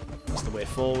 Right. That's the way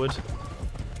forward.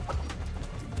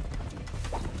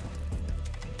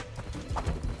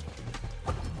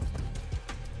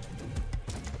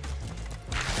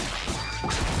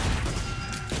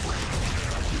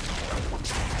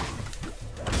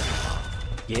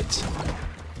 Get.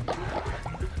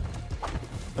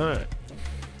 Alright.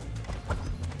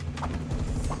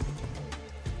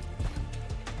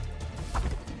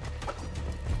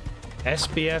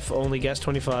 SBF only gets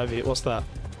 25. What's that?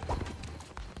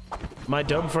 Am I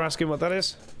dumb for asking what that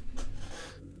is?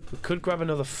 We could grab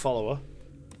another follower.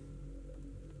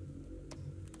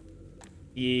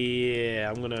 Yeah,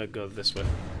 I'm gonna go this way.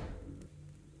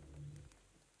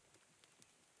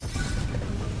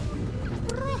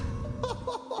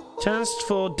 Chance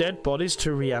for dead bodies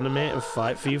to reanimate and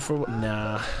fight for you for...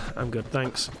 Nah, I'm good,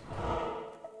 thanks.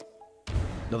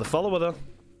 Another follower, though.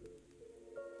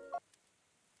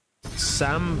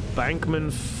 Sam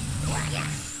Bankman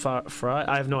Fry?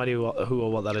 I have no idea who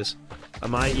or what that is.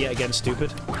 Am I yet again stupid?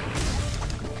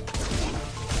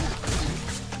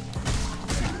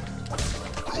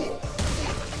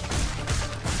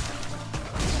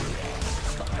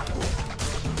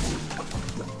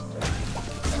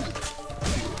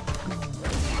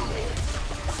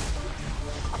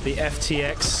 The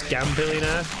FTX scam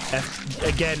billionaire.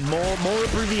 Again, more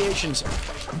abbreviations.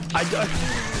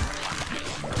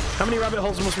 How many rabbit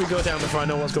holes must we go down before I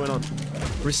know what's going on?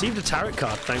 Received a tarot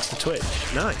card thanks to Twitch.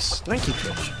 Nice. Thank you,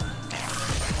 Twitch.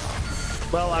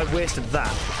 Well, I wasted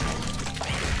that.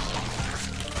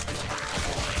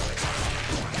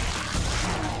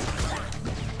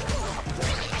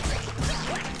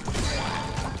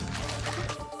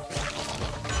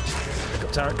 Pick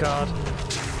up tarot card.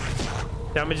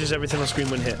 Damages everything on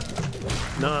screen when hit.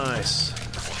 Nice.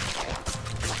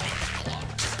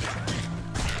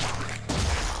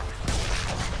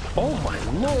 Oh my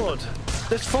lord!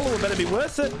 This follower better be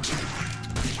worth it!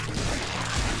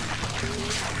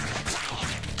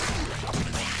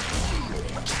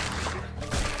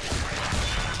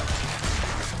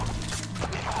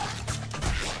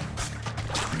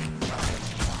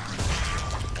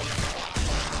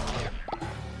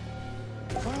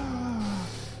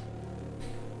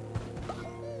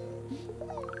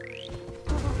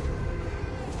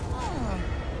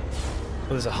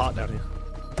 Oh, there's a heart down here.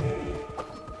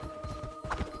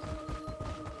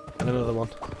 And another one.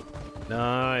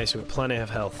 Nice, we've got plenty of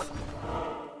health.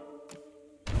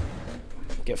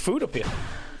 Get food up here.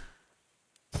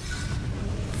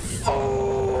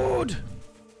 Food!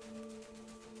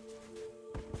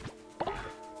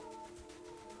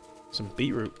 Some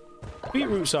beetroot.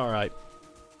 Beetroot's alright.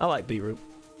 I like beetroot.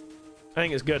 I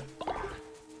think it's good.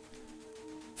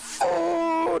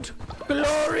 Food!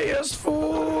 Glorious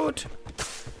food!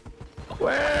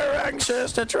 We're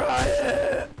anxious to try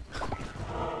it!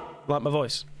 Like my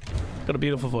voice. Got a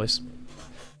beautiful voice.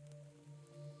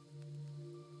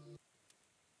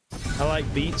 I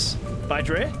like beets by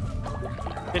Dre.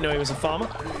 Didn't know he was a farmer.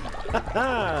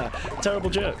 Haha!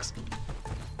 Terrible jokes.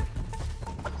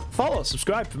 Follow,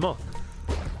 subscribe for more.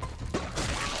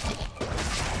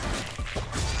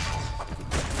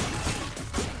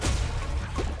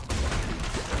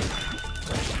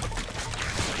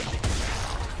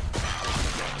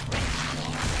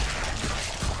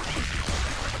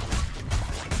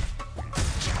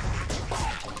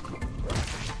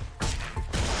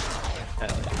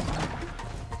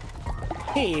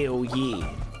 Hell yeah.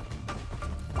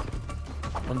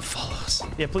 Unfollow us.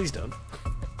 Yeah, please don't.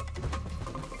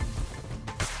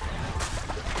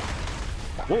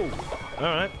 Whoa.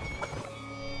 Alright.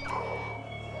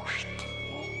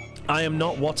 I am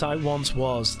not what I once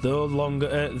was, though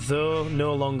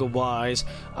no longer wise.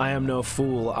 I am no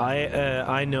fool.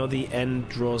 I know the end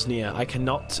draws near. I can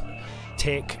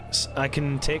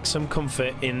take some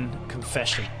comfort in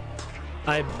confession.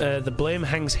 The blame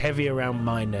hangs heavy around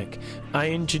my neck.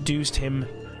 I introduced him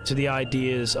to the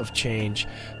ideas of change,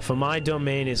 for my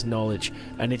domain is knowledge,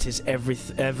 and it is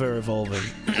ever evolving.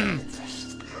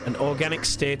 An organic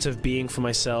state of being for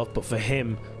myself, but for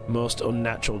him, most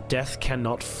unnatural. Death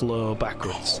cannot flow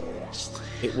backwards.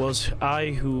 It was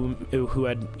I who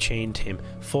had chained him,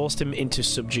 forced him into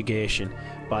subjugation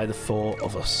by the four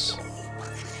of us.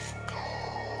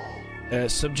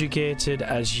 Subjugated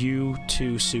as you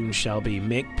too soon shall be.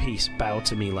 Make peace, bow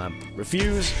to me, lamb.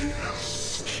 Refuse.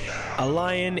 A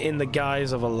lion in the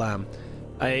guise of a lamb.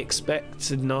 I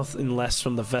expected nothing less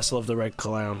from the vessel of the Red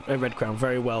Crown.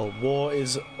 Very well. War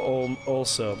is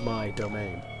also my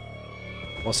domain.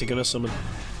 What's he gonna summon?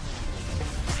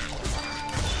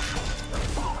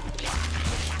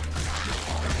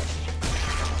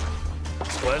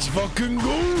 Let's fucking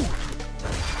go!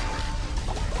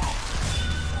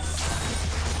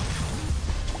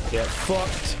 Get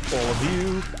fucked, all of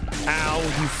you. Ow,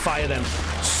 you fire them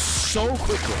so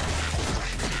quickly.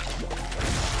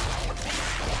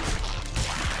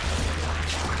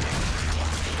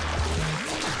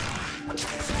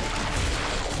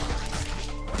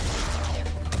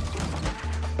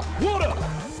 What up?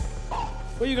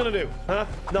 What are you gonna do, huh?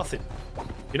 Nothing.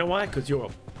 You know why? Because you're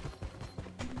up.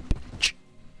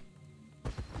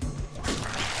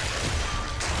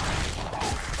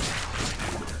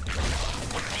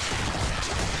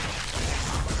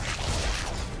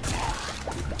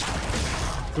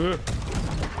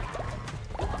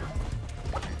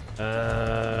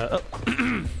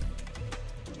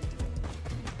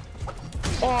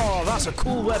 Oh, that's a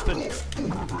cool weapon.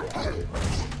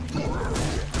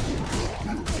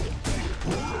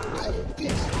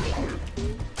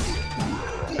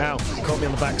 Ow, caught me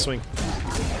on the backswing.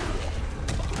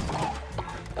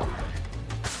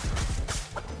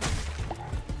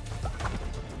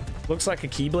 Looks like a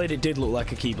keyblade. It did look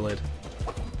like a keyblade.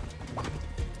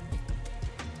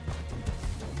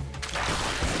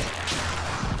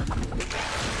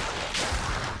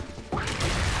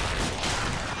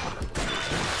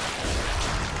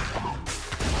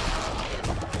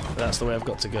 That's the way I've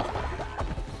got to go.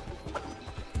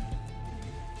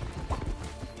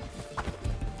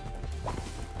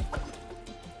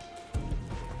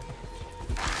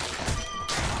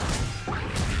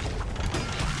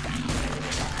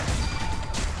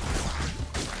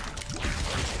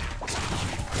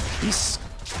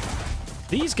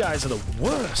 These guys are the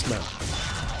worst, man.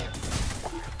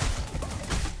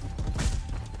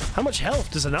 How much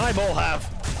health does an eyeball have?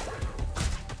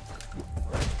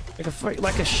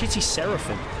 Like a shitty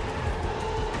seraphim.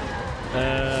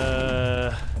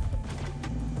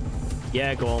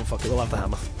 Yeah, go on, fuck it, we'll have the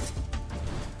hammer.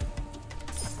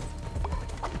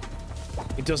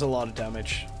 It does a lot of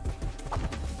damage.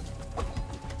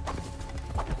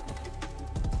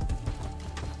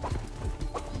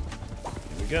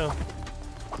 Here we go.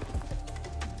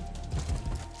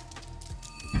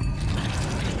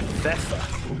 Theffer.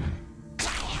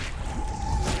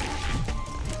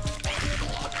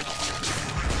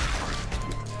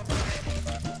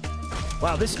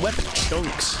 Wow, this weapon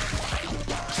chunks.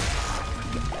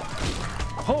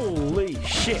 Holy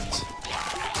shit.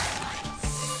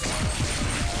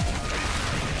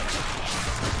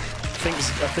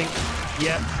 I think,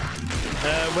 yeah.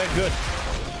 We're good.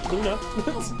 Luna.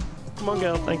 Come on,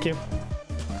 girl. Thank you.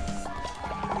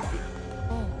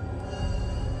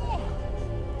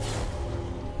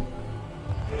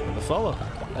 The follow.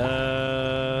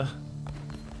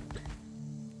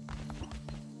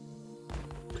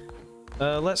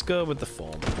 Let's go with the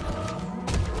form.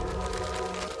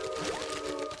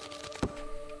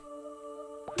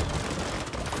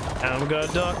 I'm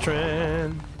got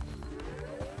doctrine.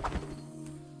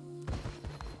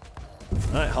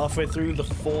 Alright, halfway through the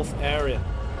 4th area.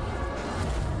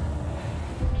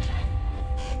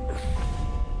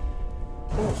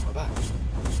 Oh, my back.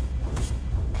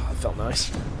 Oh, that felt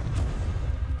nice.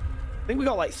 I think we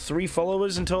got like 3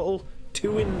 followers in total.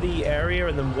 2 in the area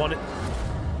and then 1 in...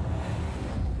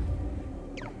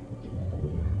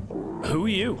 Who are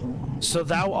you? So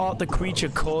thou art the creature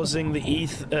causing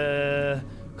the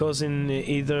causing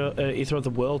either of the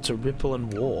world to ripple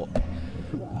and warp.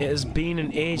 It has been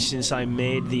an age since I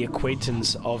made the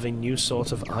acquaintance of a new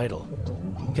sort of idol.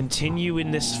 Continue in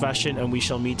this fashion and we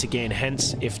shall meet again.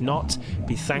 Hence, if not,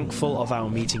 be thankful of our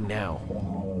meeting now.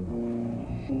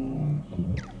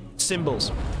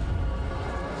 Symbols.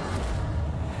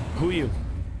 Who are you?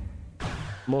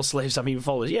 More slaves, I mean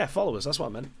followers. Yeah, followers, that's what I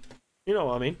meant. You know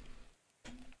what I mean.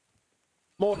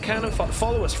 More canon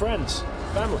followers, friends,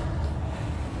 family.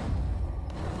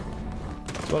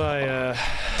 That's what I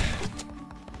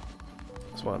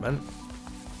that's what I meant.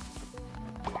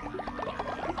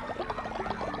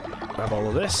 Grab all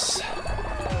of this.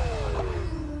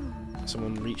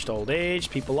 Someone reached old age.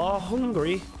 People are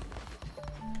hungry.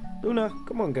 Luna,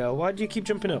 come on, girl. Why do you keep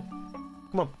jumping up?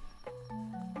 Come on.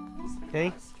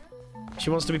 Okay. She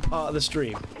wants to be part of the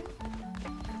stream.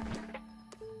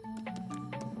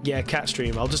 Yeah, cat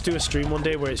stream. I'll just do a stream one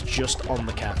day where it's just on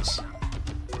the cats.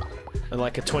 And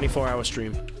like a 24-hour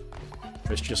stream.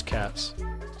 Where it's just cats.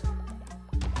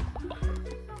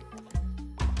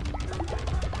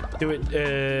 Do it,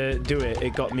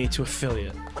 it got me to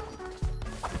affiliate.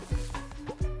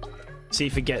 See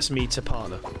if it gets me to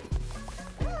partner.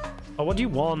 Oh, what do you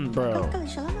want, bro?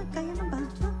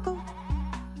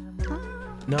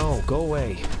 No, go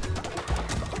away.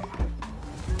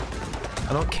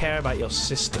 I don't care about your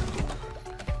sister.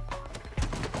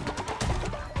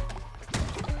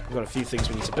 We've got a few things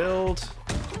we need to build.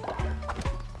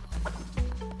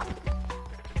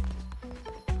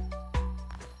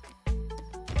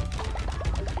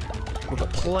 We've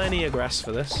got plenty of grass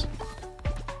for this.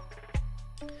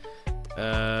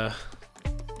 And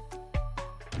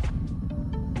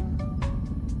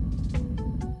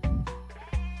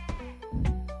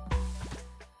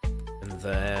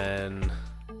then...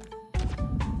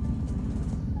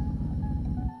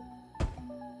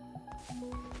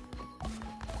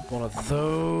 one of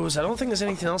those. I don't think there's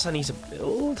anything else I need to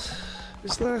build.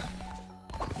 Is there?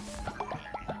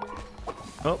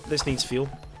 Oh, this needs fuel.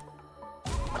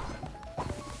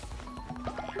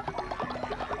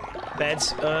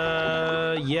 Beds.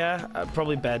 Yeah,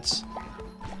 probably beds.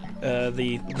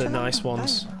 The nice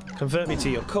ones. Convert me to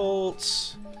your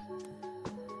cults.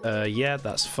 Yeah,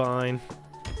 that's fine.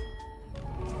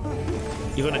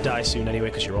 You're gonna die soon anyway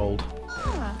because you're old.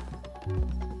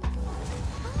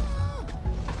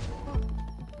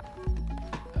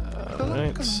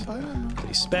 Alright.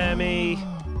 Please spare me.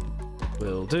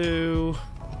 Will do.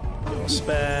 You're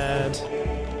spared.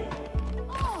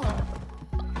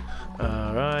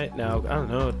 Alright, now, I don't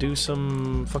know, do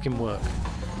some fucking work.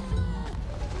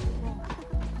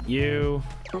 You.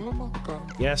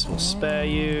 Yes, we'll spare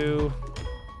you.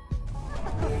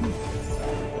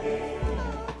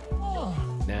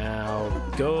 Now,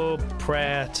 go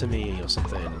prayer to me or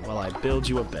something while I build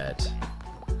you a bed.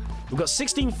 We've got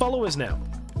 16 followers now.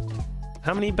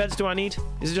 How many beds do I need?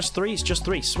 Is it just 3? It's just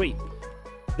 3. Sweet.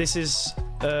 This is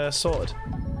sorted.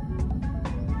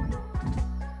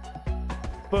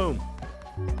 Boom.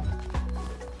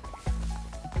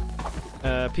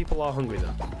 People are hungry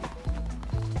though.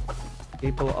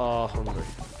 People are hungry.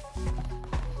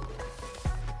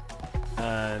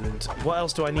 And what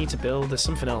else do I need to build? There's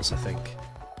something else, I think.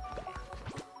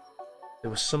 There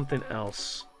was something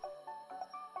else.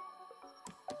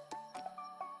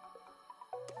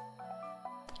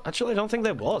 Actually, I don't think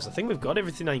there was. I think we've got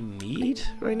everything I need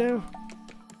right now.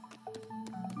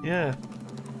 Yeah.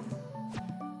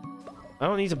 I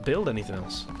don't need to build anything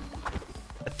else.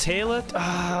 A tailor?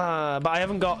 Ah, but I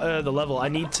haven't got the level. I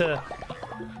need to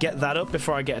get that up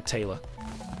before I get a tailor.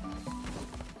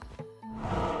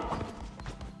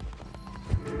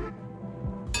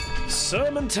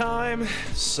 Sermon time!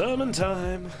 Sermon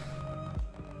time!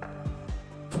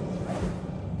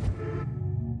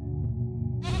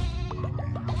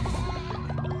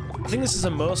 I think this is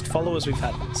the most followers we've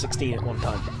had. 16 at one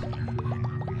time.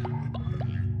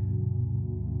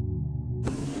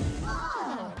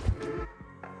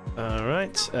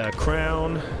 Alright,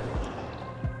 crown.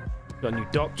 Got a new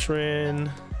doctrine.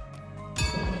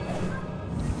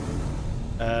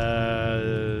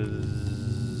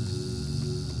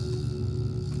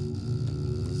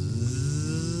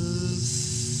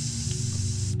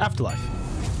 Afterlife.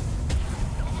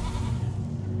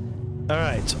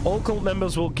 Alright, all cult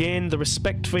members will gain the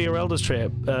respect for your elders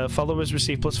trait. Followers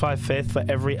receive +5 faith for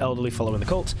every elderly follower in the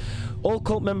cult. All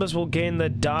cult members will gain the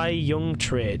die young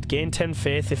trait. Gain 10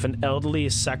 faith if an elderly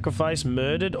is sacrificed,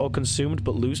 murdered, or consumed,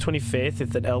 but lose 20 faith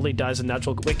if an elderly dies a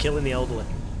natural... We're killing the elderly.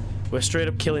 We're straight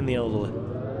up killing the elderly.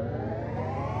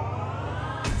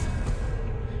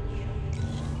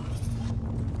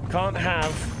 Can't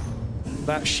have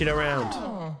that shit around.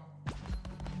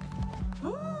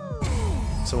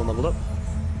 Someone leveled up.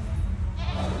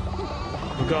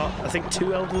 We've got, I think,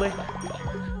 2 elderly.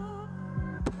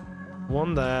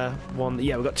 One there, one...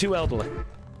 Yeah, we've got 2 elderly.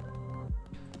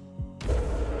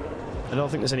 I don't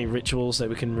think there's any rituals that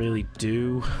we can really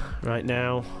do right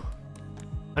now.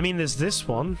 I mean, there's this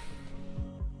one.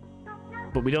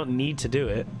 But we don't need to do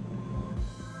it.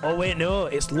 Oh, wait, no.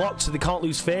 It's locked, so they can't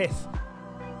lose faith.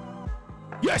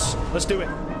 Yes! Let's do it.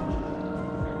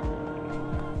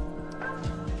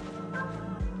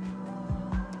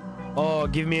 Oh,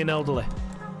 give me an elderly.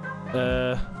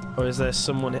 Or is there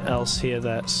someone else here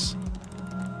that's...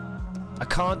 I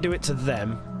can't do it to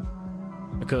them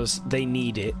because they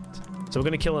need it. So we're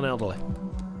going to kill an elderly.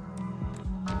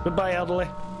 Goodbye, elderly.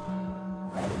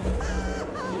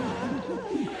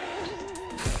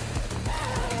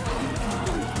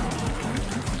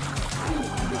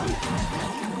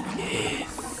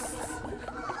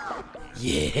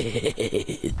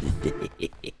 Yes.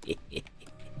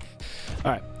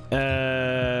 Alright.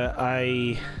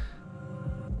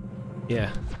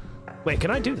 Yeah. Wait,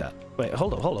 can I do that? Wait,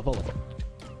 hold up.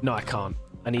 No, I can't.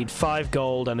 I need 5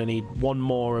 gold and I need 1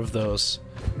 more of those.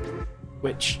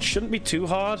 Which shouldn't be too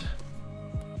hard.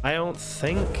 I don't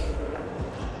think.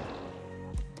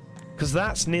 Because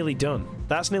that's nearly done.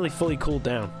 That's nearly fully cooled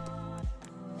down.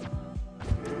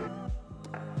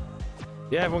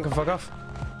 Yeah, everyone can fuck off.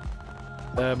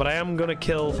 But I am gonna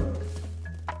kill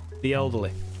the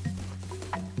elderly.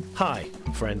 Hi,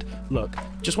 friend. Look,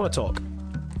 just want to talk.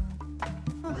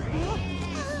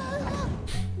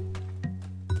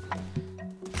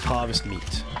 Harvest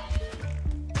meat.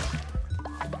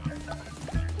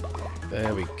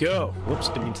 There we go. Whoops,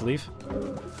 didn't mean to leave.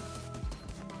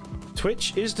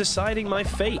 Twitch is deciding my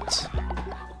fate.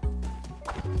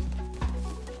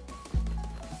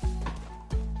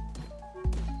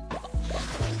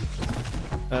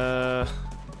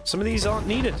 Some of these aren't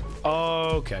needed.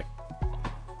 Oh, okay.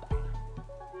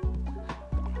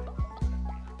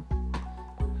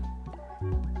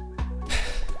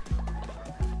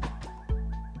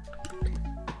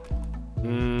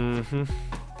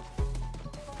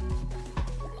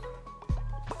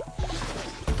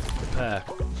 Repair.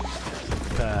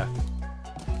 Repair.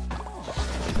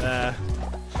 Repair.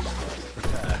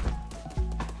 Repair.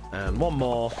 And 1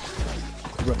 more.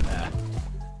 Repair.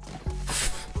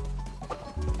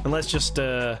 And let's just,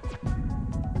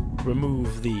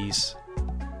 remove these.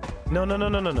 No.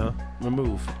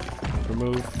 Remove.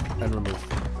 Remove and remove.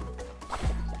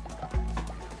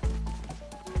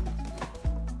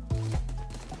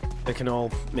 They can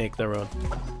all make their own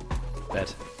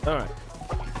bed. Alright.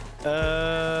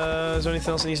 Is there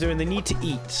anything else that needs doing? They need to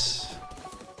eat.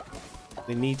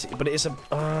 They need to... But it is a...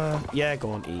 yeah, go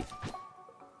on, eat.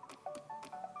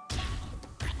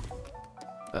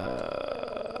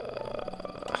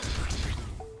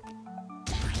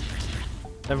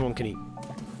 Everyone can eat.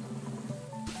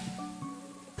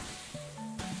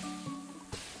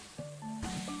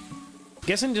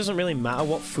 Guessing it doesn't really matter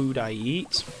what food I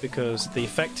eat, because the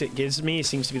effect it gives me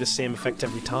seems to be the same effect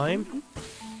every time.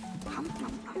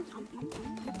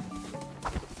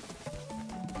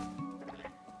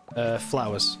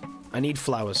 Flowers. I need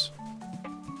flowers.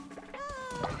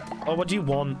 Oh, what do you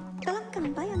want?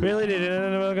 Really did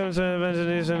it. Welcome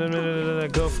to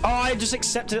go. Oh, I just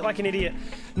accepted it like an idiot.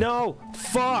 No,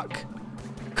 fuck.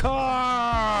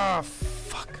 Car.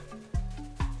 Fuck.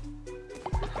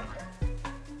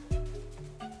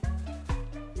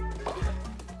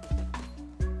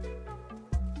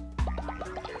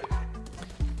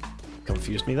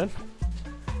 Confused me then.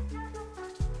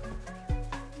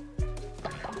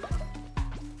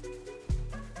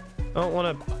 I don't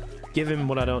want to give him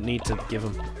what I don't need to give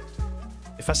him.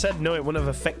 If I said no, it wouldn't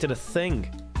have affected a thing.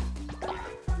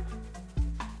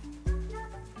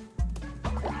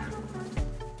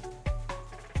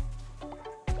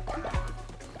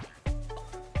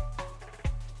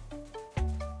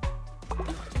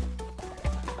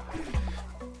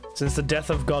 Since the death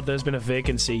of God, there's been a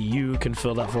vacancy. You can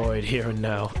fill that void here and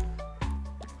now.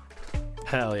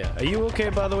 Hell yeah. Are you okay,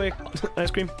 by the way,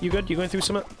 Ice Cream? You good? You going through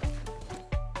something?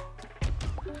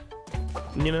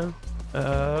 You know? I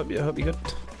hope you're good.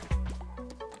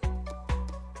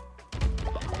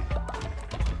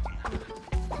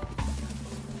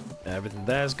 Everything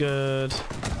there's good.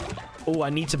 Oh, I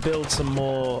need to build some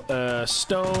more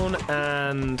stone,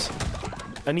 and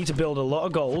I need to build a lot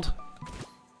of gold.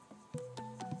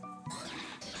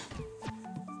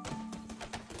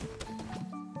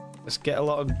 Let's get a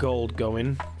lot of gold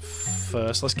going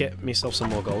first. Let's get myself some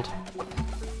more gold.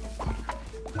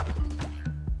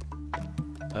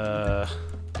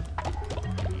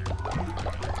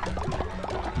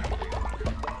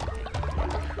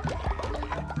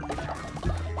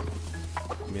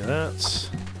 Give me that.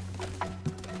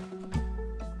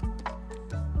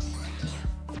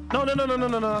 No,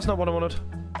 that's not what I wanted.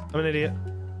 I'm an idiot.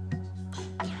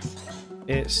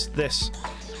 It's this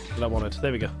that I wanted.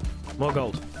 There we go. More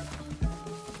gold.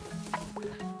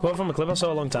 Quote from a clip I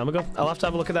saw a long time ago. I'll have to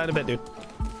have a look at that in a bit, dude.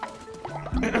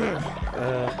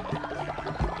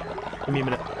 Give me a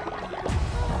minute.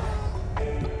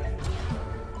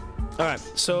 Alright,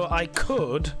 so I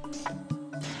could...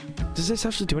 Does this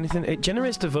actually do anything? It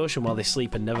generates devotion while they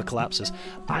sleep and never collapses.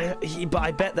 But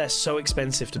I bet they're so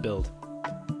expensive to build.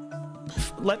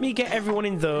 Let me get everyone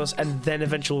in those, and then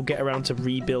eventually we'll get around to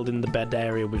rebuilding the bed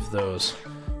area with those.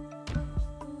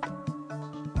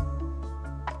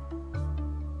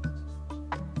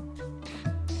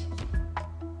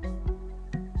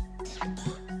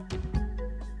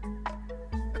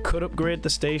 Could upgrade the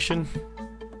station.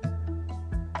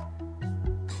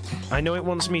 I know it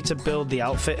wants me to build the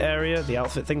outfit area, the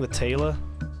outfit thing, the tailor,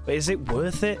 but is it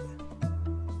worth it?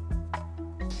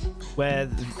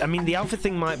 I mean, the outfit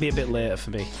thing might be a bit later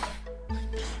for me.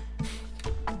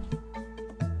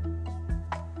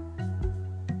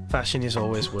 Fashion is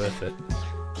always worth it.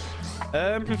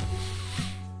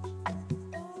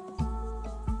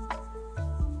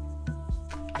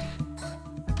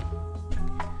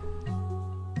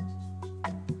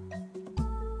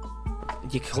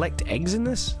 You collect eggs in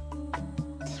this?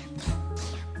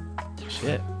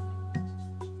 Shit.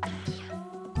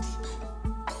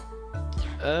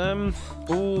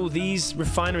 Ooh, these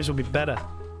refineries will be better.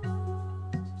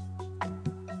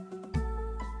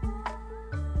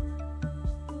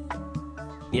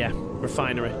 Yeah,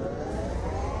 refinery.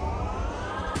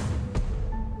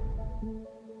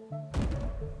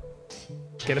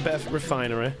 Get a better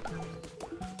refinery.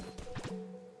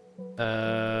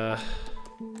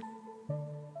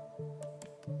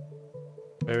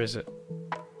 Where is it?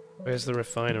 Where's the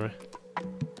refinery?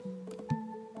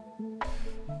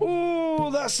 Ooh,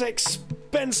 that's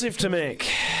expensive to make.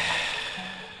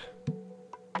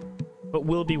 But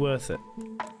will be worth it.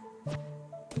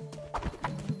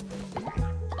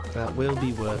 That will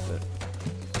be worth it.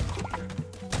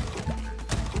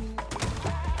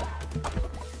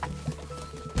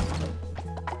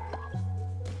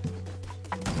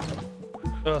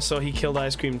 Oh, so he killed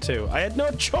Ice Cream too. I had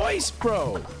no choice,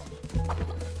 bro!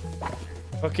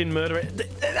 Fucking murderer.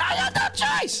 I had no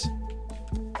choice!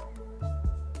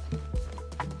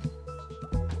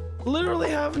 Literally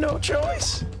have no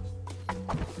choice.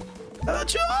 No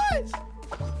choice!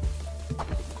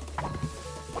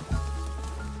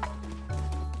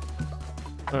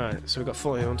 Alright, so we've got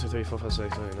 40, 1, 2, 3, 4, 5,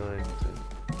 6, 7, 8, 9, 10.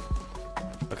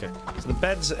 Okay, so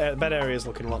the bed area is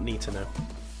looking a lot neater now.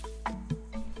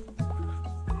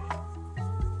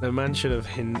 The man should have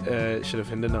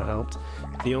hindered, not helped.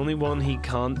 The only one he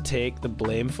can't take the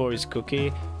blame for is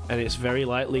Cookie, and it's very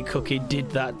likely Cookie did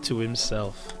that to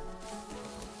himself.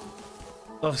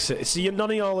 Oh, so none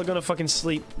of y'all are gonna fucking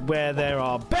sleep where there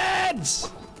are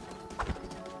beds!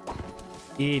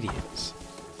 Idiots.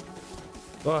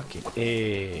 Fucking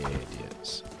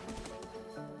idiots.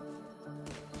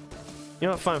 You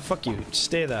know what, fine, fuck you.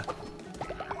 Stay there.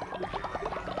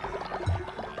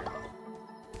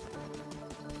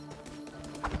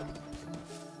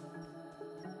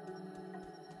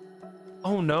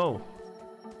 Oh no.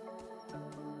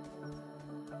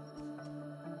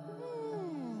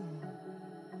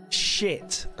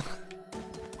 Shit.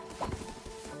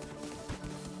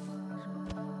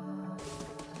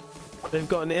 They've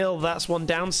gotten ill. That's one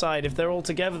downside. If they're all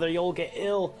together, they all get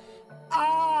ill.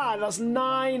 Ah, that's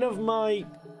 9 of my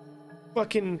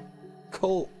fucking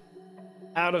cult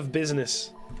out of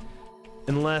business.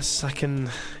 Unless I can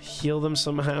heal them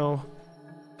somehow.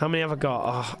 How many have I got?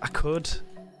 Oh, I could.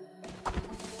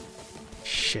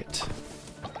 Shit.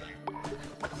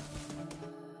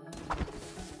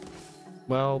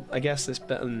 Well, I guess it's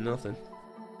better than nothing.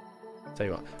 Tell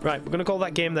you what. Right, we're going to call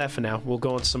that game there for now. We'll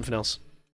go on to something else.